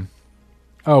 Oh, okay.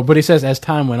 Oh, but he says as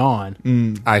time went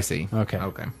on. I see. Okay.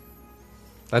 Okay.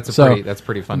 That's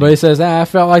pretty funny. But he says, I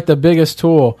felt like the biggest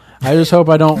tool. I just hope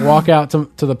I don't walk out to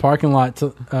the parking lot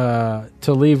to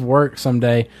leave work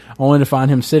someday, only to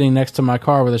find him sitting next to my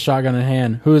car with a shotgun in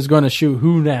hand. Who is going to shoot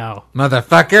who now?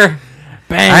 Motherfucker.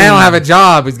 Bang. I don't have a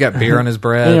job. He's got beer on his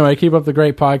breath. Anyway, keep up the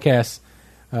great podcast.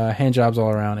 Hand jobs all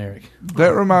around, Eric.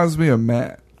 That reminds me of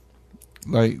Matt.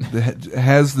 Like,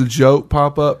 has the joke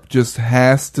pop up, just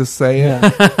has to say it.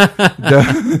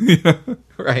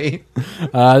 Right.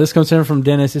 This comes in from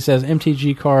Dennis. It says,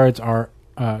 MTG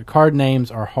card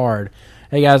names are hard.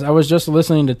 Hey guys, I was just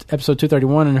listening to episode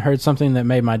 231 and heard something that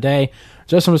made my day.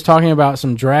 Justin was talking about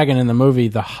some dragon in the movie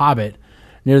The Hobbit.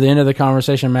 Near the end of the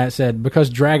conversation, Matt said,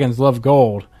 because dragons love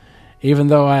gold. Even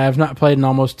though I have not played in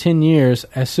almost 10 years,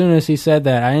 as soon as he said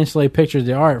that, I instantly pictured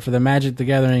the art for the Magic the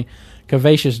Gathering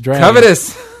Curvaceous Dragon.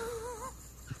 Covetous.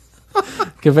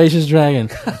 Curvaceous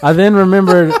Dragon. I then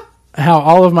remembered how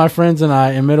all of my friends and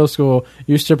I in middle school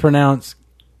used to pronounce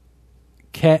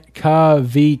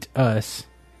Kavetus.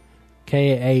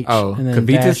 K-H. Oh, and then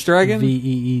Kavetus Dragon?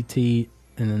 V-E-E-T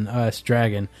and then us,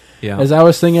 Dragon. Yeah. As I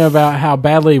was thinking about how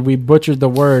badly we butchered the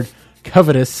word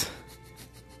covetous,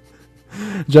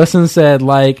 Justin said,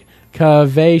 like,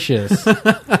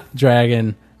 Curvaceous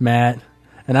Dragon, Matt.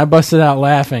 And I busted out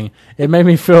laughing. It made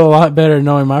me feel a lot better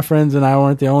knowing my friends and I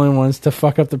weren't the only ones to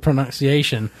fuck up the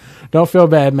pronunciation. Don't feel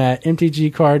bad, Matt.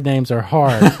 MTG card names are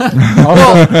hard.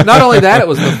 Well, not only that, it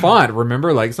was the font.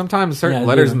 Remember, like sometimes certain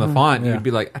letters in the font, you'd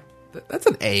be like, "That's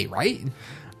an A, right?"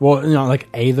 Well, like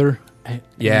Aether.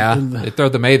 Yeah, they throw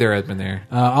the Mather up in there.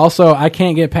 Also, I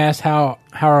can't get past how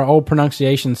our old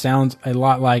pronunciation sounds a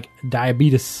lot like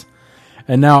diabetes.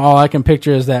 And now all I can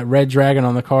picture is that red dragon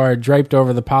on the card draped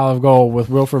over the pile of gold with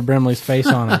Wilford Brimley's face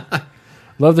on it.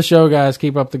 Love the show, guys.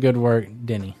 Keep up the good work.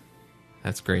 Denny.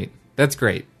 That's great. That's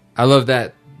great. I love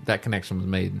that connection was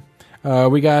made.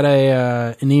 We got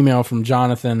an email from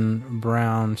Jonathan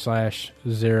Brown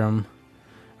 /Zerum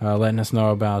letting us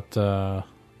know about the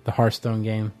Hearthstone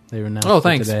game they announced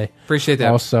thanks. today. Appreciate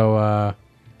that. Also,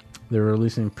 they're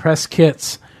releasing press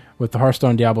kits with the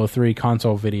Hearthstone Diablo 3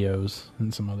 console videos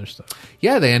and some other stuff.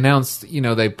 Yeah, they announced,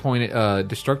 they pointed,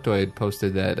 Destructoid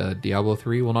posted that Diablo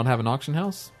 3 will not have an auction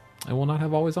house. It will not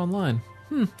have always online.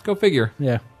 Go figure.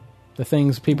 Yeah. The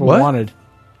things people wanted.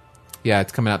 Yeah,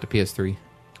 it's coming out to PS3.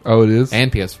 Oh, it is?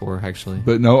 And PS4, actually.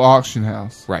 But no auction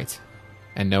house. Right.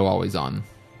 And no always on.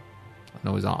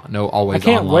 No always I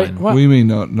can't online. wait. What do you mean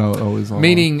no always on?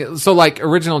 Meaning, so like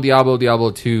original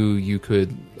Diablo 2, you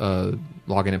could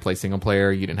log in and play single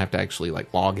player. You didn't have to actually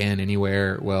like log in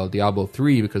anywhere. Well, Diablo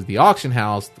 3, because the auction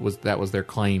house was their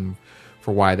claim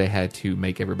for why they had to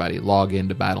make everybody log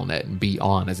into Battle.net and be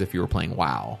on as if you were playing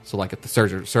WoW. So like if the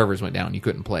servers went down, you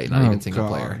couldn't play, not even single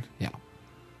player. Yeah.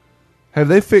 Have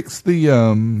they fixed the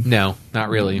No, not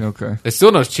really. Okay. There's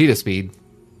still no cheetah speed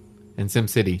in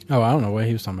SimCity. Oh, I don't know what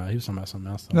he was talking about. He was talking about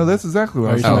something else. No, that's exactly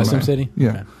what I was talking talking about. about. SimCity? Yeah.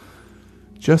 Okay.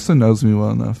 Justin knows me well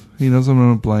enough. He knows I'm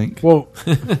on a blank. Well,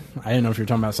 I didn't know if you were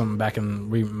talking about something back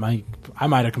in I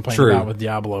might have complained about with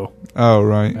Diablo Oh,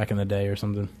 right. back in the day or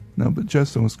something. No, but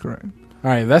Justin was correct. All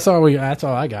right, that's all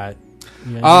I got.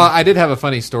 Yeah. I did have a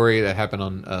funny story that happened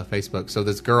on Facebook. So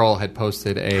this girl had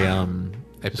posted a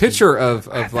picture of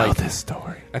like this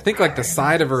story. I think like the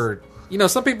side of her.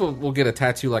 Some people will get a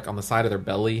tattoo like on the side of their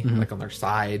belly, like on their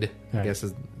side. Right. I guess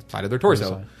is the side of their torso.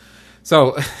 Side.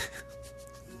 So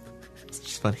it's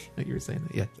just funny that you were saying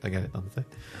that. Yeah, I got it on the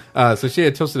side. So she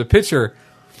had posted a picture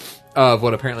of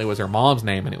what apparently was her mom's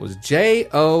name, and it was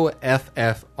Joffre.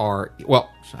 Well,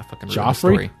 I fucking ruined the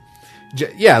story.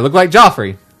 Yeah, it looked like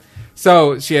Joffrey.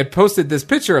 So she had posted this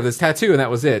picture of this tattoo, and that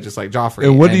was it, just like Joffrey.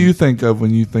 And what do you think of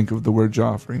when you think of the word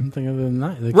Joffrey? I'm thinking of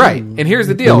the Right, and here's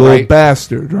the The deal, little right?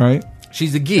 bastard, right?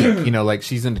 She's a geek, like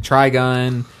she's into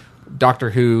Trigun, Doctor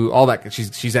Who, all that.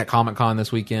 She's at Comic-Con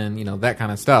this weekend, that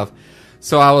kind of stuff.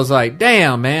 So I was like,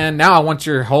 damn, man, now I want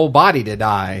your whole body to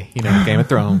die, Game of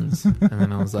Thrones. And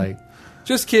then I was like,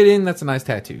 just kidding, that's a nice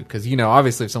tattoo. Because,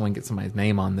 obviously if someone gets somebody's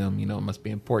name on them, it must be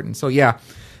important. So yeah,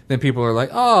 then people are like,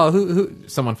 oh, who?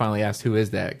 Someone finally asked, who is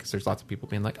that? Because there's lots of people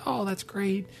being like, oh, that's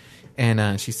great.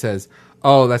 And she says,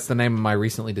 oh, that's the name of my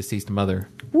recently deceased mother.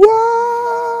 What?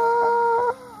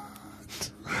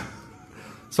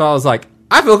 So I was like,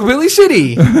 I feel completely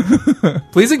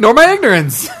shitty. Please ignore my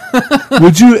ignorance.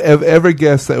 Would you have ever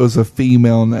guessed that was a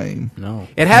female name? No.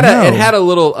 It had a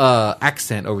little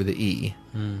accent over the E.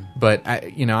 But I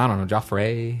don't know,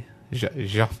 Joffrey,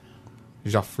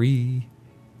 Joffrey.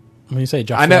 When you say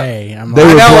Joffrey, I know- I'm They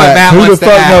like, were know what black. Matt Who the wants to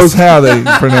fuck ask. knows how they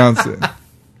pronounce it?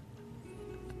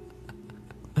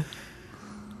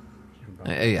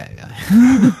 Yeah.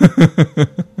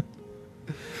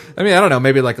 I mean, I don't know.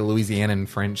 Maybe like a Louisianan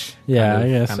French Yeah, I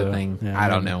guess kind of so. thing. Yeah, I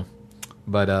don't maybe. know.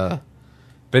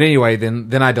 But anyway,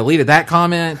 then I deleted that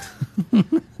comment,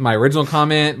 my original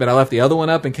comment, but I left the other one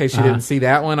up in case she didn't see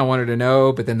that one. I wanted to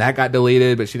know, but then that got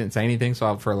deleted, but she didn't say anything.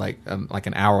 So for like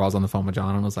an hour, I was on the phone with John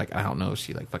and I was like, I don't know if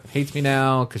she like fucking hates me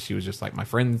now because she was just like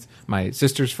my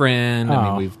sister's friend. I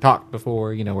mean, we've talked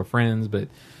before, we're friends, but.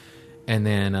 And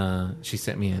then she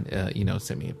sent me a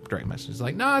direct message. It's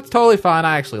like, no, it's totally fine.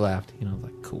 I actually laughed. I was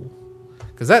like, cool.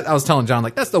 Because I was telling John,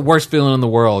 like, that's the worst feeling in the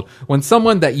world when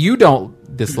someone that you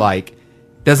don't dislike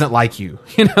doesn't like you,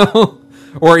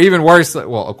 or even worse.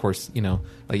 Well, of course,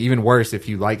 like even worse if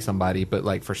you like somebody, but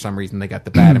like for some reason they got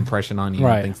the bad impression on you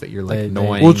Right. and thinks that you're like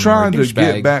annoying. Well, trying or a to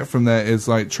douchebag. get back from that is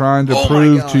like trying to Oh my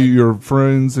prove God. to your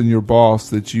friends and your boss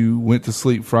that you went to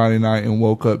sleep Friday night and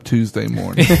woke up Tuesday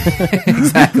morning.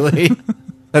 Exactly.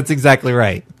 That's exactly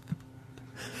right.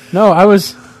 No, I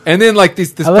was. And then like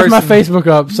this I left person, my Facebook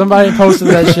up. Somebody posted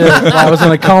that shit while I was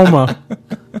in a coma.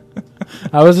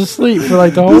 I was asleep for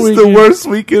like the whole This is weekend. the worst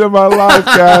weekend of my life,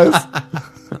 guys.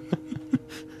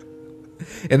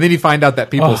 and then you find out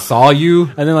that people saw you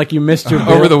And then like you missed your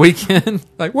over bill- the weekend.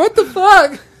 Like, what the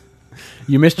fuck?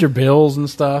 you missed your bills and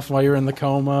stuff while you were in the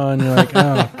coma, and you're like,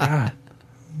 oh god.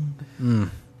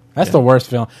 That's the worst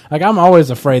feeling. Like I'm always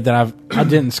afraid that I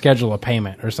didn't schedule a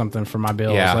payment or something for my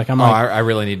bills. Yeah. Like I'm like I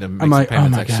really need to make I'm some like oh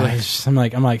payments my actually. god. It's just- I'm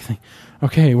like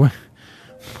okay. What?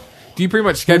 Do you pretty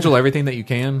much schedule everything that you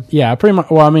can? Yeah, pretty much.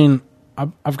 Well, I mean,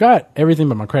 I've got everything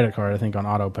but my credit card. I think on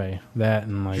auto pay. That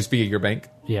and like Just via your bank?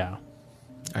 yeah.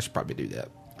 I should probably do that.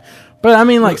 But I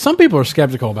mean, like some people are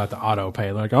skeptical about the auto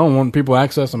pay. Like I don't want people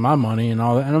accessing my money and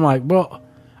all that. And I'm like, well,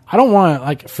 I don't want to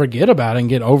like forget about it and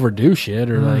get overdue shit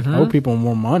or like owe people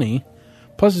more money.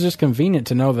 Plus, it's just convenient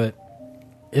to know that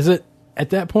is it at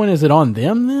that point is it on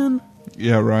them then?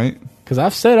 Yeah, right. Because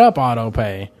I've set up auto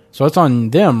pay, so it's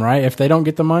on them, right? If they don't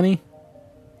get the money,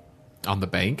 On the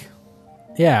bank?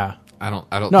 yeah. I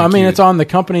don't No, I think mean you- it's on the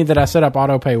company that I set up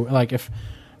auto pay. Like if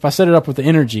I set it up with the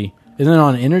Energy, isn't it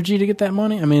on Energy to get that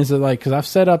money? I mean, is it like because I've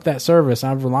set up that service,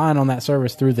 I'm relying on that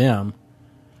service through them.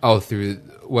 Oh,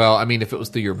 well, I mean if it was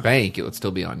through your bank, it would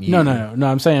still be on you. No.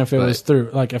 I'm saying if it But- was through,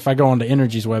 like if I go onto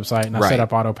Energy's website and I set Right.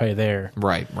 up auto pay there.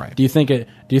 Right. Do you think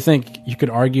you could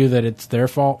argue that it's their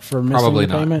fault for missing Probably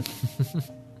the not. payment?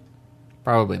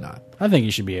 Probably not. I think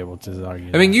you should be able to argue.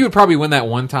 I mean, that. you would probably win that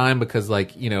one time because,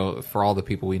 like, for all the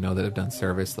people we know that have done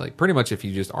service, like, pretty much if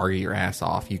you just argue your ass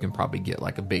off, you can probably get,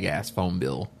 like, a big-ass phone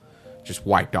bill just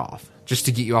wiped off. Just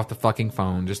to get you off the fucking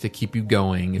phone, just to keep you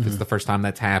going if it's the first time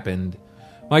that's happened.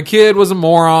 My kid was a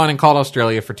moron and called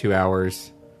Australia for 2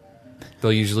 hours.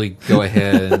 They'll usually go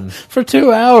ahead and... for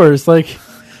 2 hours, like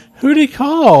who'd he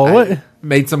call? What?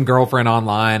 made some girlfriend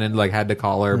online and, like, had to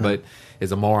call her, but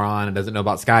is a moron and doesn't know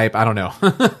about Skype. I don't know.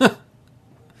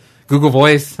 Google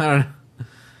Voice. I don't know.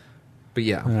 But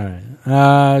yeah.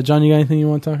 All right, John, you got anything you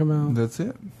want to talk about? That's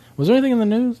it. Was there anything in the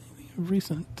news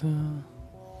recent?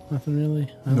 Nothing really.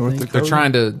 I don't North think. Dakota. They're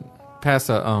trying to pass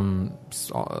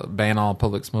a ban all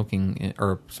public smoking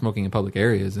or smoking in public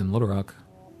areas in Little Rock,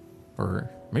 or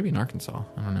maybe in Arkansas.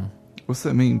 I don't know. What's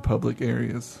that mean? Public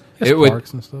areas. I guess it would-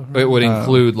 parks and stuff. Right? It would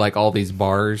include like all these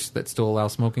bars that still allow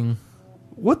smoking.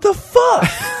 What the fuck?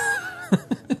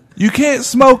 You can't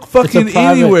smoke It's a fucking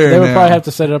private- anywhere They would now. probably have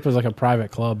to set it up as like a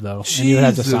private club, though, and you would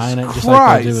have to Jesus sign it, just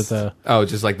like they do with Christ. the. Oh,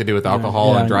 just like they do with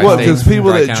alcohol Yeah. and dry What? states, Because people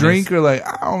dry that counties. drink are like,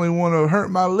 I only want to hurt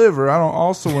my liver. I don't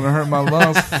also want to hurt my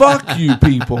lungs. Fuck you,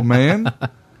 people, man.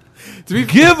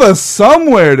 Give us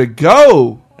somewhere to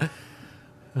go.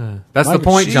 That's the Like,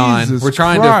 point, John. Jesus We're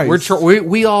trying Christ. to.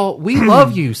 We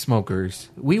love you, smokers.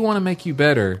 We want to make you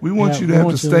better. We want Yeah, you we to have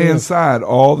want to you to stay live. inside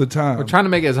all the time. We're trying to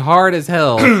make it as hard as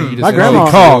hell for you to My smoke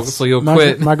grandma- coughs. so you'll My,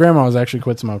 quit. my grandma has actually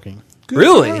quit smoking. Good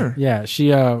Really? for her. Yeah,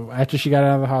 she after she got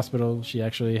out of the hospital, she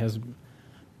actually has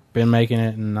been making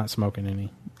it and not smoking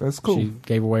any. That's cool. She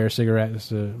gave away her cigarettes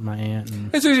to my aunt,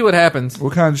 and That's usually what happens.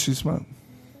 What kind does she smoke?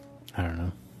 I don't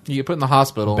know, You get put in the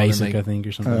hospital. basic, and I then think, or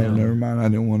Oh, something. else. never mind. I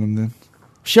didn't want them then.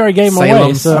 She already gave them away,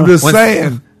 Salem's. so I'm just Once-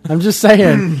 saying. I'm just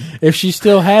saying, if she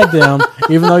still had them,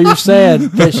 even though you're sad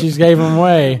that she's gave them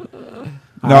away.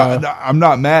 No, no, I'm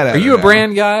not mad at Are her you a now.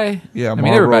 brand guy? Yeah, I mean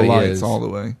Marlboro everybody Lights is. all the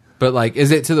way. But like, is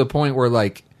it to the point where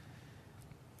like,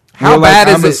 how Well, like, bad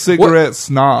is I'm it? a cigarette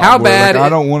snob. how where, bad Like, I it-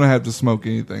 don't want to have to smoke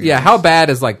anything. Yeah, else. how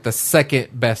bad is like the second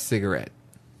best cigarette?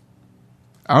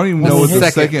 I don't even Well, know what the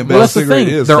second- second Well, best that's the cigarette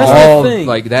thing. is. They're That's all the thing.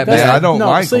 like that That's- bad. I don't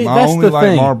like them. I that's only the like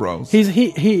thing.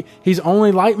 Marlboros. He's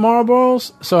only like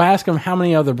Marlboros. So ask him how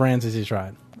many other brands has he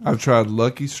tried. I've tried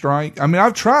Lucky Strike. I mean,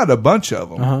 I've tried a bunch of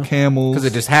them. Camels. Because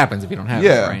it just happens if you don't have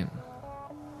Yeah. it, right?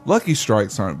 Lucky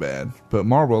Strikes aren't bad, but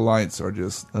Marlboro Lights are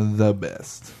just the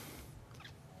best.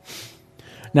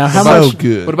 Now, how So much?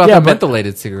 good. What about Yeah, the but-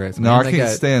 mentholated cigarettes? No, man? I They can't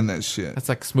got- stand that shit. That's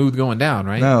like smooth going down,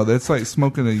 right? No, that's like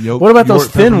smoking a yolk. What about those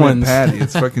York thin peppermint ones? Patty.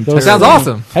 It's fucking Those terrible. Sounds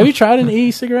awesome. Have you tried an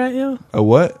e-cigarette yet? A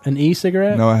what? An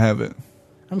e-cigarette? No, I haven't.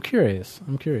 I'm curious.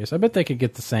 I bet they could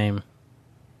get the same.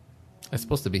 It's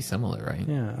supposed to be similar, right?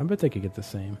 Yeah, I bet they could get the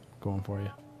same going for you.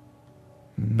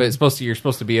 But you're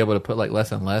supposed to be able to put like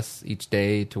less and less each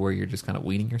day to where you're just kind of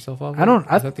weaning yourself off. I don't.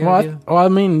 Is that the idea? I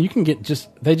mean, you can get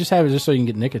they just have it just so you can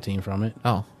get nicotine from it,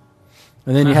 Oh,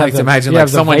 and then I you have like to the, imagine you like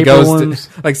have the someone vapor goes ones.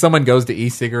 to like someone goes to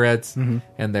e-cigarettes and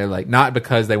they're like not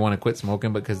because they want to quit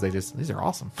smoking, but because these are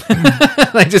awesome.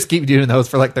 They just keep doing those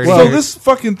for like 30 So years. this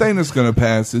fucking thing that's going to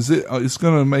pass, is it? It's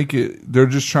going to make it. They're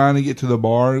just trying to get to the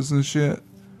bars and shit.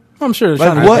 I'm sure.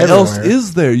 Like, what else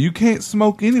is there? You can't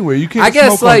smoke anywhere. You can't I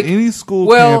guess smoke like on any school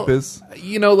well, campus.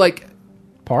 you know, like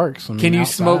parks? I mean, can you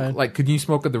outside. smoke? Like, can you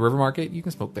smoke at the River Market? You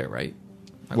can smoke there, right?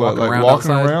 Like What, like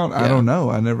walking outside? around? I Yeah. don't know.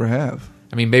 I never have.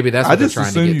 I mean, maybe that's I what they're just trying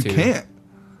assume to you get to. can't.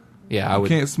 Yeah, I You would.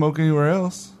 can't smoke anywhere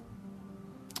else.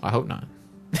 I hope not.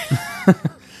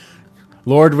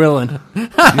 Lord willing,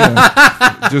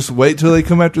 Yeah. Just wait till they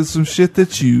come after some shit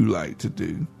that you like to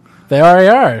do. they already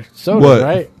are. So What?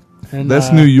 right? And,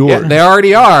 That's New York. Yeah, they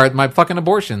already are my fucking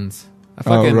abortions. I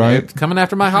fucking right. they're coming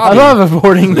after my I hobby. love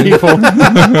aborting people.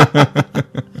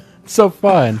 It's so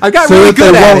fun. I got so really that they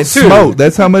good at won't it too. smoke.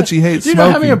 That's how much he hates Do you know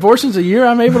smoking. how many abortions a year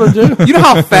I'm able to do? You know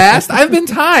how fast I've been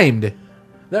timed.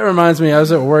 That reminds me, I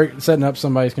was at work setting up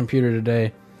somebody's computer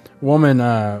today. Woman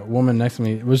next to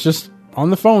me was just on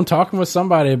the phone talking with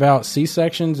somebody about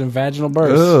C-sections and vaginal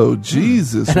births. Oh,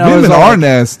 Jesus. And I was Women all are like-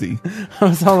 nasty. I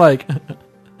was all like,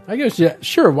 I guess, yeah,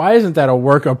 sure, why isn't that a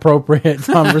work-appropriate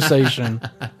conversation?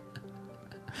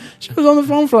 She was on the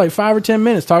phone for like 5 or 10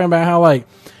 minutes talking about how, like,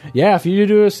 yeah, if you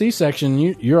do a C-section,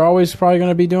 you're always probably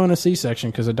going to be doing a C-section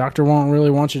because the doctor won't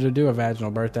really want you to do a vaginal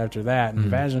birth after that. And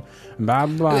vaginal, blah,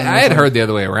 blah, blah. I And had it's like, heard the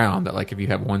other way around that like if you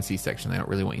have one C-section, they don't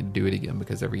really want you to do it again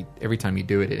because every time you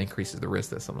do it, it increases the risk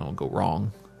that something will go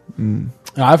wrong.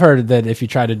 I've heard that if you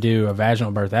try to do a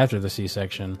vaginal birth after the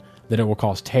C-section, that it will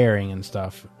cause tearing and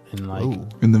stuff. And like,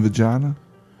 In the vagina?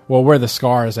 well, where the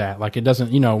scar is at, like it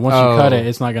doesn't, once Oh. you cut it,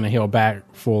 it's not going to heal back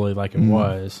fully like it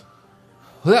was.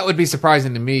 Well, that would be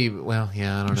surprising to me. But, well,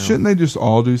 yeah, I don't know. Shouldn't they just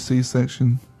all do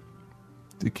C-section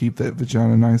to keep that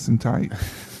vagina nice and tight?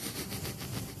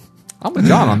 I'm with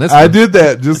John on this. I one. did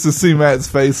that just to see Matt's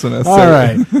face when I said All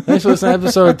right. it. Thanks for listening to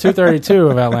episode 232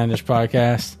 of Outlandish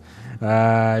Podcast.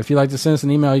 If you'd like to send us an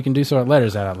email, you can do so at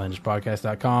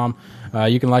letters@outlandishpodcast.com.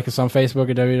 You can like us on Facebook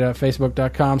at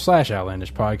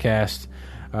www.facebook.com/outlandishpodcast.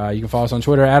 You can follow us on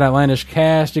Twitter at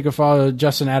OutlandishCast. You can follow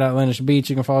Justin at Outlandish Beach.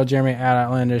 You can follow Jeremy at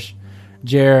Outlandish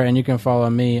Jer. And you can follow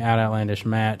me at Outlandish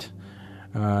Matt.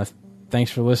 Thanks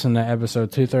for listening to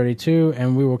episode 232,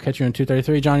 and we will catch you in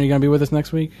 233. John, are you going to be with us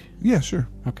next week? Yeah, sure.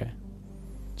 Okay.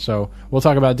 So we'll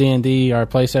talk about D&D, our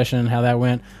play session, how that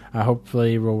went.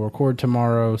 Hopefully we'll record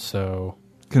tomorrow, so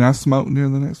Can I smoke near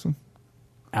the next one?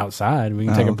 outside. We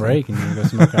can take a okay. break and you can go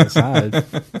smoke outside. All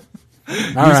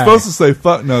You're right. supposed to say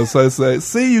fuck no, so I say,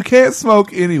 see, you can't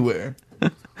smoke anywhere.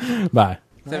 Bye.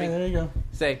 There you go.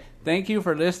 Say, thank you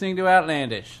for listening to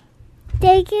Outlandish.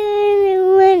 Take it in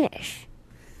the winners.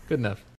 Good enough.